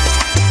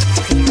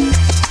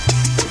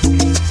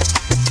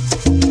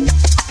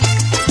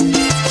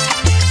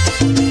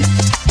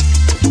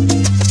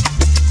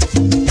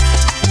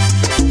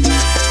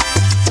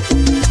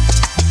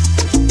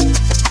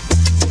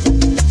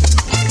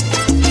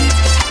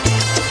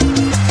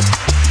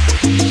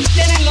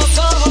 Tienen los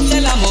ojos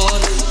del amor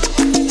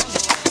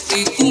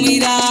y tu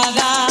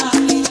mirada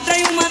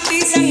trae un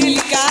matiz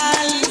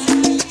angelical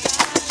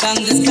tan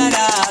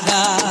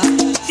descarada.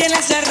 Tiene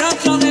ese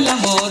rostro del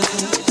amor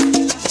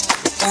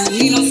tan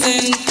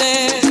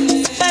inocente,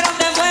 pero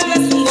te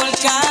vuelves un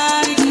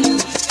volcán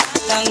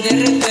tan de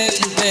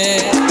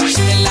repente.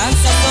 Te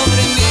lanzas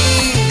sobre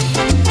mí,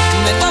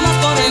 me tomas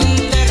por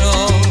entero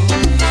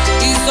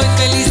y soy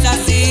feliz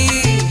así.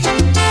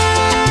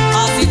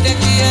 Así te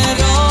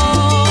quiero.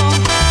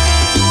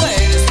 Tú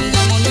eres un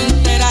demonio,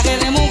 un traje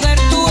de mujer.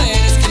 Tú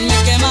eres quien me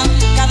quema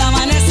cada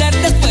amanecer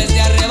después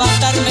de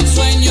arrebatarme el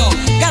sueño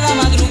cada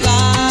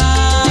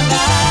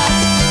madrugada.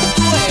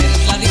 Tú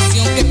eres la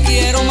adicción que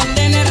quiero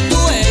mantener. Tú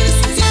eres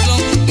un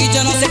ciclón y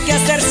yo no sé qué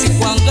hacer si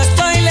cuando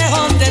estoy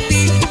lejos de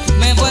ti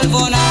me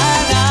vuelvo nada.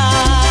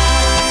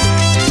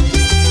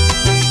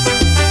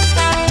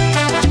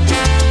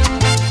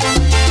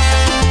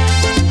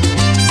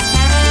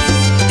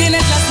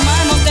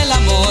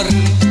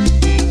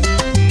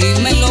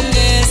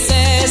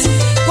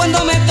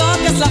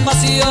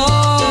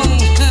 pasión,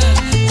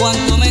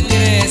 cuánto me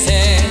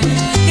crece.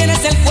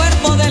 Tienes el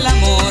cuerpo del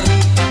amor,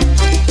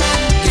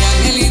 de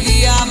ángel y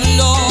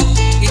diablo,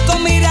 y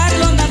con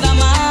mirarlo nada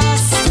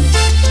más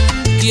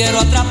quiero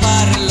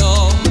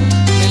atraparlo.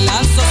 Me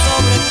lanzo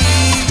sobre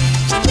ti,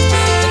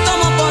 te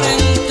tomo por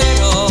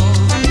entero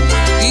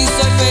y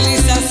soy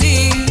feliz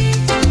así,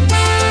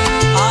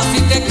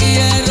 así te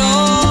quiero.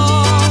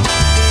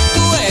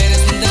 Tú eres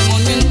un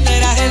demonio en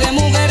traje de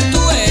mujer,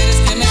 tú eres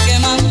que me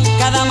queman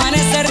cada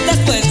amanecer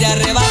después de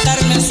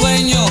arrebatarme el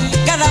sueño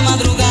cada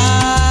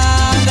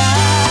madrugada.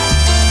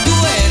 Tú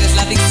eres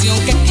la adicción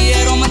que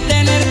quiero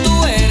mantener,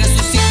 tú eres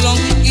un ciclón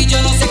y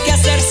yo no sé qué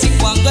hacer si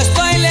cuando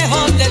estoy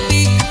lejos de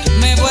ti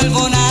me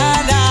vuelvo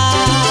nada.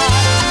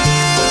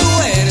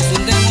 Tú eres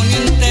un demonio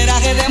en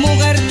traje de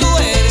mujer, tú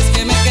eres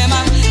que me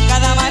quema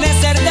cada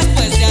amanecer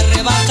después de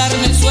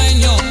arrebatarme el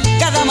sueño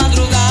cada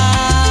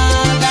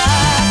madrugada.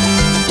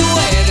 Tú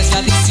eres la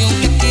adicción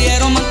que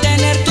quiero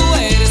mantener, tú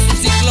eres un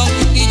ciclón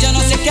y yo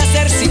no sé qué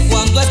hacer si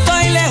cuando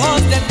estoy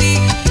lejos de ti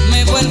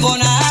me vuelvo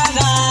nada.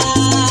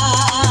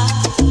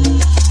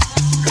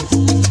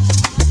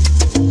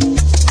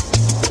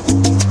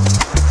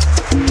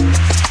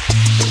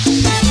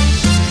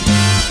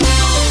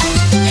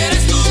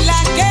 Eres tú la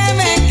que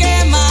me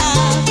quema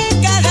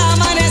cada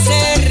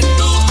amanecer.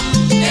 Tú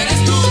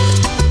eres tú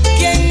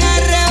quien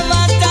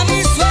arrebata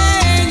mi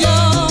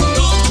sueño.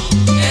 Tú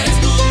eres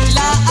tú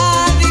la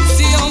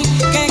adicción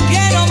que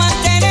quiero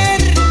mantener.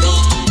 Tú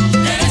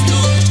eres tú.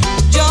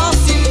 Yo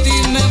sin ti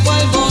me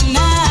vuelvo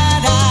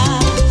nada.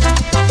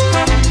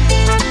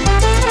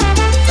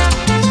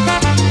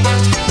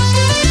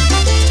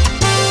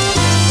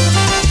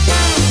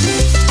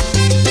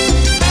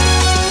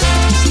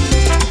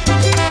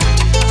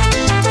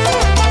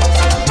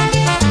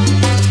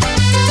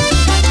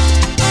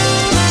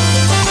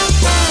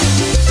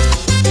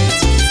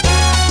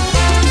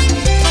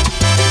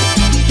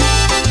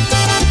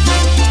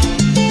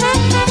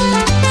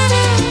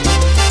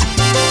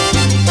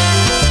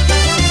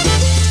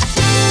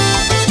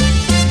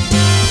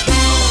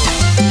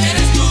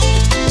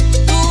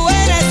 Tú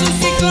eres un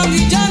ciclón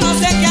y yo no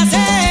sé qué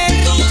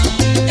hacer. Tú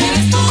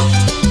eres tú,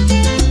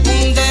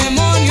 un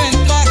demonio en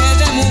traje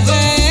de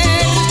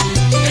mujer.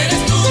 Tú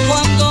eres tú,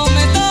 cuando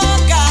me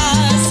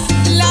tocas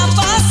la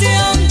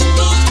pasión.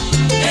 Tú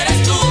eres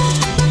tú,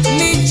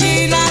 mi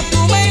china, tú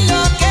me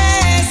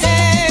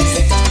enloqueces.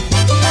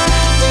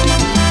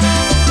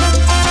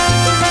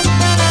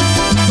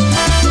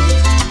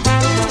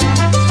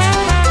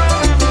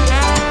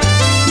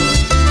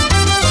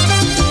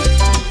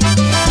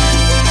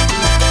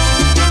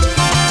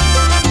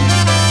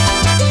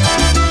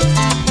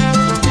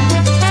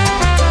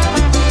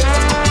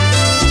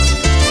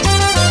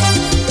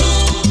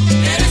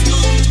 Eres tú,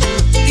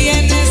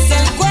 tienes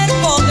el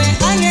cuerpo de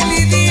ángel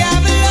y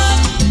diablo.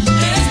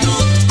 Eres tú,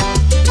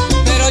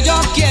 pero yo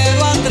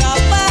quiero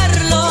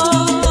atraparlo.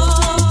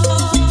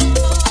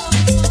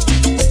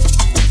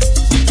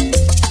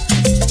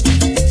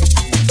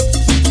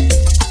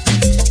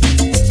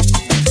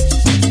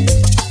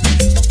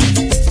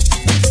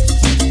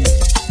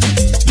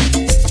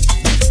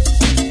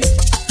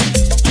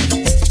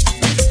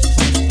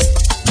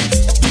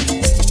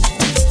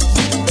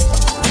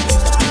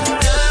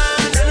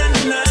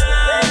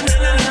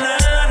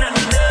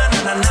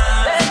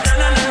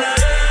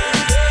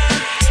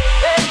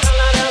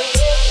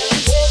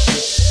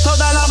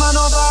 Toda la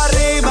mano para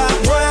arriba,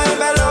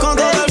 muévelo. Con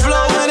todo el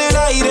flow en el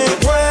aire,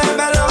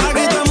 muévelo.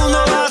 Aquí todo el mundo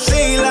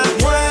vacila,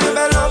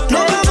 muévelo. No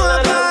vamos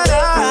a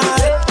parar,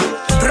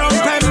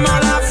 rompemos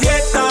la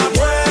fiesta,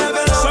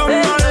 muévelo.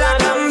 Somos la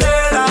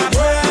candela,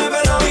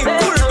 muévelo.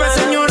 Disculpe,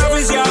 señor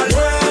oficial,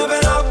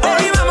 muévelo.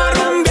 Hoy vamos a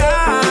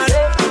rumbear.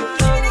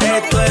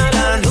 Esto es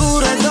tan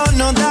duro, esto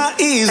no está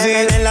easy.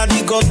 En la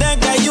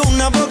discoteca hay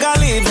un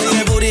apocalipsis.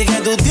 El booty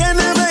que tú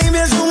tienes, baby,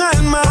 es un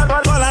arma.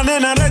 Toda la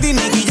nena ready,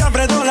 Nicky, ya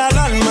apretó la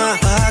alarma.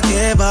 Pa'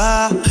 que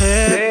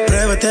baje,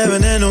 prueba este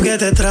veneno que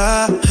te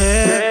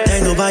traje.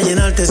 Tengo pa'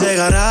 llenarte ese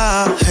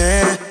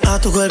garaje. A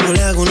tu cuerpo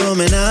le hago un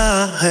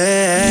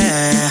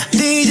homenaje.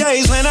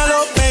 DJ,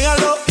 suénalo,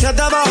 pégalo. Ya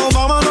está abajo,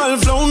 vámonos. El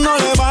flow no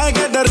le baje,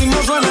 que este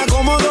ritmo suena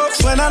cómodo.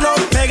 Suénalo,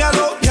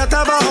 pégalo. Ya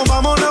está abajo,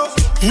 vámonos.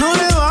 No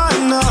le bajes,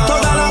 no.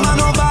 Toda la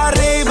mano para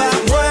arriba,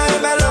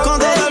 muévelo. Con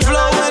todo el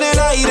flow en el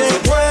aire,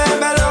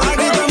 muévelo.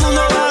 Aquí todo el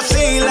mundo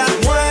vacila,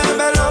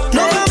 muévelo.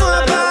 No vamos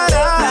a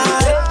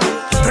parar,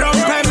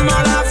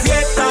 rompemos la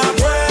fiesta,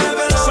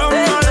 muévelo.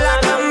 Somos la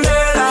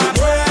candela,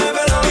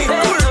 muévelo.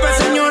 Disculpe,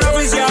 señor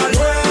oficial,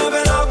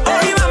 muévelo.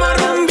 Hoy vamos a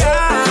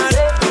rumbear.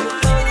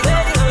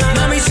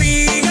 Mami,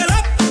 síguelo.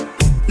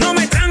 No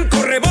me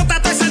tranco,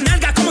 rebótate esas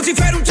nalgas como si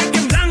fuera un cheque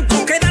en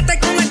blanco. Quédate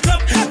con el club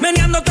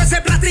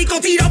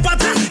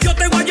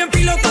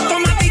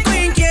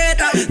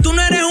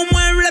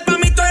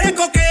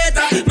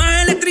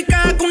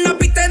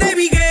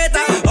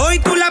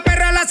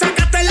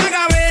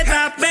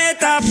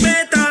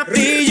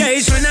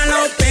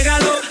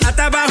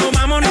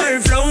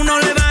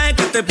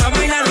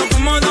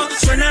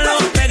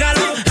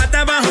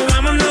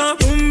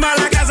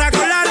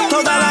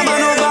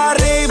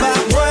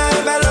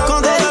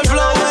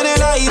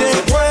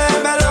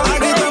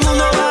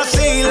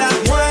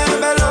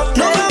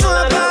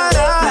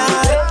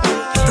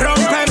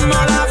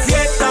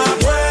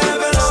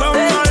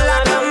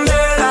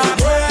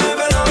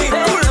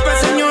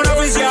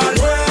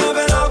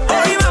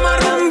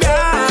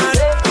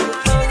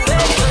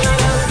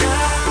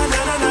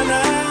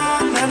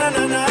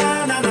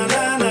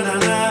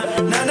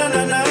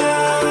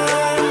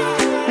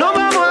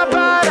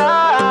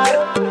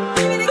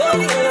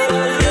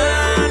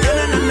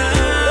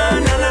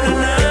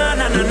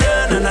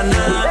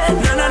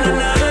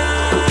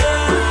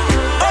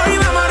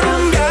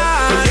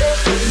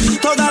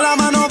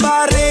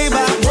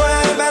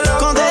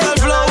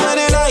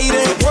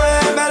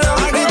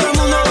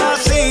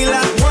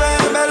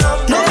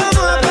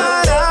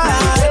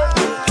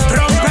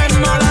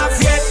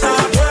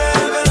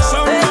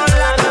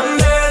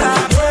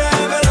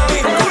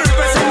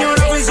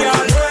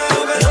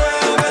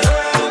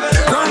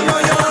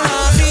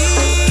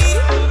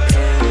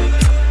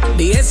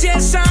si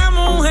esa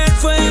mujer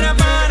fuera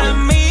para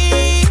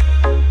mí,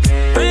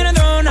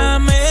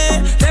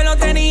 perdóname, te lo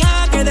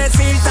tenía que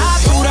decir. Está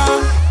dura,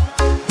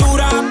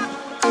 dura,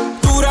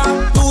 dura,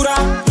 dura,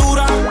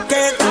 dura,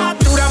 que está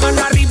dura,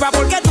 mano arriba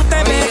porque tú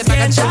te ves esta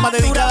bien. canción va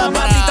dedicada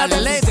para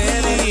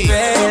Leti.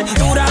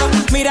 Dura,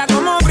 mira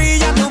cómo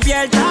brilla tu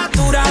piel, está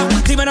dura.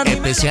 Dímelo,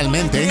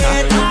 Especialmente.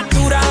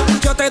 dura,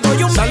 yo te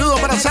doy un saludo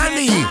para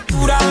Sandy.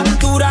 Dura,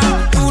 dura,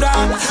 dura.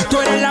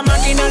 Tú eres la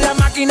máquina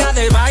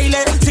de baile.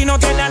 Si no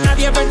tienes a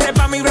nadie, vente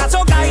pa' mi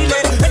brazo, caile.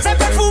 Ese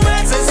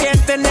perfume se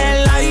siente en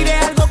el aire.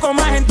 Algo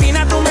como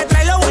Argentina, tú me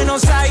traes los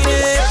Buenos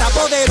Aires. Está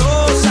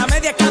poderosa,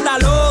 media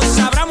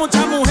escandalosa. Habrá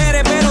muchas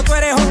mujeres, pero tú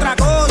eres otra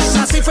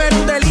cosa. Si fuera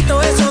un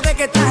delito eso de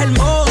que estás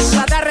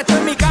hermosa, te arresto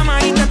en mi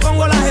cama y te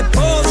pongo las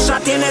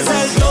esposas. Tienes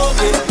el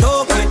toque,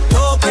 toque,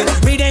 toque.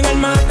 Miren el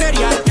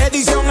material,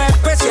 edición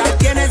especial.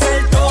 Tienes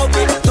el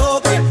toque,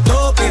 toque,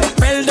 toque.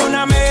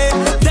 Perdóname,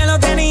 te lo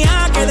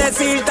tenía que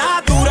decir.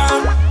 Está dura,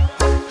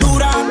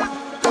 dura,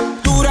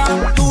 dura,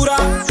 dura,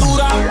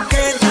 dura,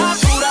 que está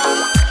dura.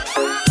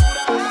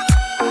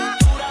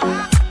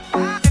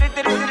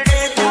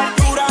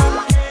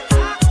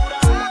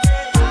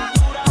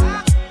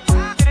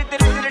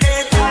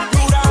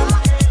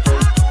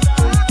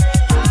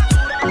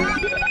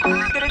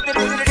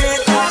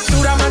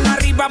 Dura, mano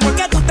arriba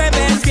porque tú te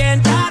ves bien.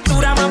 Está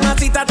dura,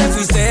 mamacita, te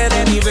fuiste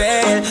de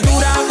nivel.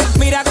 Dura,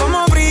 mira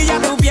cómo brilla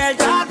tu piel.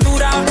 Está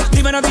dura,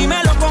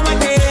 dímelo cómo es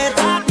que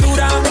está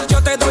dura.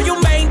 Yo te doy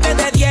un 20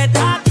 de 10.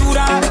 Está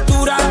dura,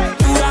 dura,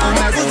 dura.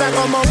 Me gusta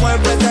cómo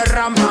mueves de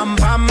ram, pam,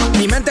 pam.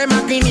 Mi mente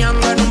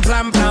maquineando en un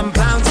plan, plan,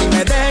 plan. Si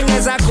me dejen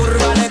esa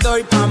curva le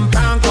doy pam,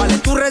 pam. ¿Cuál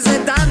es tu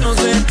receta? No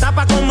sé, está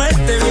pa'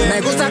 comerte bien.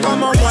 Me gusta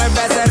cómo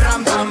mueves de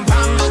ram, pam,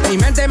 pam. Mi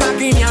mente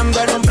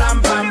maquineando en un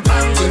plan, pam,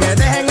 pam. Si me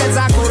dejen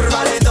esa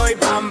curva le doy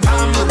pam,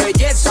 pam.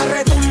 Belleza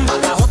retumba,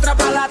 la otra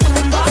pa' la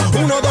tumba.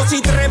 1, 2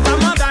 y 3,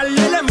 vamos a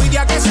darle la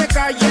envidia que se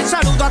calle.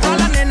 Saludo a todas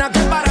las nenas que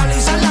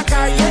paralizan la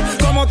calle.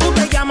 Como tú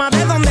te llamas,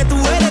 de dónde tú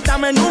eres,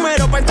 dame el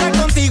número pa' entrar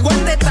contigo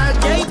en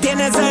detalle. Y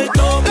tienes el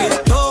toque,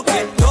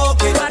 toque,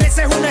 toque.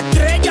 Pareces una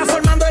estrella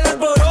formando el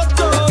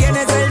alboroto.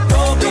 Tienes el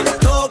toque,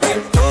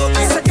 toque,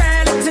 toque. Se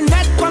cae el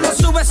internet cuando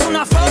subes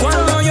una foto.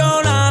 Cuando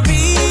yo la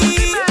vi,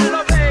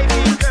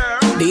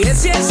 dije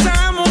si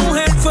esa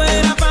mujer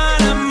fuera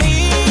para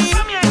mí,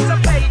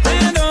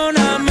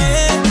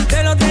 perdóname,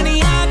 te lo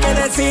tenía que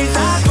decir.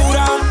 Está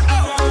dura,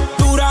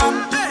 dura,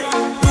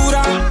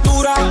 dura,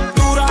 dura,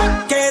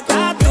 dura, que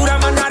está dura,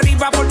 mano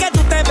arriba porque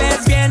tú te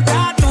ves bien.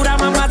 Está dura,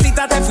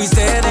 mamacita, te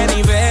fuiste de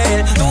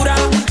nivel. Dura,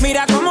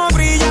 mira cómo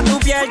brilla tu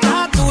piel.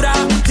 Está dura,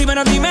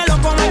 dímelo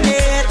cómo es que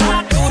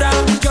está dura.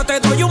 Yo te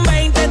doy un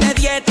 20 de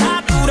 10.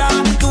 Está dura,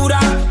 dura,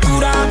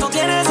 dura. Tú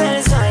tienes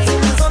el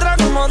size, otra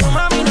como tu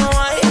mami no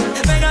hay.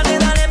 Pégate,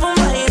 dale, boom,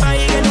 bye,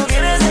 bye, que tú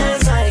tienes el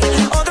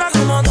size. Otra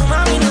como tu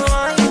mami no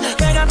hay.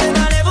 Pégate,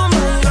 dale, boom,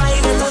 bye,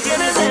 bye, que tú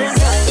tienes el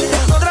size.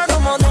 Otra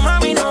como tu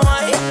mami no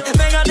hay.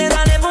 Pégate,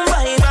 dale, boom,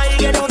 bye, bye,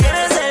 que tú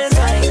tienes el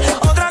size.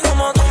 Otra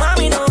como tu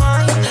mami no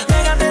hay.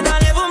 Pégate,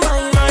 dale, boom,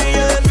 bye,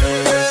 bye,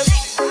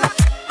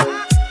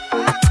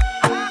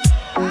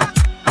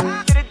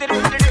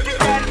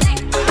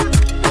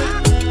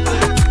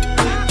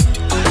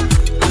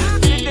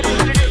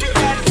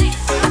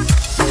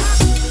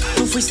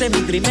 Tú fuiste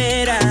mi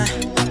primera,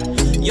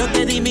 yo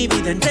te di mi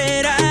vida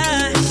entera.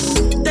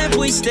 Te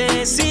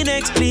fuiste sin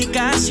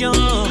explicación.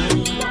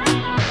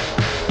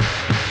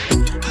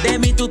 De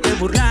mí tú te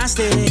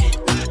burlaste,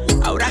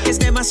 ahora que es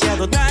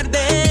demasiado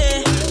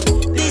tarde,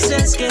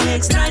 dices que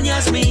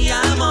extrañas mi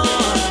amor.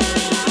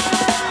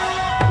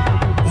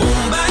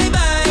 Boom, bye,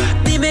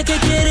 bye, dime qué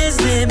quieres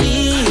de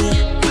mí.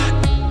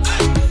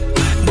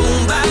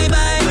 Boom, bye,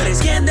 bye, tú eres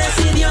quien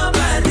decidió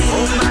partir.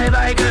 Boom, bye,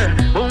 bye, girl,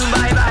 boom,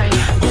 bye, bye.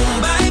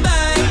 Boom, bye,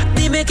 bye,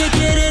 dime qué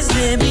quieres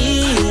de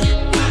mí.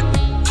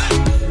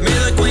 Me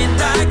doy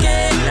cuenta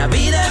que la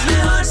vida es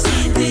mejor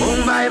sin ti.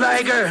 Boom, bye,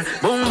 bye, girl,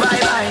 boom, bye,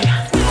 bye.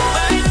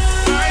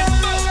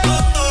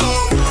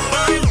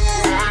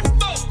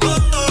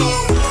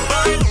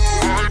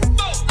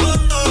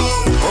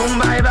 Boom,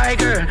 bye, bye,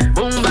 girl,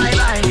 boom, bye,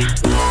 bye.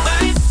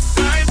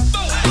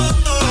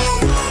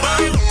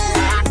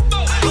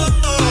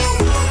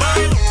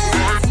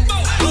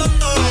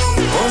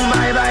 Boom,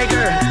 bye, bye,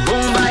 girl,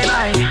 boom, bye,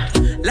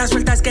 bye. Las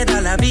vueltas que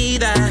da la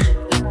vida,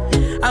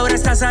 ahora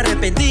estás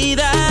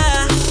arrepentida.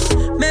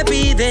 Me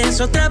pides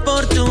otra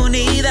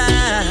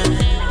oportunidad.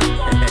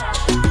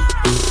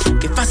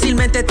 Que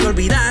fácilmente te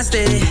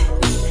olvidaste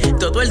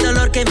todo el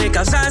dolor que me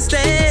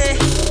causaste.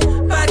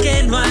 Pa'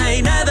 que no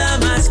hay nada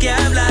más que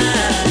hablar.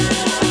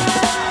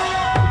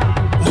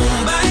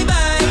 Boom, bye,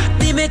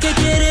 bye, dime qué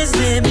quieres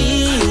de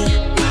mí.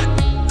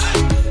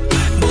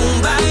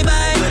 Boom, bye,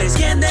 bye, tú eres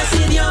quien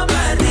decidió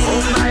partir.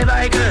 Boom, bye,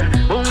 bye, girl,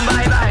 boom,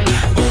 bye, bye.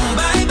 Boom,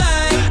 bye,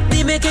 bye,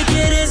 dime qué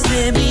quieres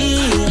de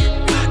mí.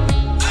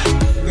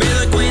 Me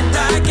doy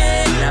cuenta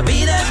que la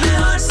vida es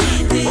mejor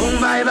sin ti. Boom,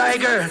 bye, bye,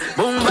 girl,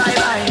 boom, bye,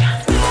 bye.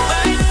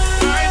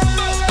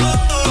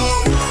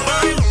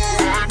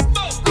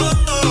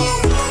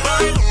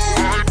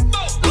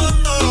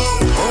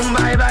 Boom,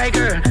 bye, bye.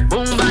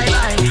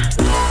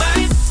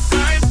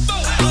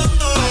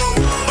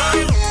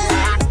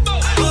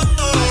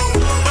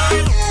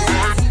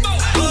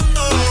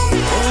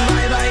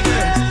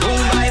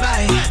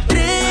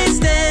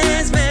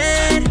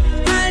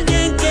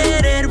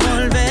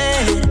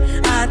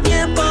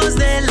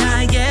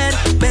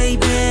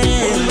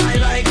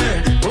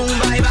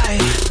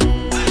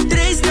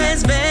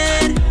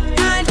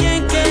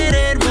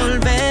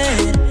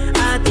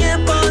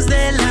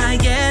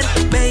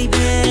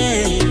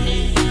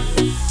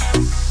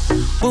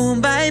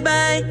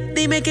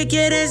 dime qué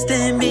quieres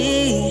de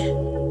mí.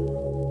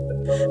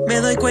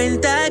 Me doy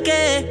cuenta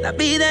que la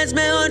vida es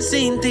mejor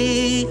sin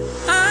ti.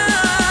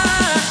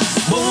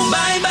 Boom,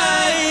 bye,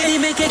 bye.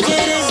 Dime qué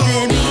quieres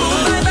de mí.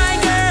 Boom, bye, bye,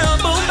 girl.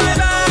 Boom, bye,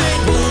 bye.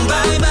 Boom,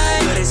 bye, bye.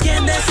 Tú eres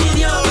quien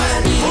decidió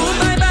partir. Boom,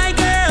 bye, bye,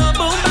 girl.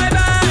 Boom, bye,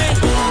 bye.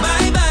 Boom,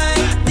 bye,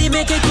 bye.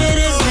 Dime qué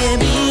quieres de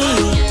mí.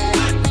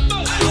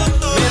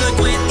 Me doy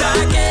cuenta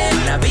que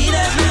la vida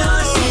es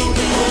mejor sin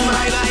ti. Boom,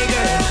 bye, bye,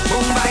 girl.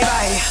 Boom, bye,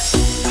 bye.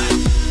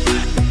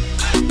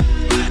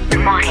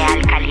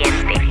 Montréal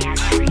Caliente.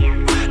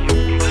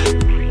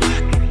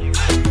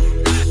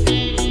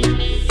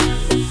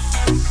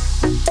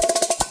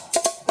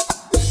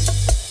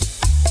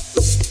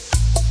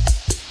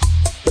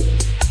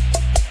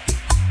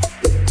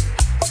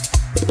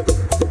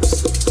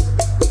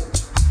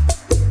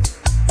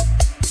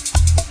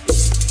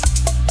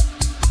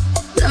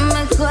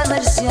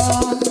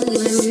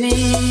 De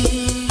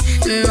mí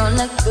no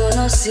la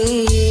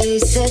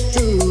conociste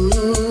tú,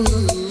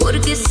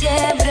 porque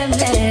siempre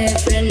me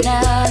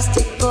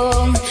frenaste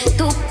con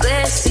tu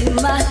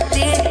pésima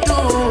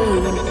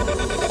actitud.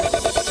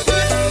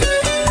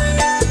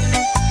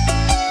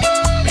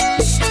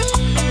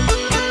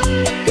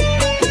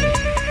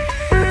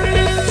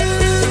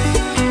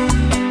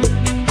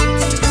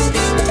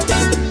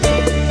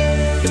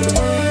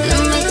 La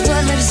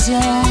mejor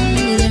versión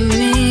de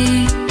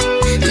mí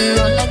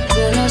no la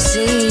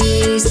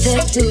conociste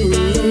tú,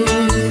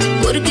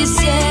 porque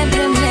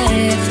siempre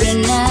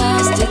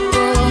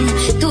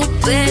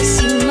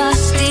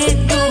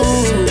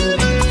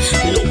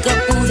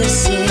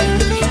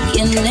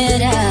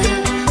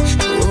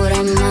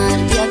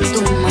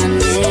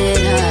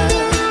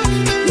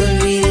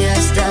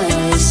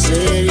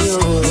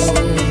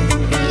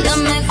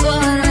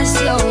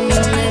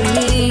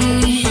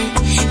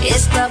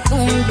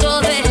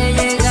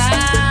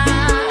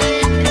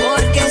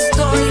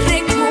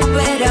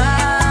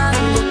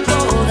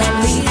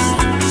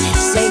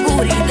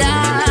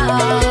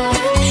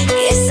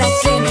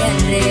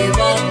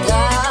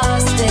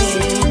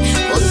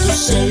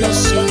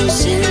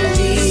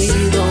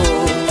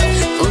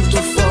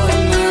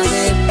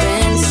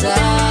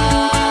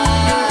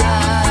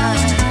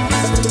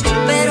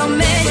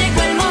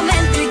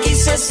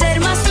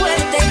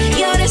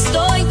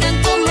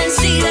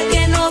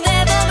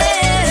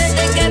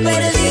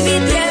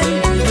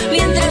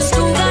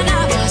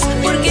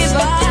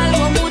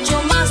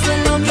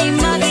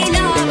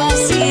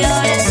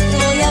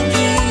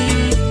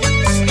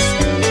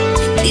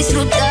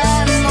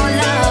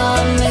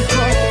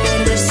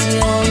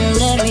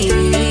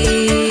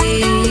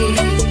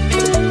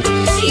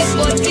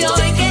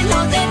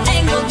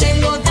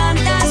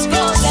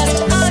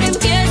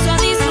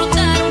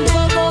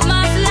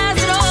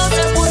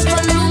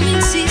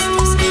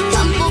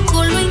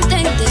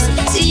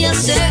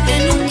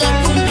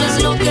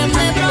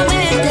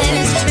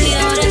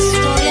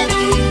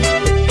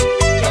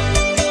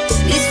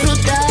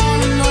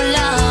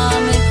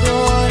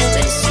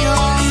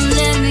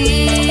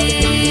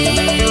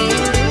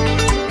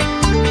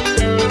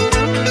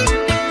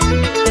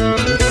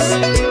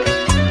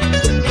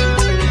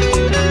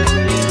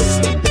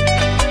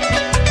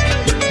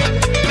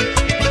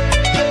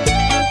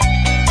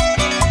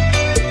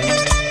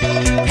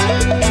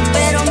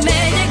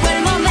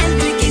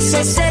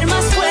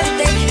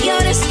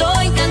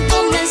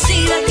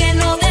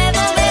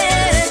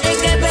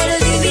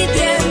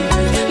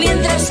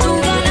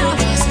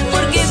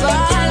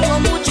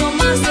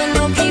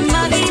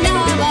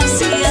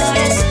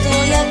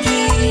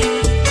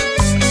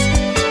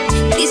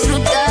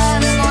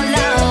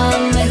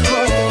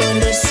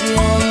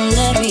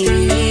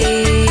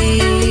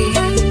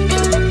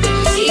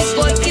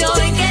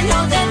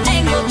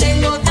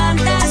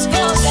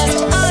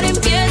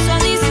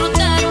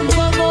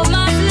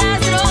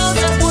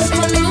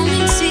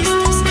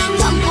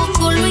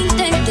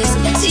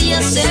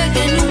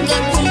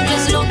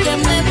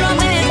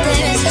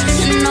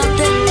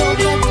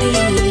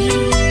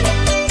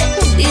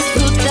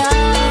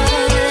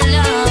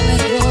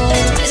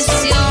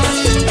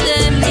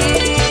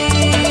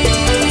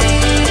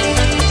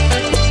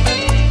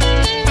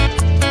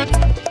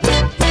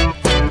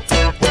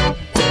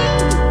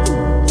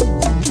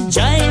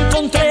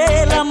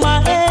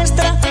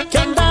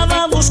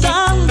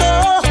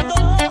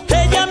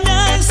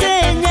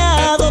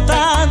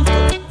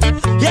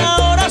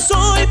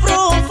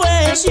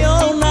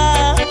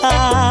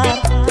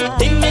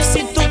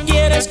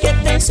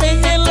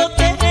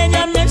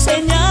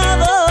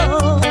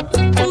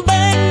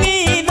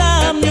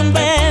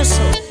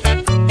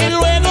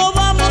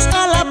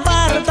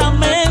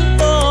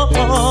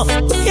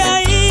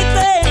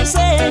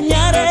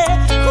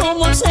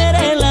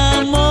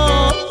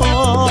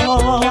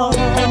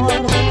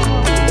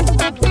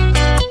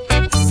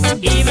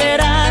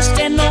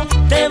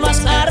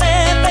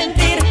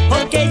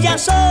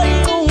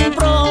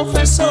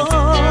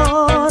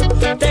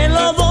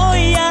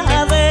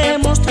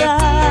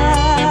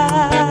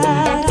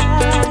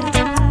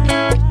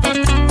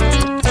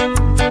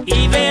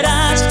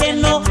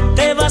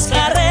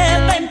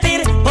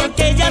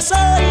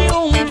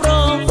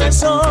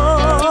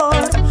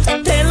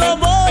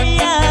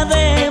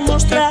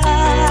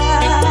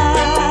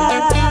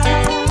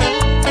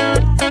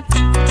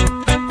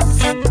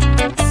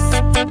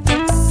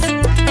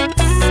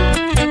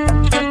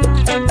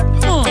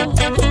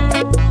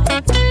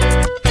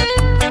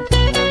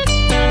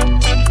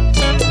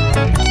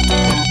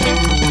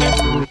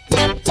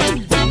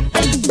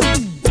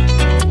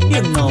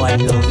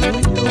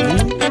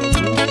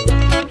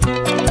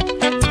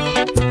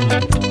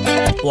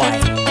Why?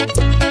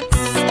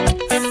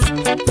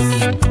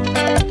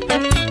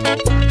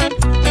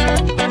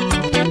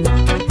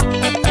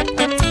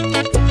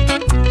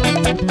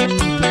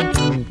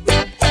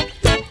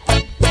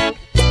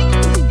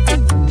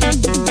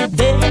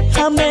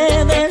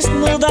 Déjame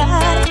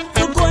desnudar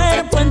tu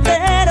cuerpo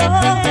entero.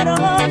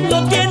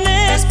 No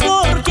tienes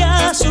por qué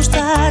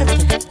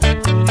asustarte.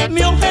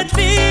 Mi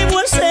objetivo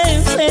es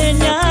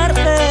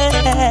enseñarte.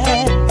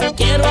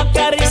 Quiero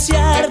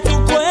acariciar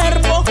tu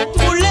cuerpo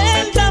muy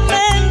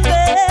lentamente.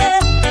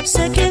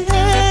 Sé que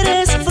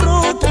eres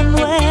fruta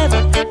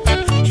nueva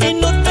y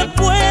no te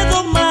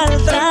puedo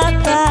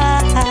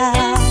maltratar.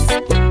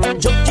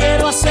 Yo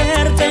quiero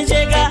hacerte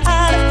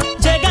llegar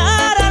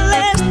al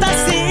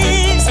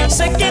éxtasis.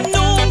 Sé que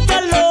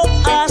nunca lo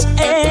has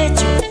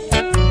hecho.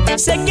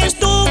 Sé que es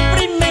tu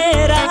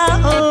primera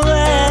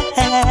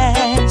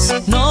vez.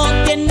 No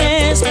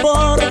tienes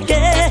por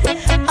qué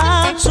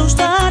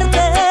asustarte.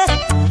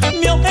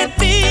 Mi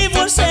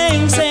objetivo es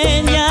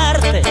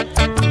enseñarte,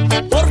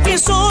 porque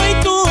soy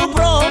tu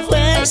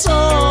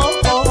profesor.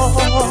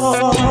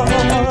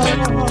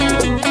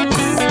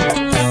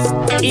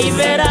 Y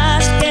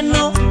verás que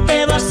no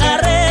te vas a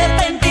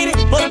arrepentir,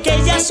 porque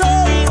ya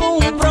soy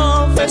un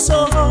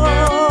profesor.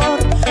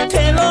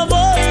 Te lo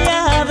voy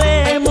a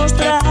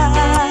demostrar.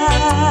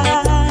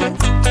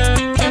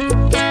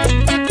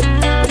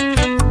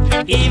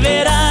 Y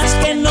verás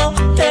que no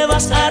te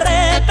vas a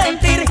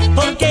arrepentir,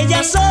 porque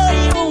ya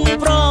soy un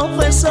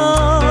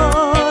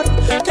profesor.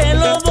 Te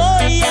lo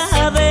voy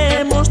a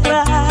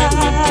demostrar.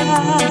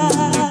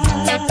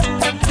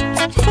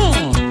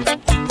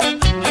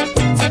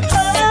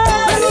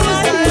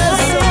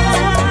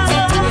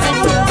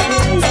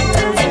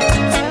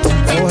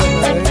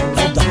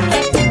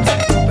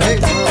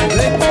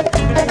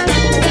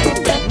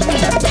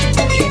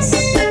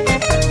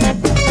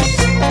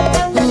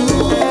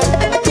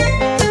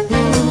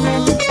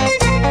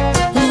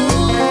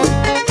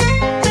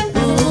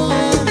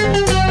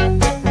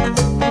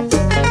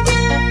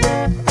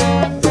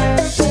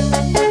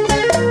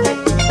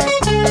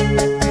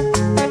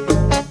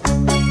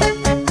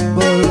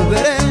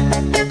 Volveré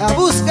a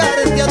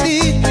buscarte a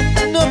ti.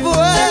 No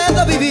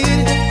puedo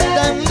vivir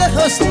tan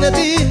lejos de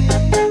ti.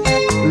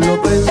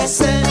 Lo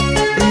pensé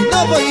y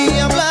no voy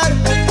a hablar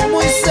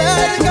muy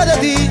cerca de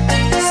ti.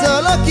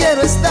 Solo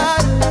quiero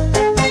estar.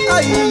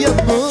 Ay,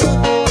 amor,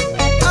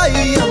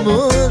 ay,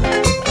 amor.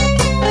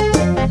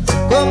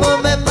 Cómo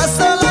me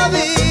pasa la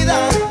vida.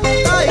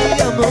 Ay,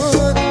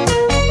 amor,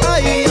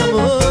 ay,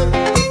 amor.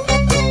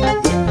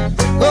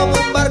 Como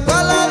un barco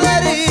a la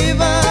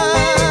deriva.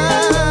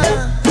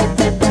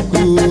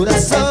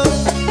 Corazón,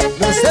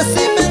 no sé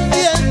si me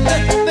entiendes,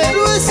 pero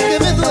es que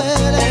me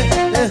duele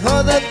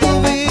lejos de tu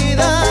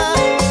vida.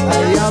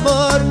 Ay,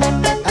 amor,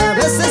 a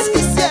veces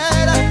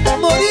quisiera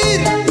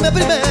morirme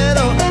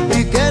primero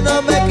y que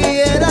no me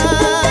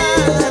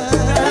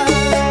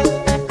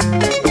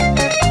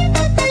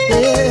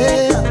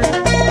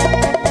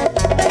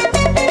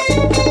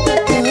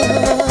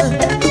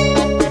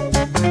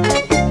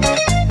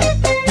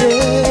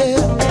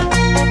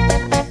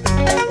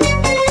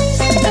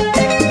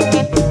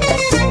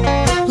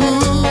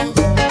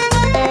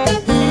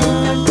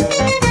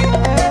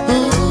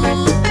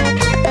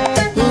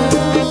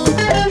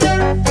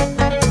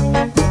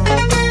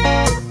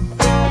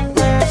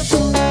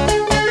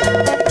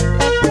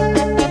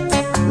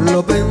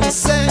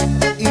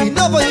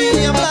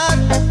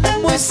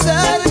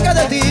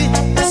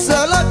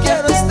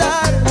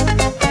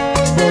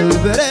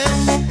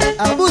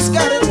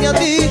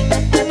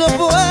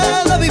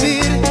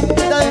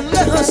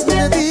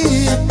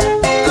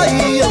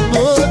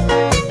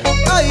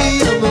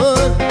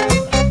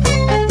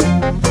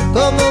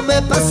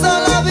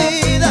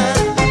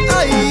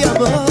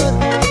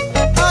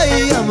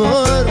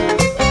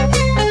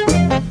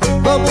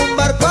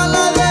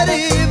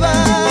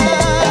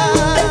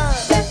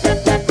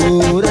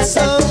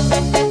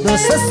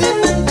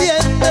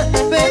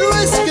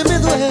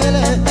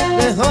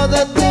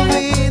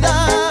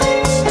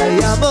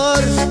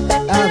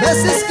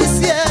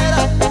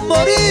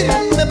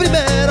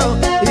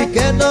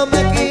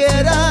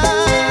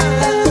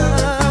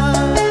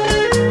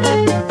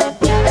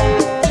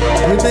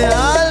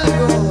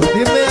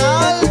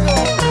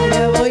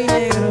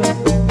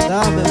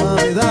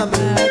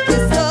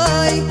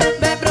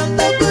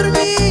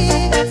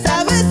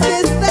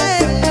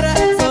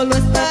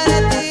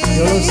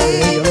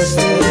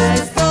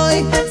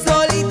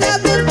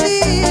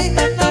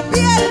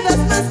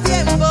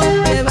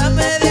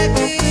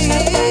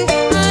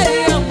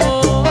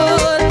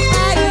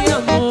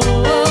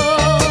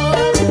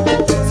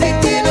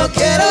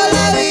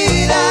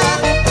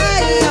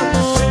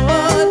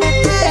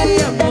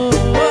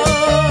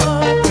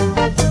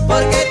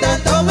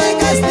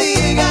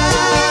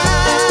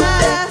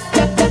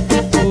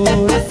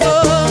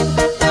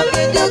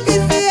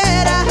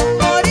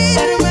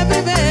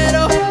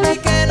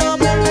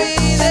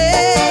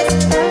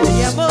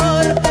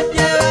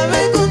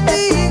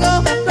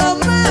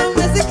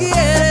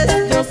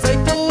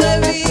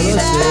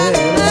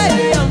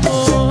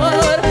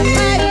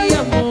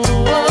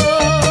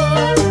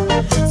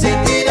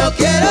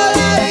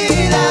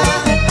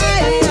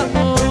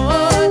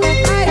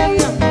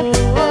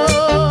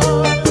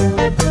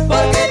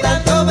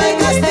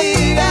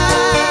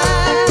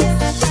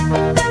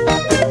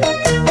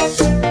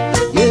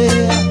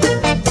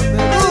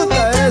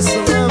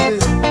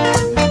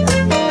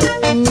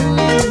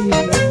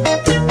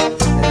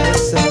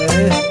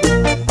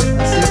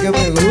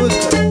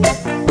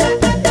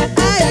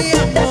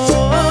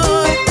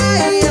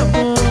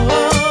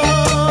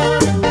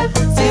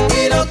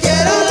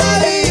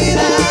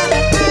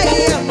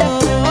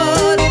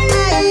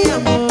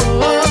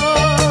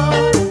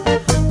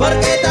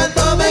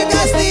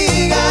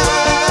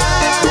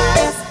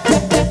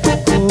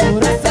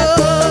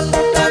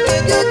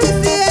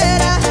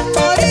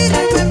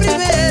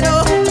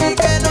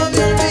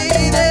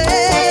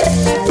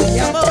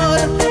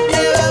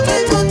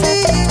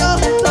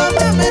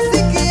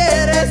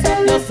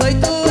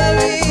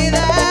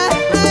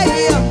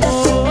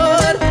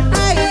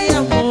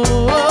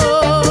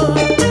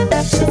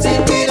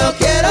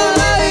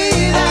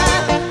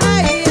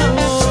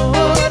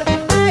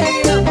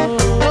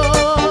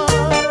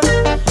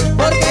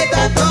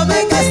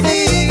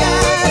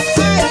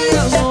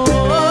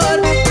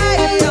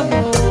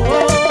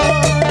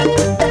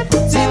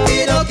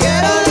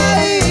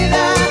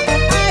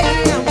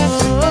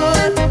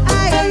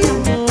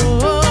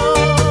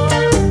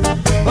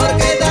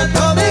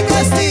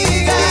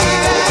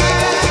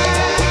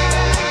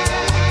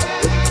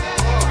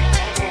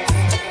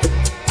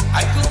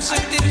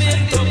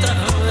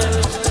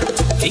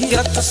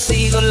ingrato ha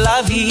sido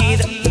la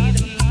vida,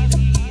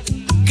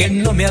 que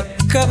no me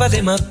acaba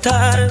de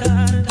matar.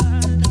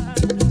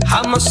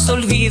 Jamás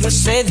olvido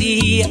ese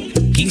día,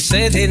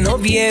 15 de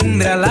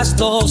noviembre a las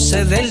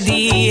 12 del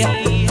día.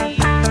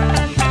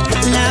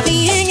 La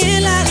vi en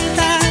el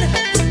altar,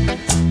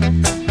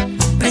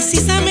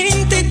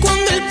 precisamente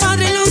cuando el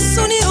Padre los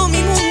unió,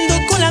 mi mundo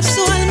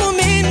colapsó al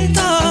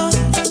momento.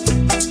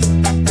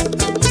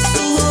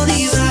 Su odio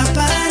iba a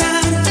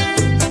parar,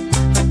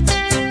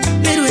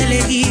 pero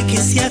elegí que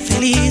sea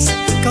feliz,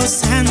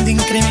 causando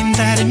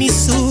incrementar mi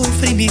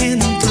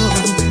sufrimiento.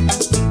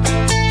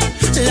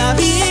 La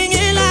vi en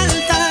el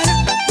altar,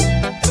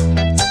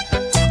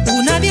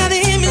 una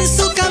diadema en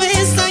su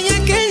cabeza, y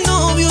aquel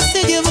novio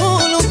se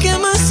llevó lo que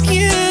más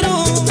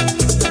quiero.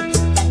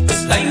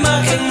 La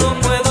imagen no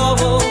puedo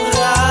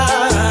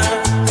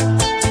borrar,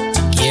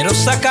 quiero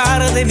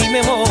sacar de mi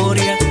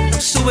memoria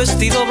su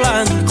vestido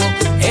blanco,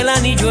 el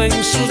anillo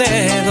en su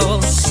dedo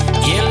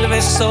y el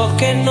beso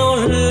que no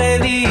le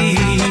di.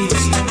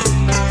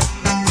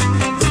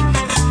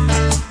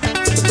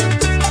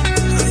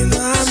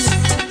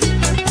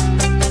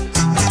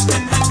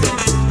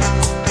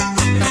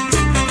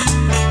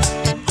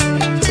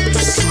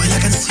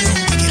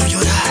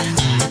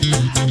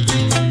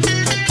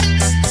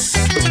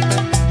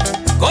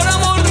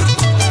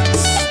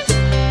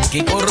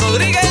 Kiko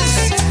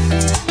Rodríguez.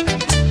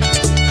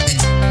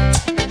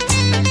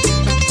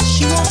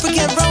 She won't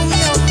forget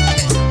Romeo.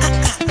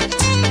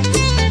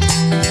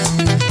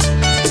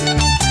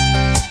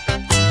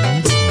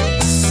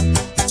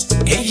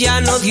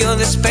 Ella no dio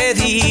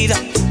despedida,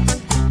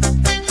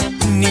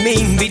 ni me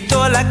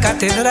invitó a la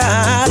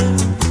catedral.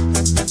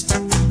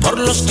 Por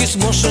los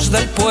chismosos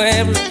del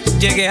pueblo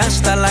llegué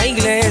hasta la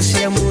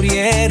iglesia,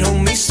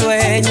 murieron mis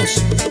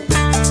sueños.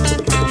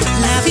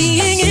 La vi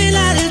en el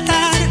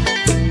altar,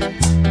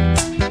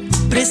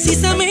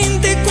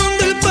 precisamente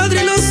cuando el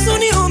Padre los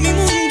unió, mi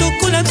mundo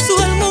colapsó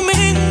al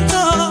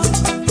momento.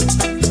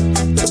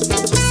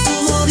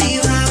 Su odio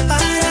iba a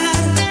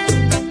parar,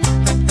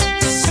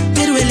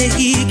 pero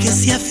elegí que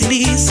sea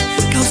feliz,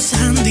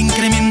 causando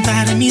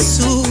incrementar mi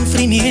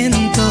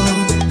sufrimiento.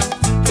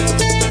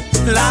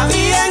 La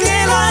vi en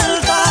el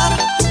altar,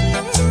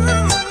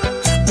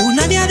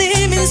 una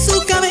diadema en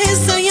su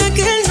cabeza, y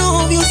aquel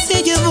novio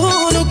se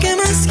llevó lo que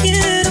más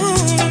quiero.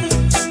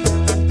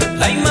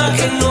 la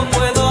imagen no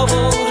puedo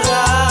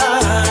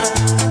borrar,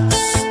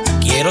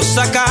 quiero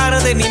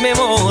sacar de mi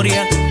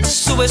memoria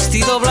su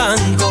vestido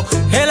blanco,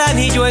 el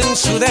anillo en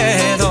su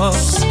dedo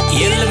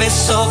y el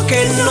beso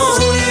que no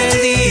le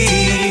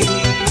di.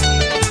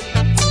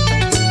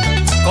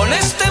 Con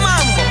este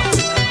mambo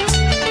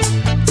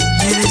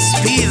me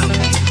despido.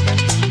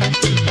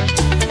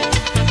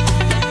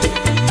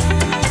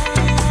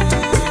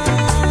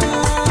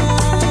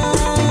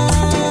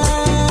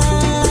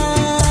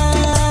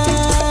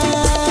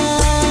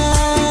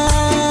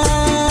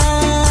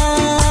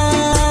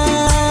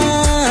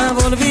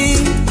 Volví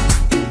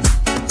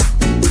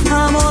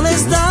a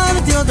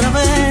molestarte otra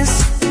vez.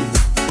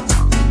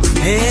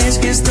 Es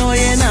que estoy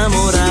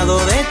enamorado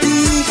de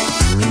ti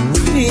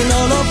y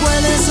no lo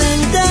puedes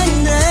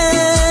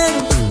entender.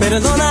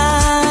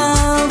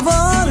 Perdona,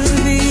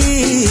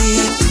 volví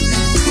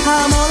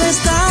a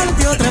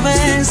molestarte otra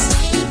vez.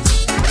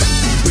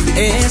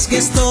 Es que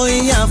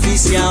estoy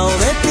aficiado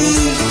de ti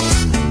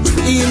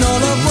y no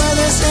lo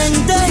puedes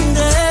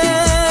entender.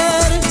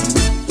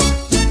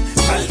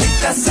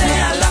 Maldita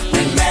sea la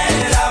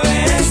primera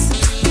vez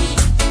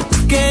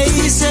que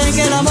hice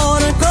el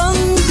amor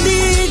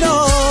contigo.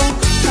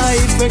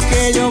 Ahí fue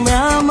que yo me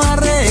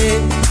amarré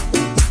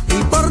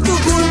y por tu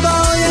culpa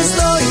hoy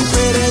estoy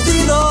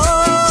perdido.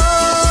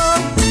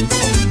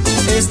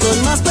 Estoy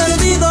más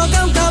perdido que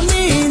un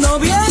camino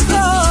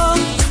viejo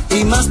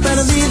y más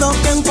perdido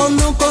que un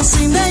conuco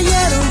sin de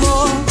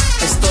hierbo.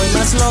 Estoy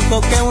más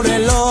loco que un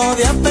reloj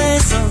de a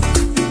peso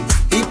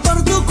y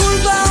por tu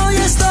culpa hoy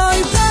estoy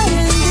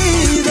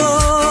perdido.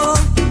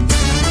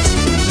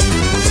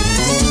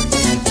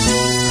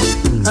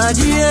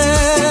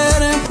 Ayer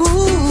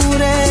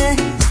juré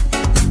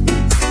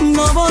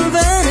no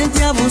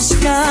volverte a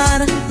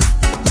buscar,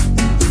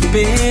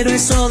 pero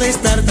eso de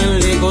estar tan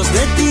lejos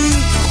de ti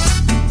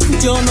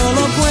yo no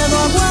lo puedo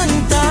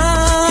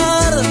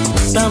aguantar.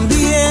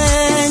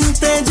 También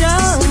te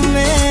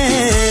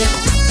llamé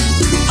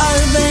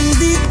al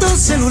bendito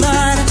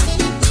celular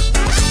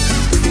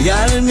y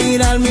al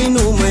mirar mi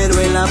número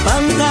en la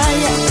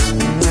pantalla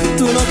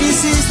tú no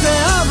quisiste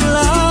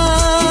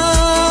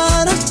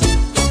hablar.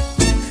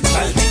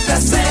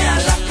 Maldita sea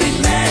la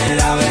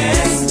primera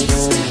vez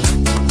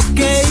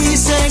que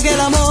hice el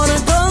amor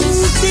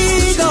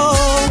contigo.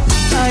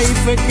 Ahí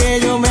fue que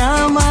yo me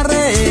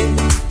amarré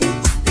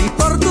y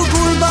por tu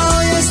culpa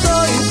hoy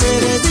estoy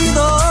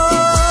perdido.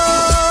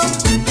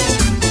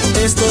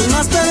 Estoy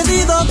más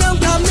perdido que un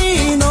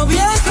camino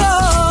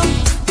viejo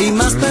y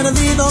más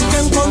perdido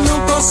que un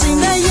conuco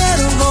sin de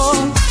hierbo.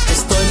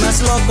 Estoy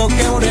más loco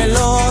que un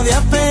reloj de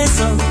a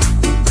peso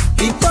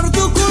y por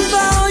tu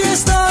culpa hoy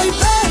estoy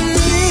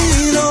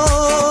perdido.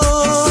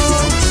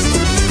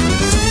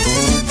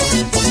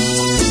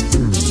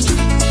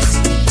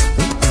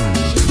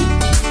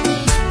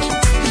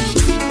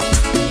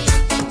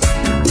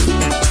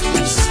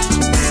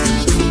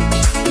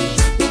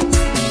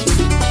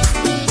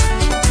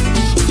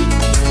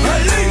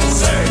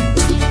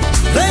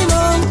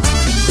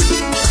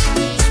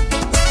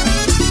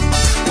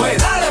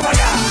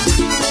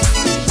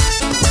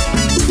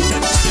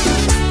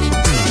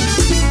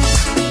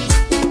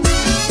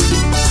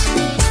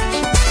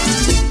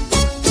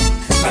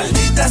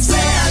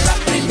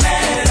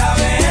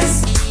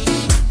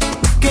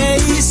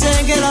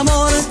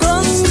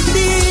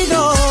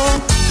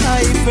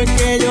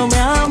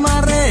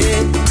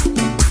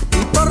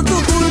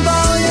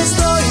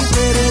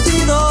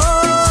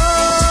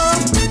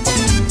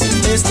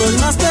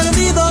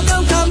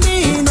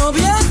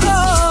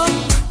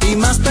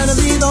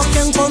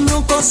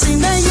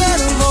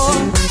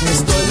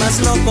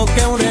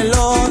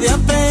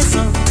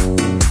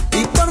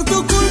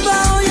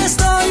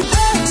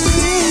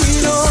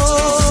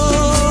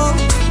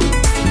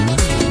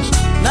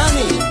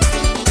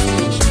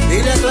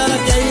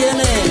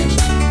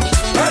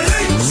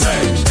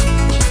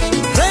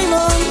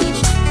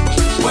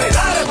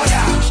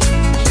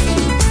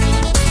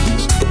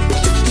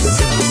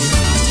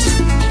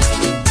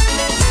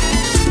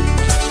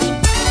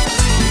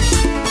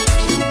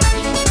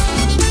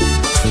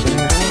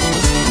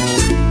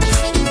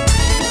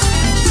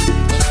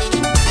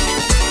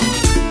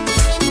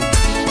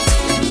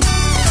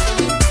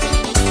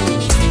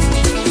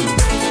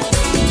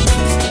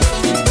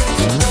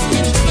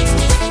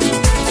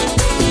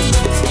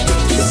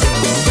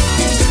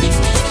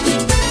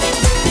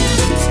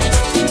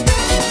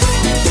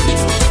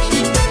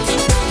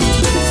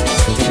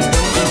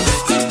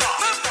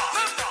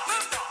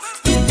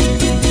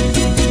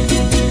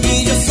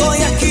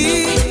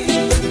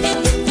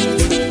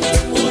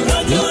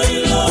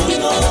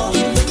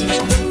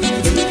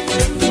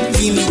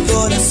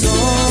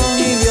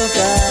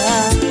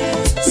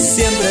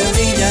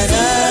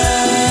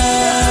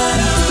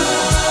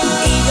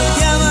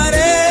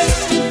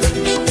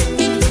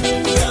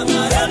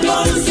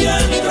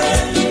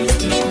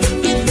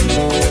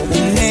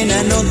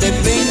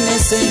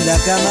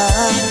 cama,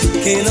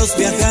 que los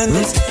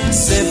viajantes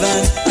se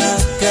van a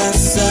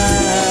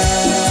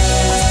casar.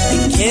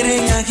 Me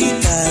quieren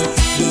agitar,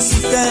 me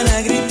incitan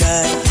a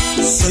gritar.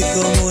 Soy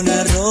como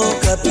una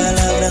roca,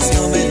 palabras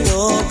no me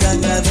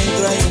tocan.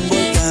 Adentro hay un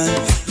volcán,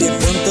 de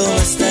pronto va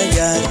a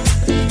estallar.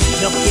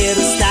 No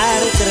quiero estar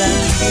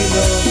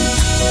tranquilo.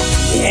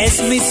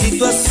 Es mi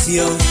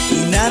situación,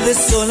 una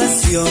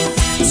desolación.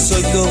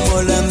 Soy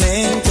como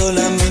lamento,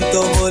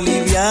 lamento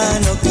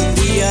boliviano que un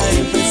día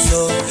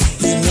empezó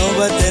y no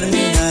va a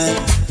terminar.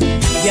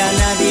 Ya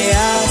nadie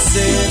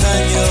hace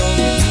daño.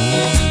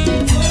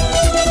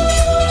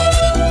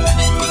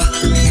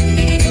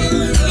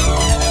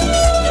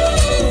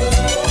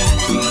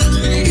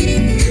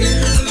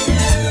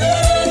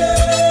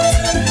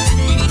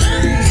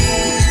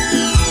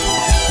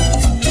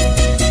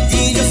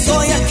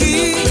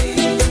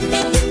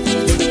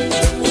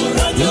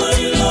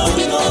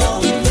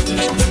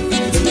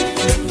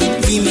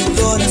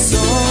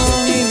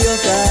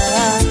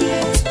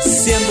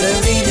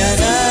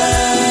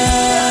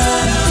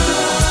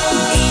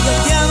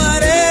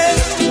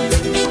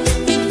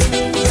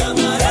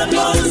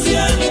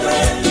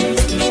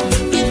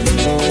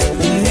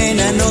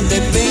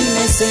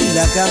 En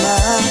la cama,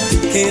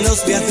 que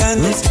los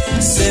viajantes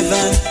se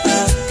van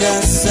a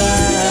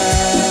casar.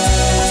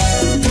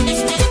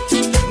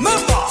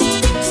 ¡Mambo!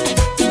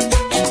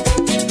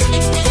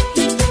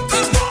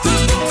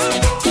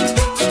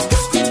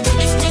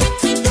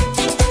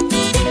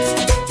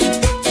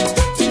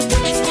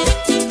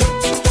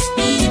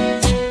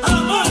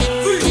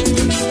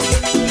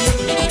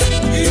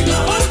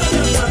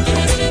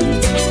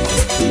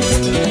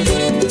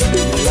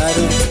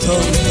 Claro,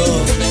 tonto.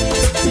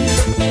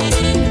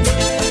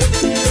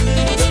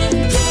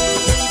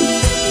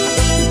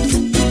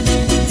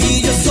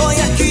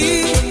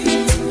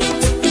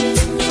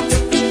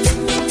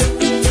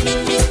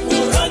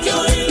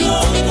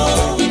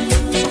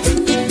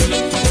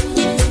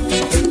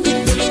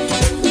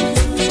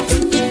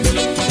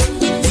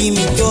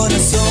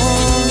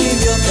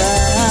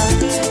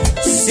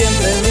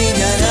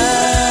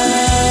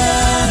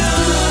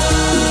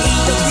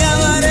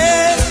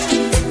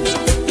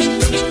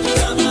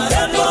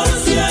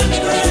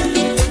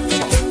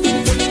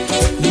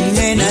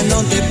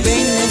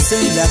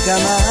 En la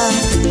cama,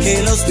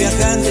 que los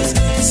viajantes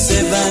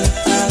se van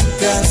a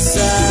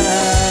casar.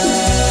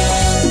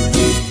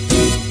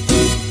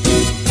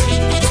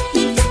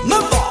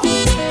 ¡Mambo!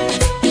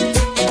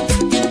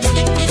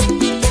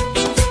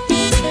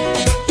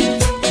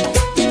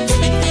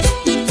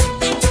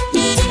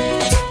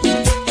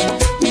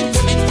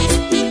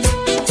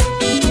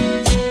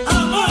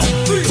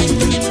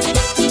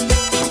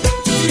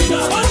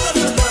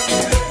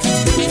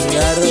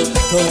 Claro,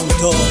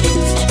 tonto.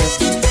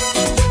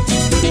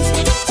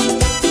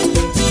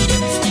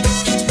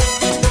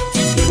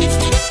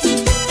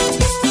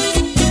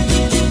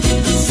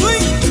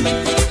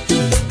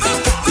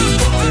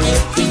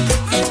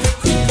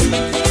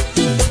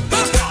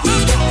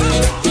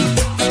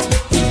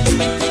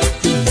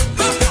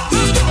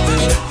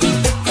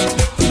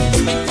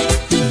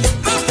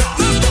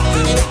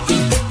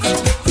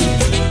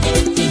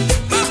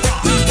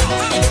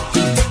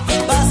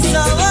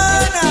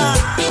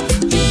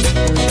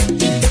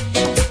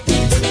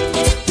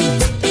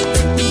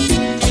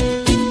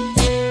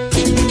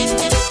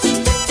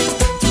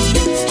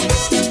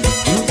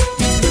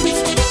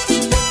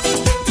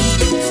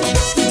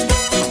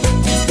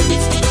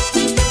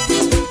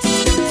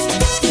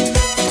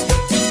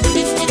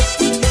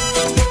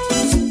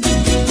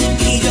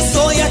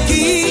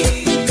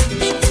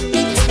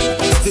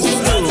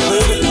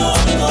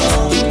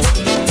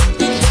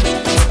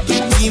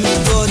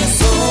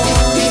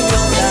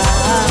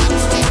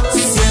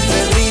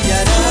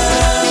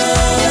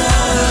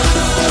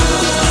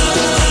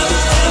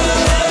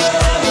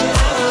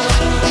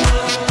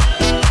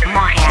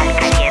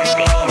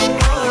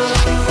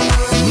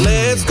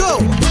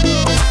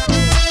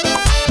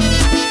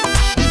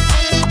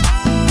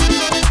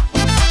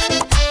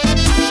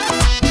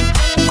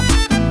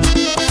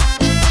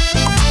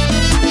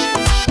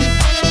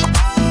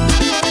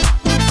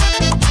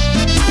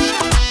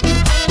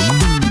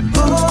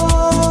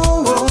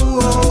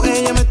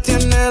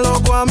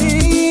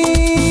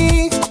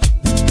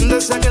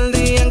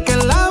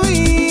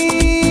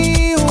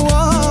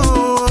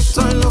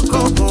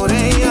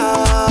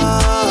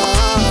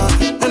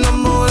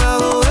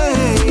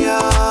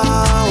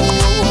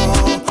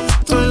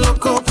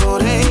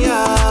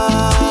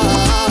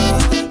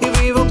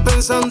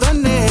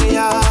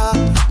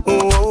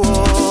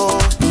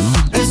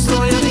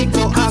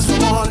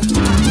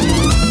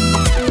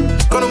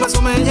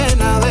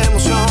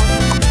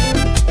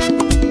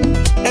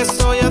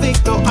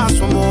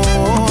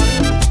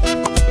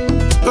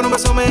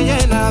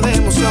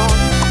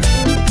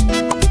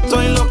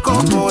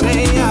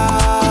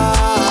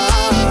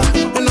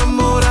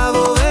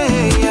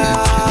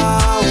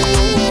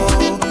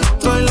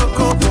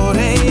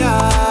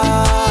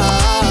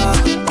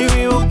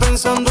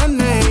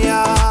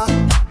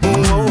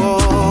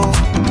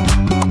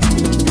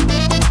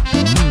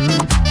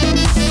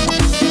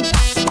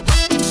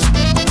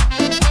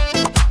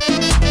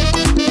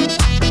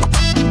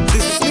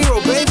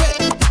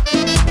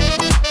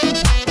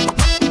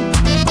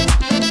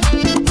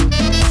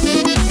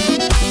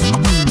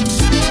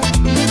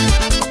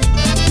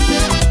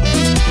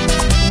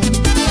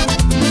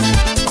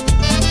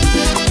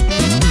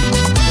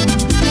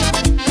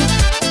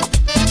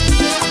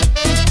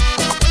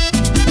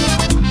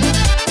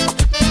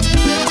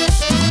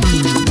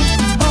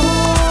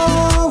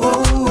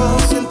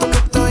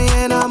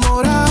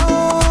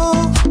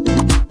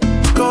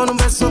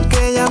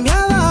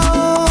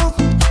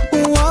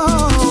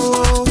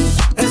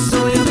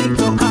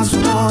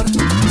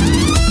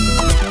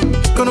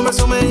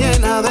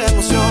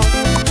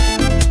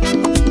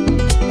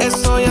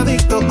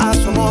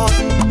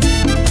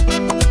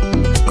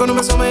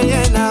 eso me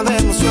llena de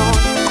emoción.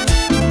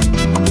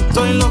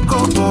 Estoy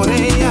loco por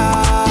ella,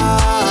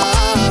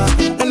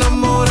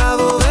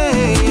 enamorado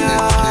de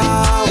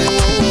ella.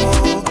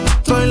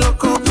 Estoy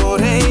loco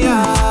por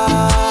ella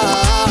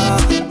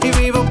y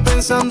vivo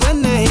pensando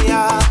en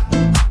ella.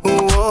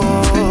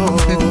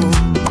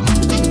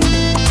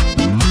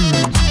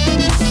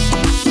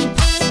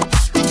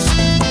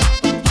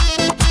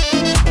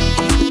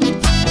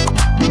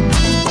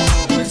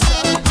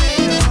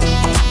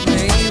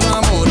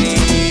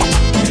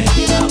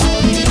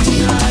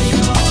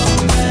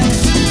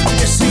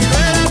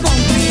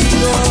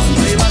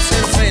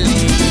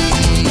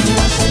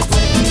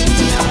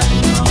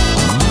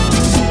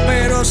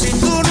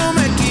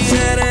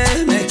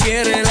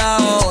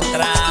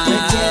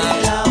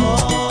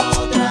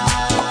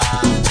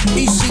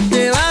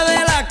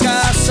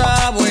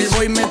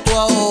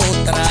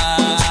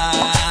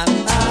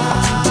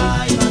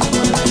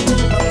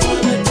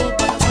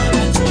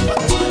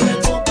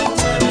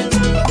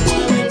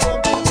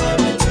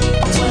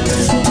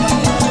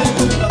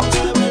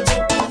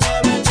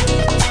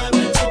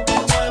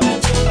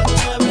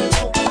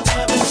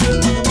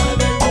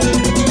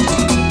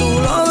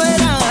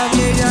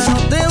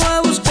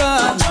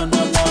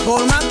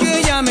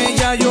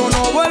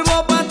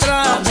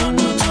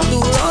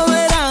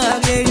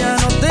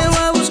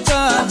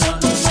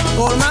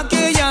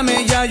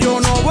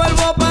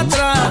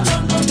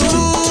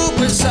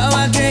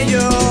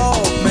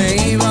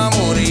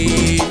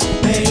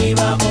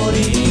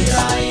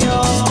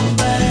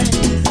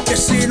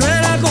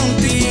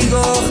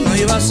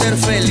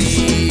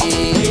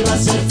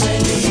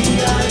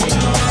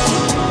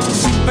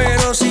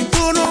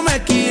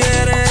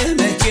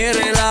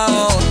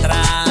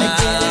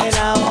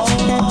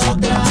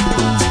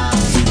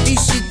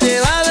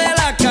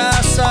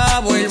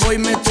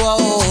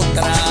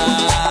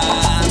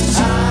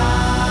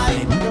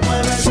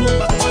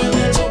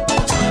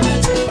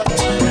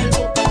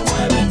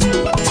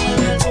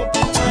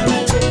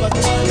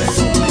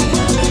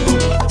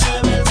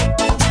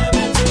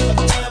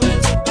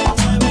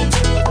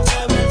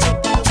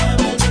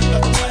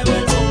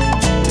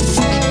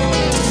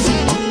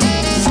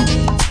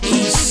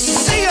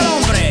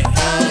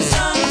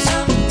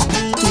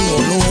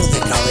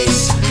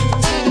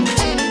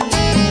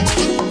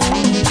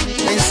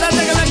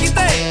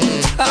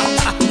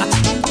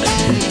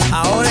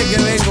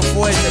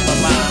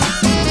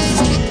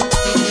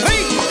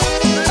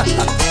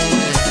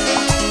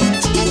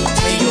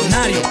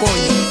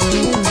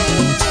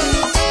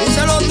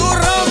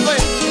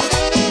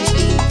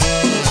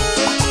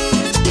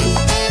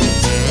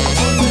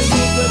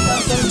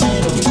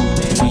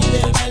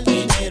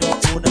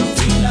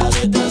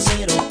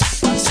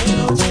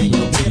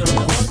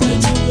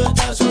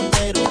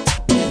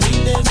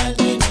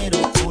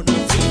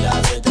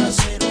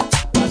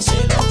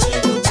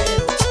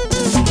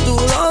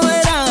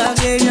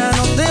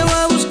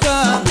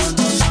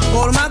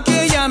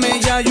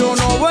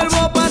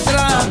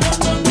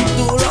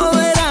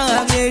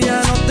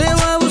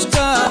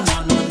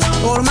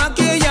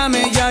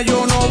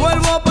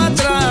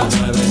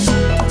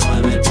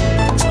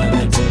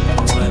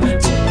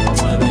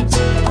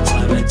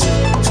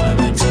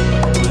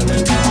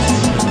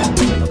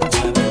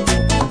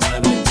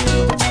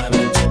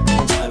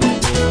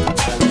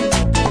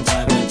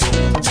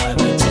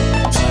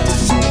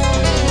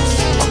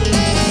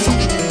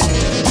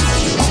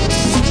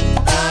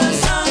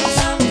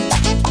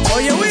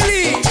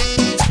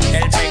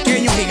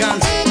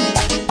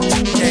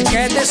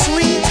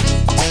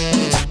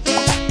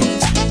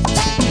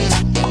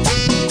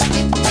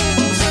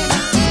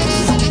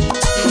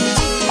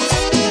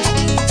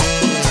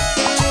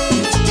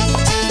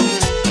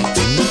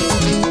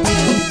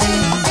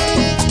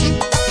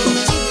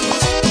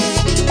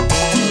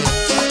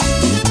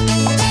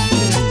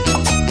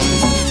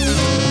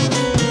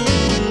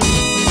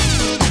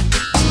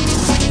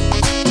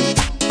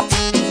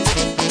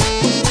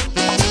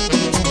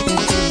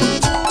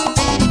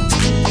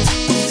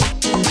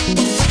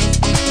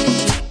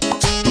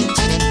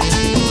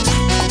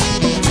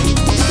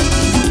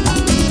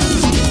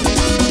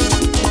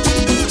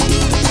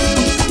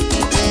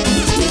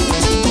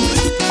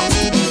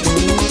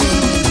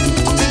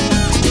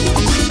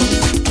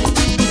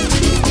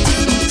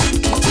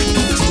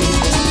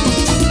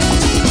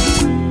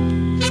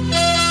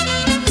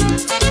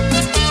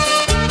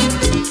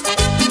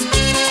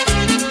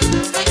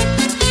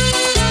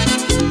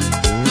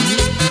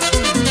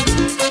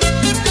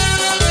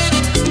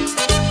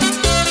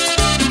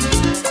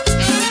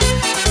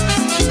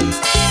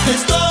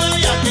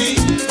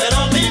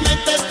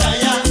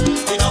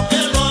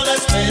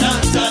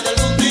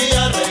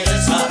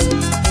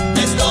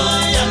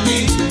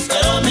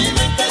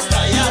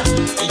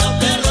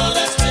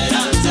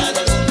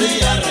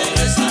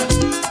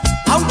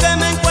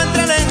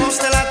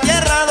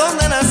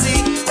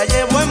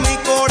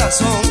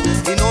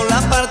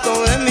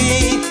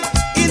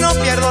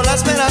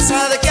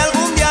 De que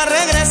algún día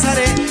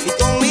regresaré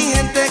y con mi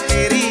gente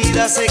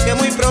querida sé que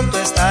muy pronto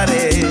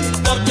estaré.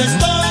 Porque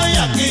estoy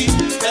aquí,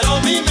 pero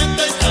mi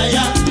mente está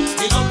allá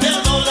y no quiero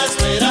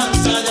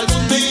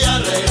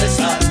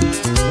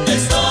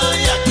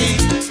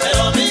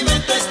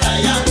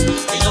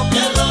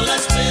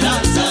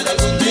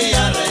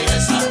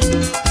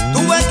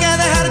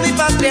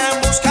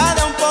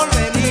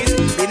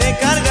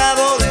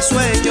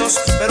sueños,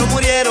 pero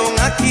murieron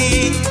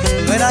aquí.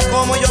 No era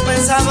como yo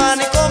pensaba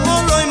ni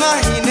como lo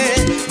imaginé.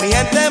 Mi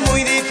gente es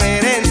muy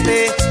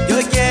diferente, yo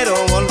hoy quiero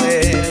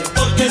volver.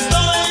 Porque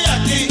estoy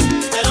aquí,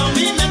 pero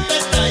mi mente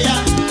está allá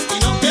y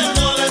no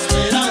pierdo la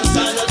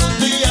esperanza de algún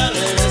día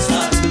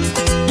regresar.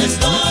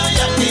 Estoy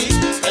aquí,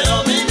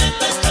 pero mi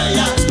mente está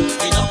allá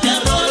y no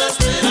pierdo la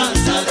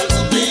esperanza de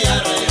algún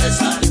día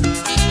regresar.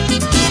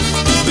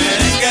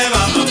 Merengue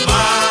va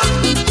mamá,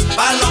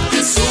 pa' los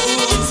que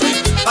sufren,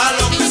 pa'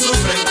 los que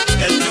sufren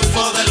el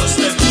triunfo de los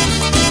demás.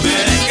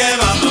 Merengue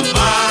va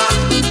mamá,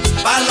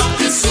 pa' los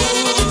que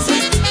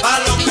sufren, pa'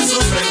 los que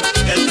sufren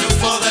el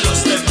triunfo de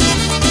los demás.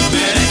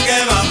 Merengue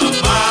va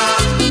mamá,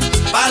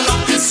 pa' los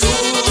que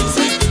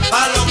sufren,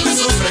 pa' los que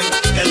sufren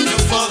el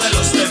triunfo de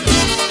los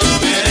demás.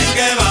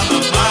 Merengue va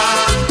mamá,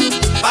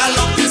 pa'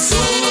 los que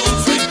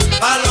sufren,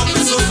 pa' los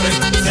que sufren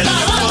el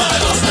triunfo de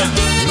los demás.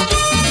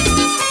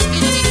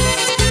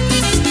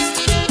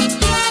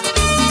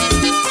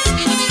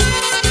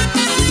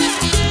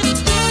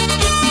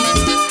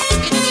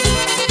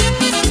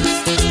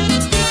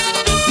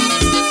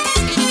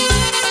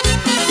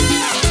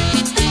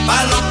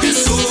 Pa' los que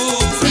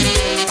sufren,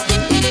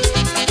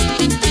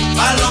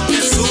 pa' los que sufren, pa' los que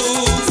sufren,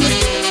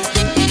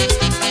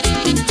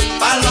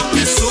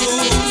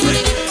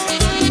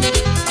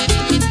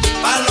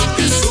 pa' los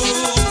que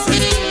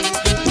sufren,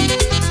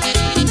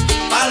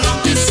 pa' los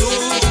que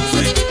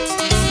sufren,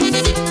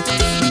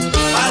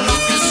 pa' los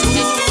que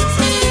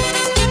sufren.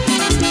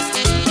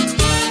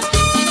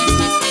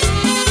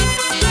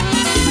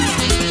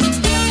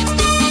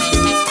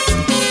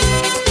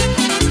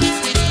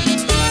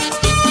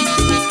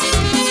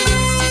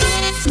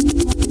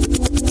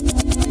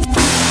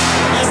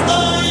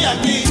 Estoy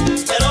aquí,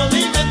 pero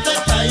mi mente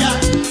está allá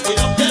y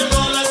no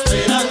pierdo la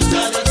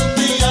esperanza de algún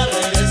día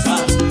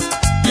regresar.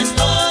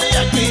 Estoy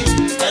aquí,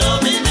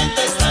 pero mi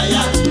mente está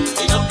allá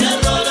y no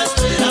pierdo la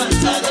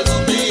esperanza de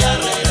algún día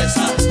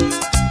regresar.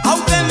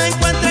 Aunque me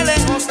encuentre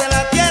lejos de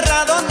la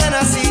tierra donde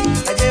nací,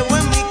 la llevo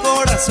en mi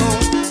corazón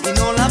y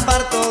no la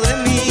aparto de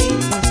mí.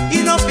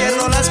 Y no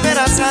pierdo la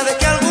esperanza de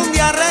que algún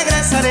día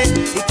regresaré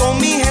y con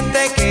mi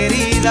gente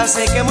querida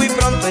sé que muy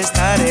pronto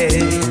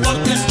estaré.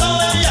 Porque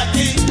estoy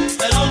aquí,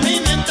 pero mi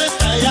mente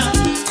está allá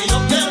y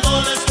no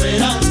pierdo la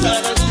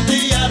esperanza de algún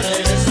día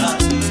regresar.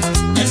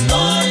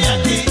 Estoy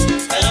aquí,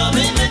 pero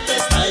mi mente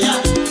está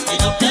allá y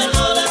no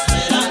pierdo la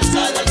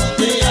esperanza de algún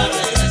día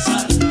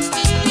regresar.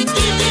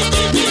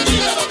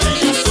 Dímelo,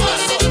 Peña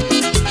Suazo.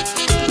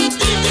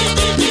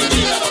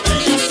 Dímelo,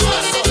 Peña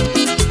Suazo.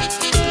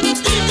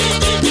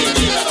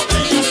 Dímelo,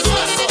 Peña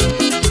Suazo.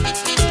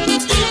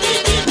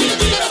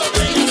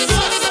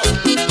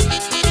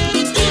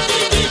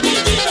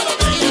 Dímelo,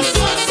 Peña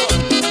Suazo.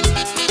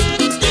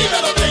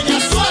 Dímelo, Peña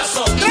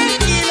Suazo.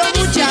 Tranquilo,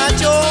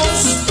 muchachos.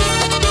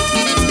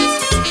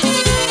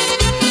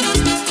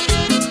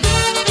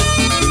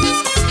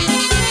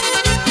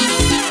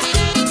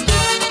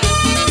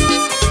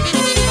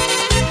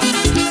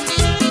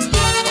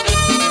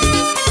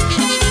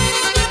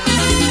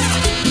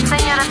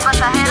 Señores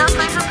pasajeros,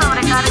 soy su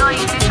sobrecargo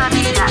Ingrid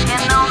Zorrilla.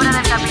 En nombre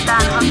del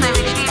capitán José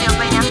Virgilio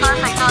Peña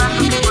Suazo y toda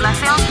su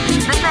tripulación,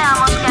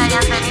 deseamos que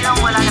hayan tenido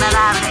un vuelo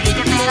agradable y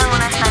que tengan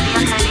una estadía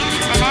feliz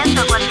en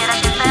esto, cualquiera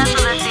que sea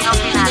su destino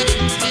final.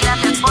 Y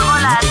gracias por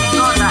volar en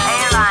Gorda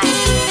Airlines.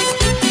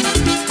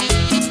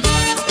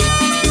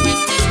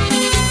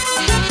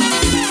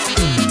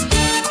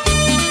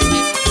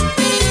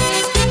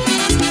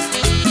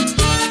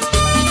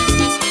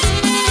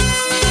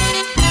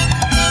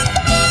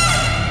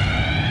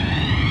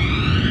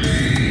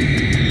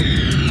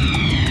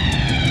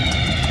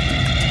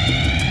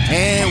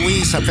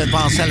 Oui, ça fait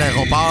penser à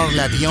l'aéroport,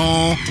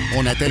 l'avion,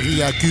 on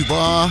atterrit à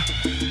Cuba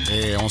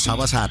et on s'en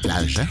va sur la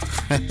plage.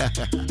 Hein?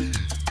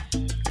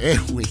 Eh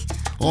oui,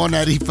 on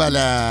arrive à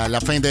la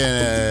fin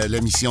de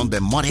l'émission de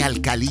Montréal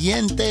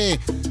Caliente.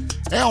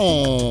 Et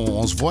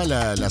on se voit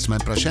la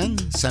semaine prochaine,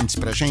 samedi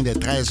prochain de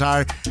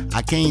 13h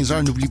à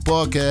 15h. N'oublie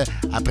pas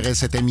qu'après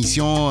cette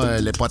émission,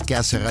 le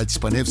podcast sera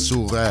disponible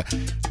sur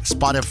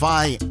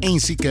Spotify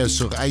ainsi que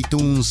sur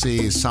iTunes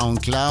et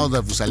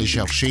SoundCloud. Vous allez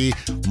chercher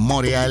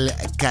Montréal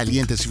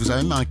Caliente. Si vous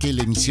avez manqué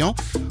l'émission,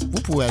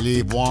 vous pouvez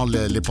aller voir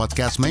le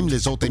podcast, même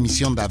les autres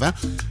émissions d'avant.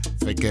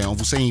 Fait qu'on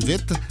vous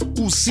invite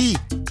aussi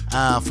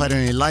à faire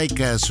un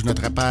like sur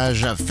notre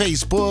page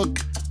Facebook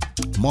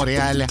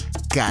Montréal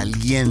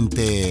Caliente.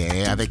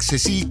 Et avec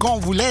ceci, qu'on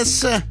vous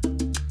laisse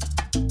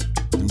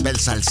une belle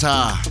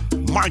salsa.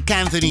 Mark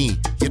Anthony,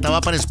 qui estaba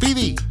para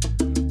Speedy.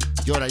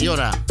 Llora,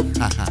 llora.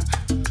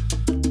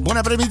 Bon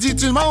après-midi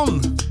tout le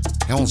monde.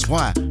 Et on se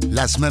voit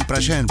la semaine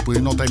prochaine pour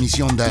une autre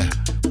émission de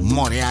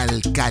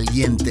Montréal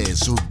Caliente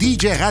sur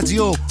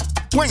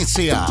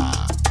djradio.ca.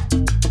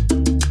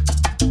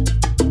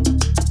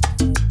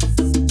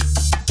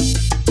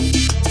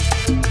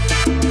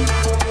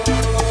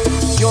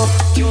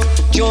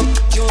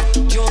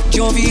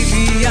 Yo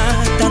vivía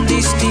tan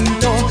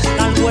distinto,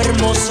 algo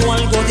hermoso,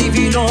 algo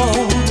divino,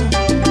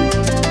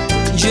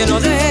 lleno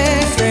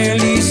de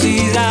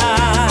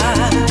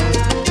felicidad.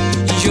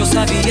 Y yo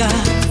sabía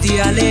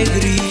de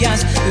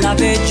alegrías, la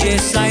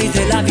belleza y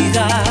de la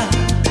vida,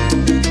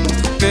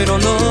 pero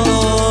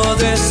no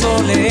de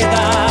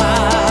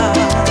soledad,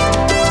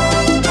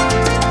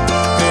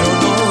 pero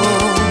no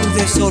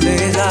de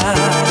soledad.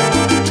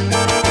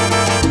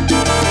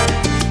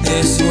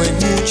 Eso y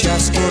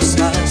muchas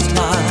cosas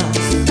más.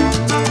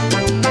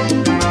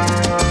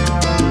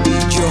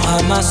 Yo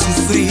jamás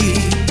sufrí,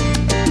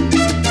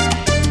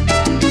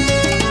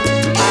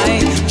 ay,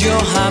 yo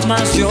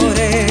jamás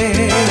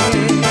lloré.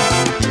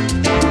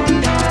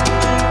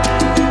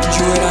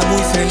 Yo era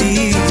muy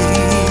feliz,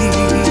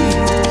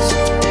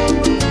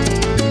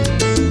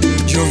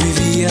 yo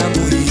vivía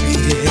muy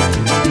bien,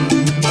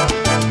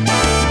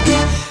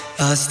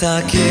 hasta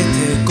que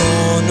te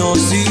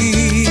conocí.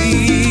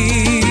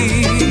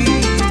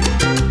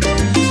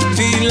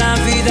 Vi la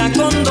vida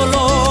con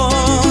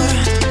dolor,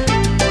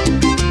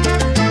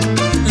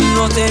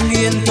 no te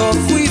miento,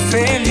 fui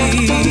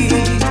feliz,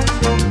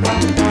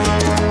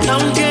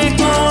 aunque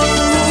con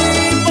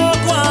muy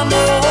poco amor.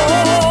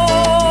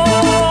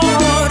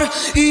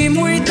 Y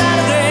muy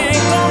tarde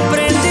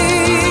comprendí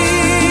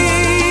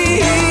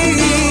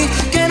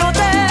que no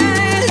te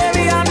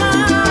debía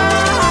amar,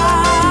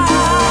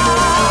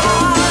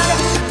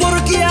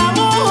 porque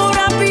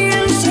ahora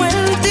pienso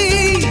en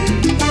ti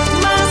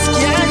más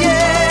que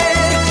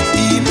ayer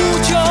y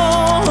mucho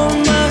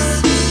más.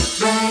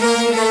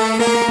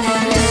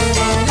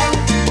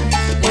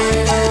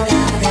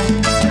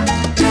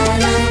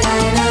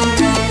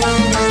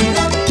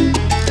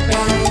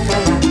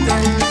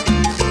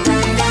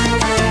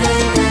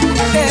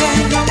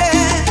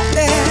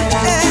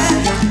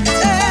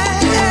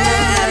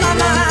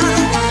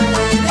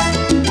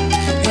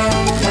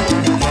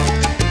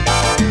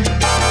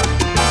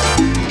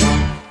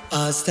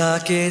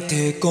 Hasta que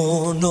te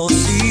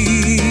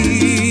conocí,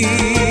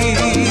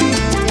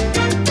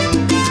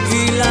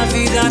 vi la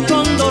vida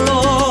con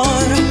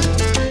dolor,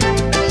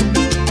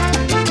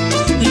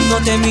 no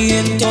te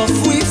miento,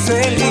 fui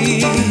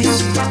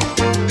feliz,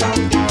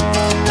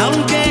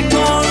 aunque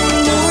con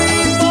muy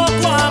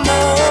poco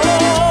amor.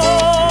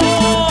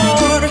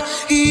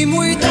 Y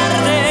muy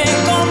tarde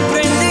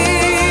comprendí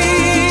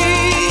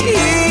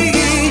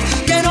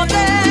que no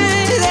te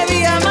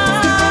debía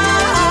amar,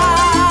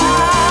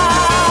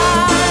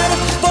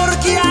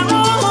 porque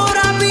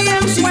ahora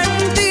pienso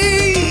en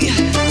ti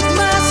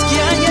más que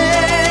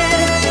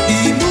ayer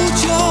y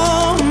mucho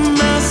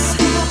más.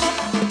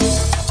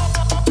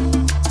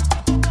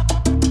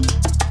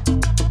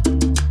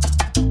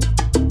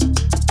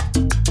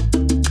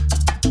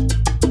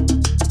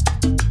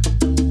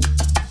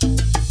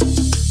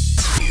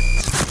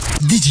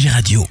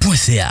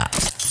 DJradio.ca.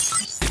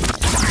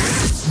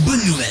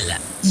 Bonne nouvelle,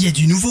 il y a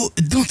du nouveau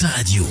dans ta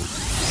radio.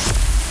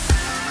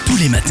 Tous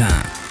les matins,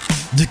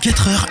 de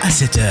 4h à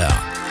 7h,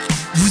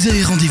 vous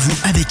avez rendez-vous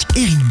avec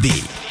Eric B.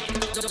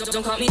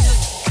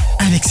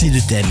 Avec ses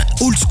deux thèmes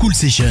Old School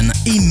Session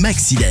et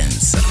Maxi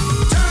Dance.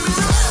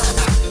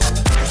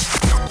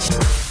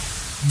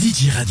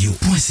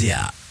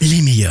 DJradio.ca,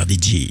 les meilleurs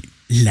DJ,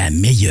 la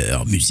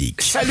meilleure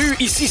musique. Salut,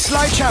 ici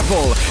Sly Chapel.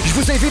 Je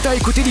vous invite à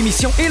écouter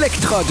l'émission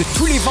Electrode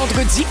tous les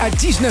vendredis à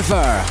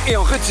 19h et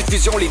en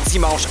rediffusion les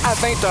dimanches à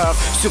 20h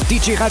sur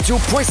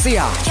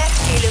DJradio.ca.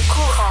 Captez le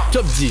courant.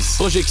 Top 10,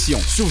 projection,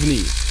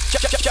 souvenirs.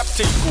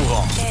 Captez le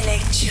courant.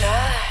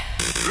 Electra.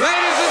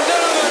 Ladies and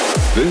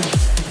gentlemen, this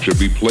should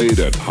be played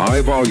at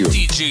high volume.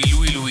 DJ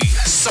Louis Louis,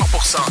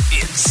 100%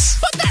 hits.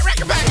 Put that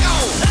record back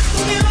on. Let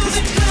the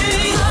music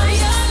play.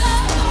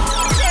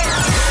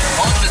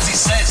 Vendredi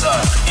 16h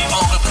et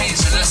en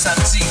reprise le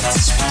samedi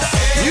 18h.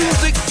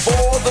 Music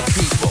for the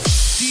people.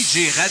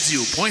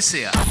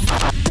 DJradio.ca.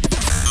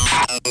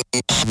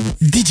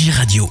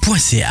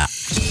 DJradio.ca.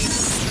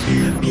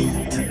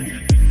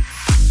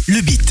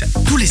 Le beat,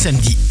 tous les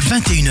samedis,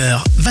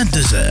 21h,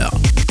 22h.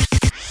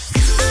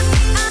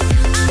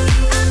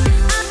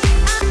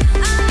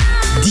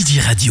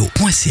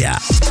 DJradio.ca.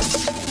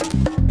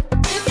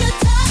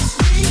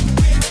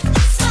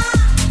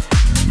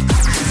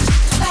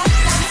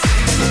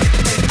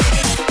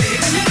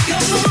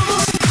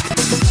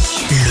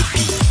 Le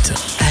beat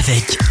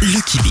avec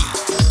Lucky B.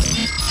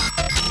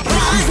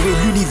 Découvrez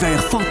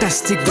l'univers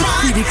fantastique de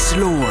Felix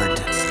Lord.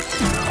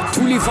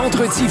 Tous les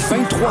vendredis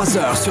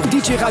 23h sur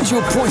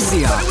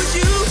DJradio.ca.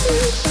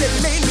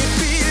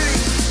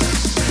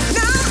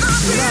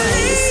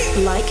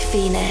 Like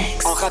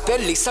Phoenix. On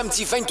rappelle les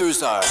samedis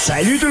 22h.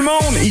 Salut tout le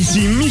monde,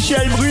 ici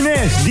Michel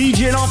Brunet,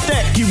 DJ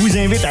Lantec, qui vous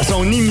invite à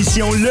son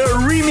émission Le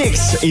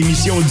Remix,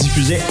 émission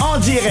diffusée en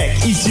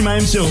direct, ici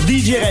même sur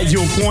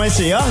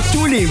DJradio.ca,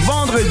 tous les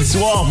vendredis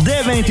soirs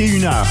dès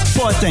 21h.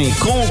 Potins,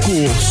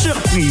 concours,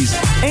 surprises,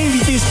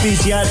 invités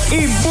spéciaux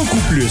et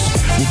beaucoup plus.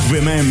 Vous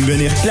pouvez même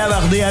venir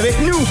clavarder avec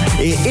nous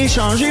et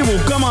échanger vos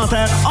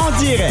commentaires en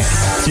direct.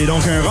 C'est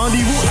donc un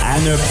rendez-vous à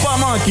ne pas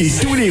manquer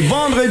tous les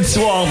vendredis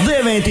soirs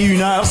dès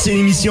 21h. C'est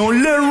l'émission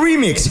Le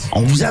Remix.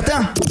 On vous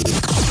attend.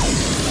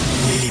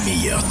 Les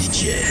meilleurs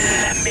DJ,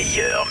 la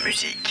meilleure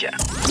musique.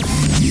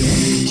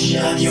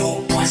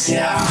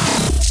 DJradio.ca.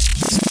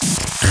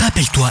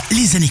 Rappelle-toi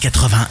les années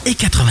 80 et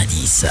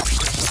 90.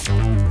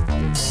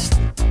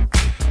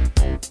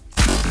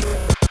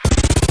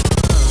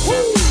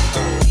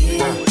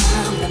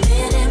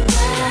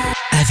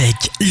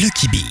 Avec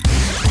Lucky B.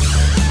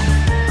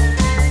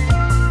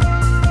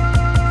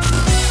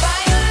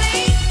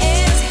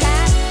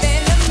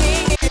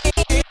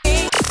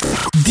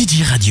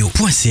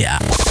 DJradio.ca.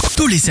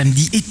 Tous les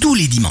samedis et tous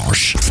les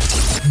dimanches.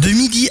 De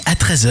midi à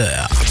 13h.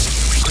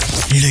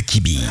 Lucky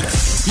B.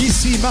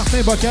 Ici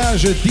Martin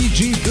Bocage,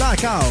 DJ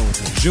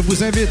Blackout. Je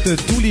vous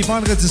invite tous les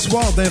vendredis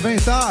soirs dès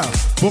 20h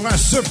pour un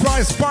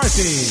surprise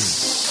party.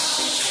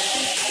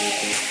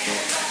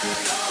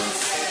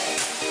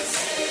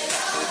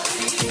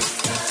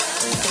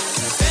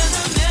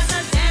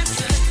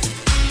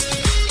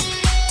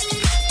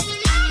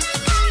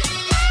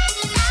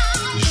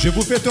 Je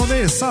vous fais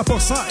tourner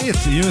 100% hit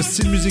et un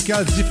style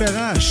musical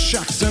différent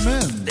chaque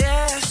semaine.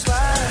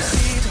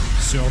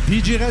 Sur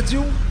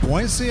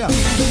DJradio.ca.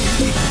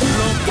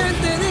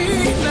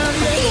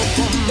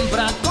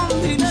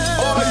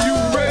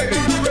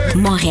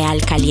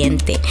 Montréal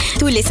Caliente.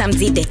 Tous les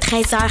samedis de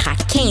 13h à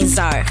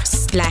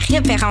 15h. La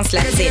référence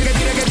latine.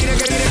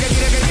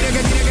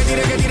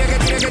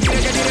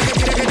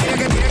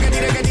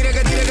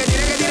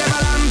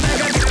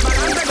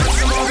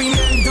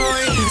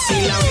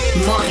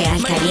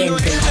 Montréal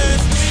Caliente.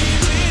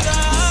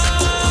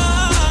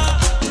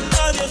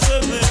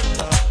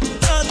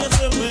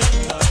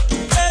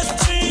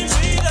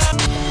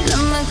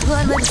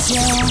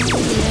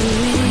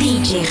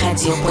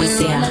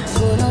 DJradio.ca.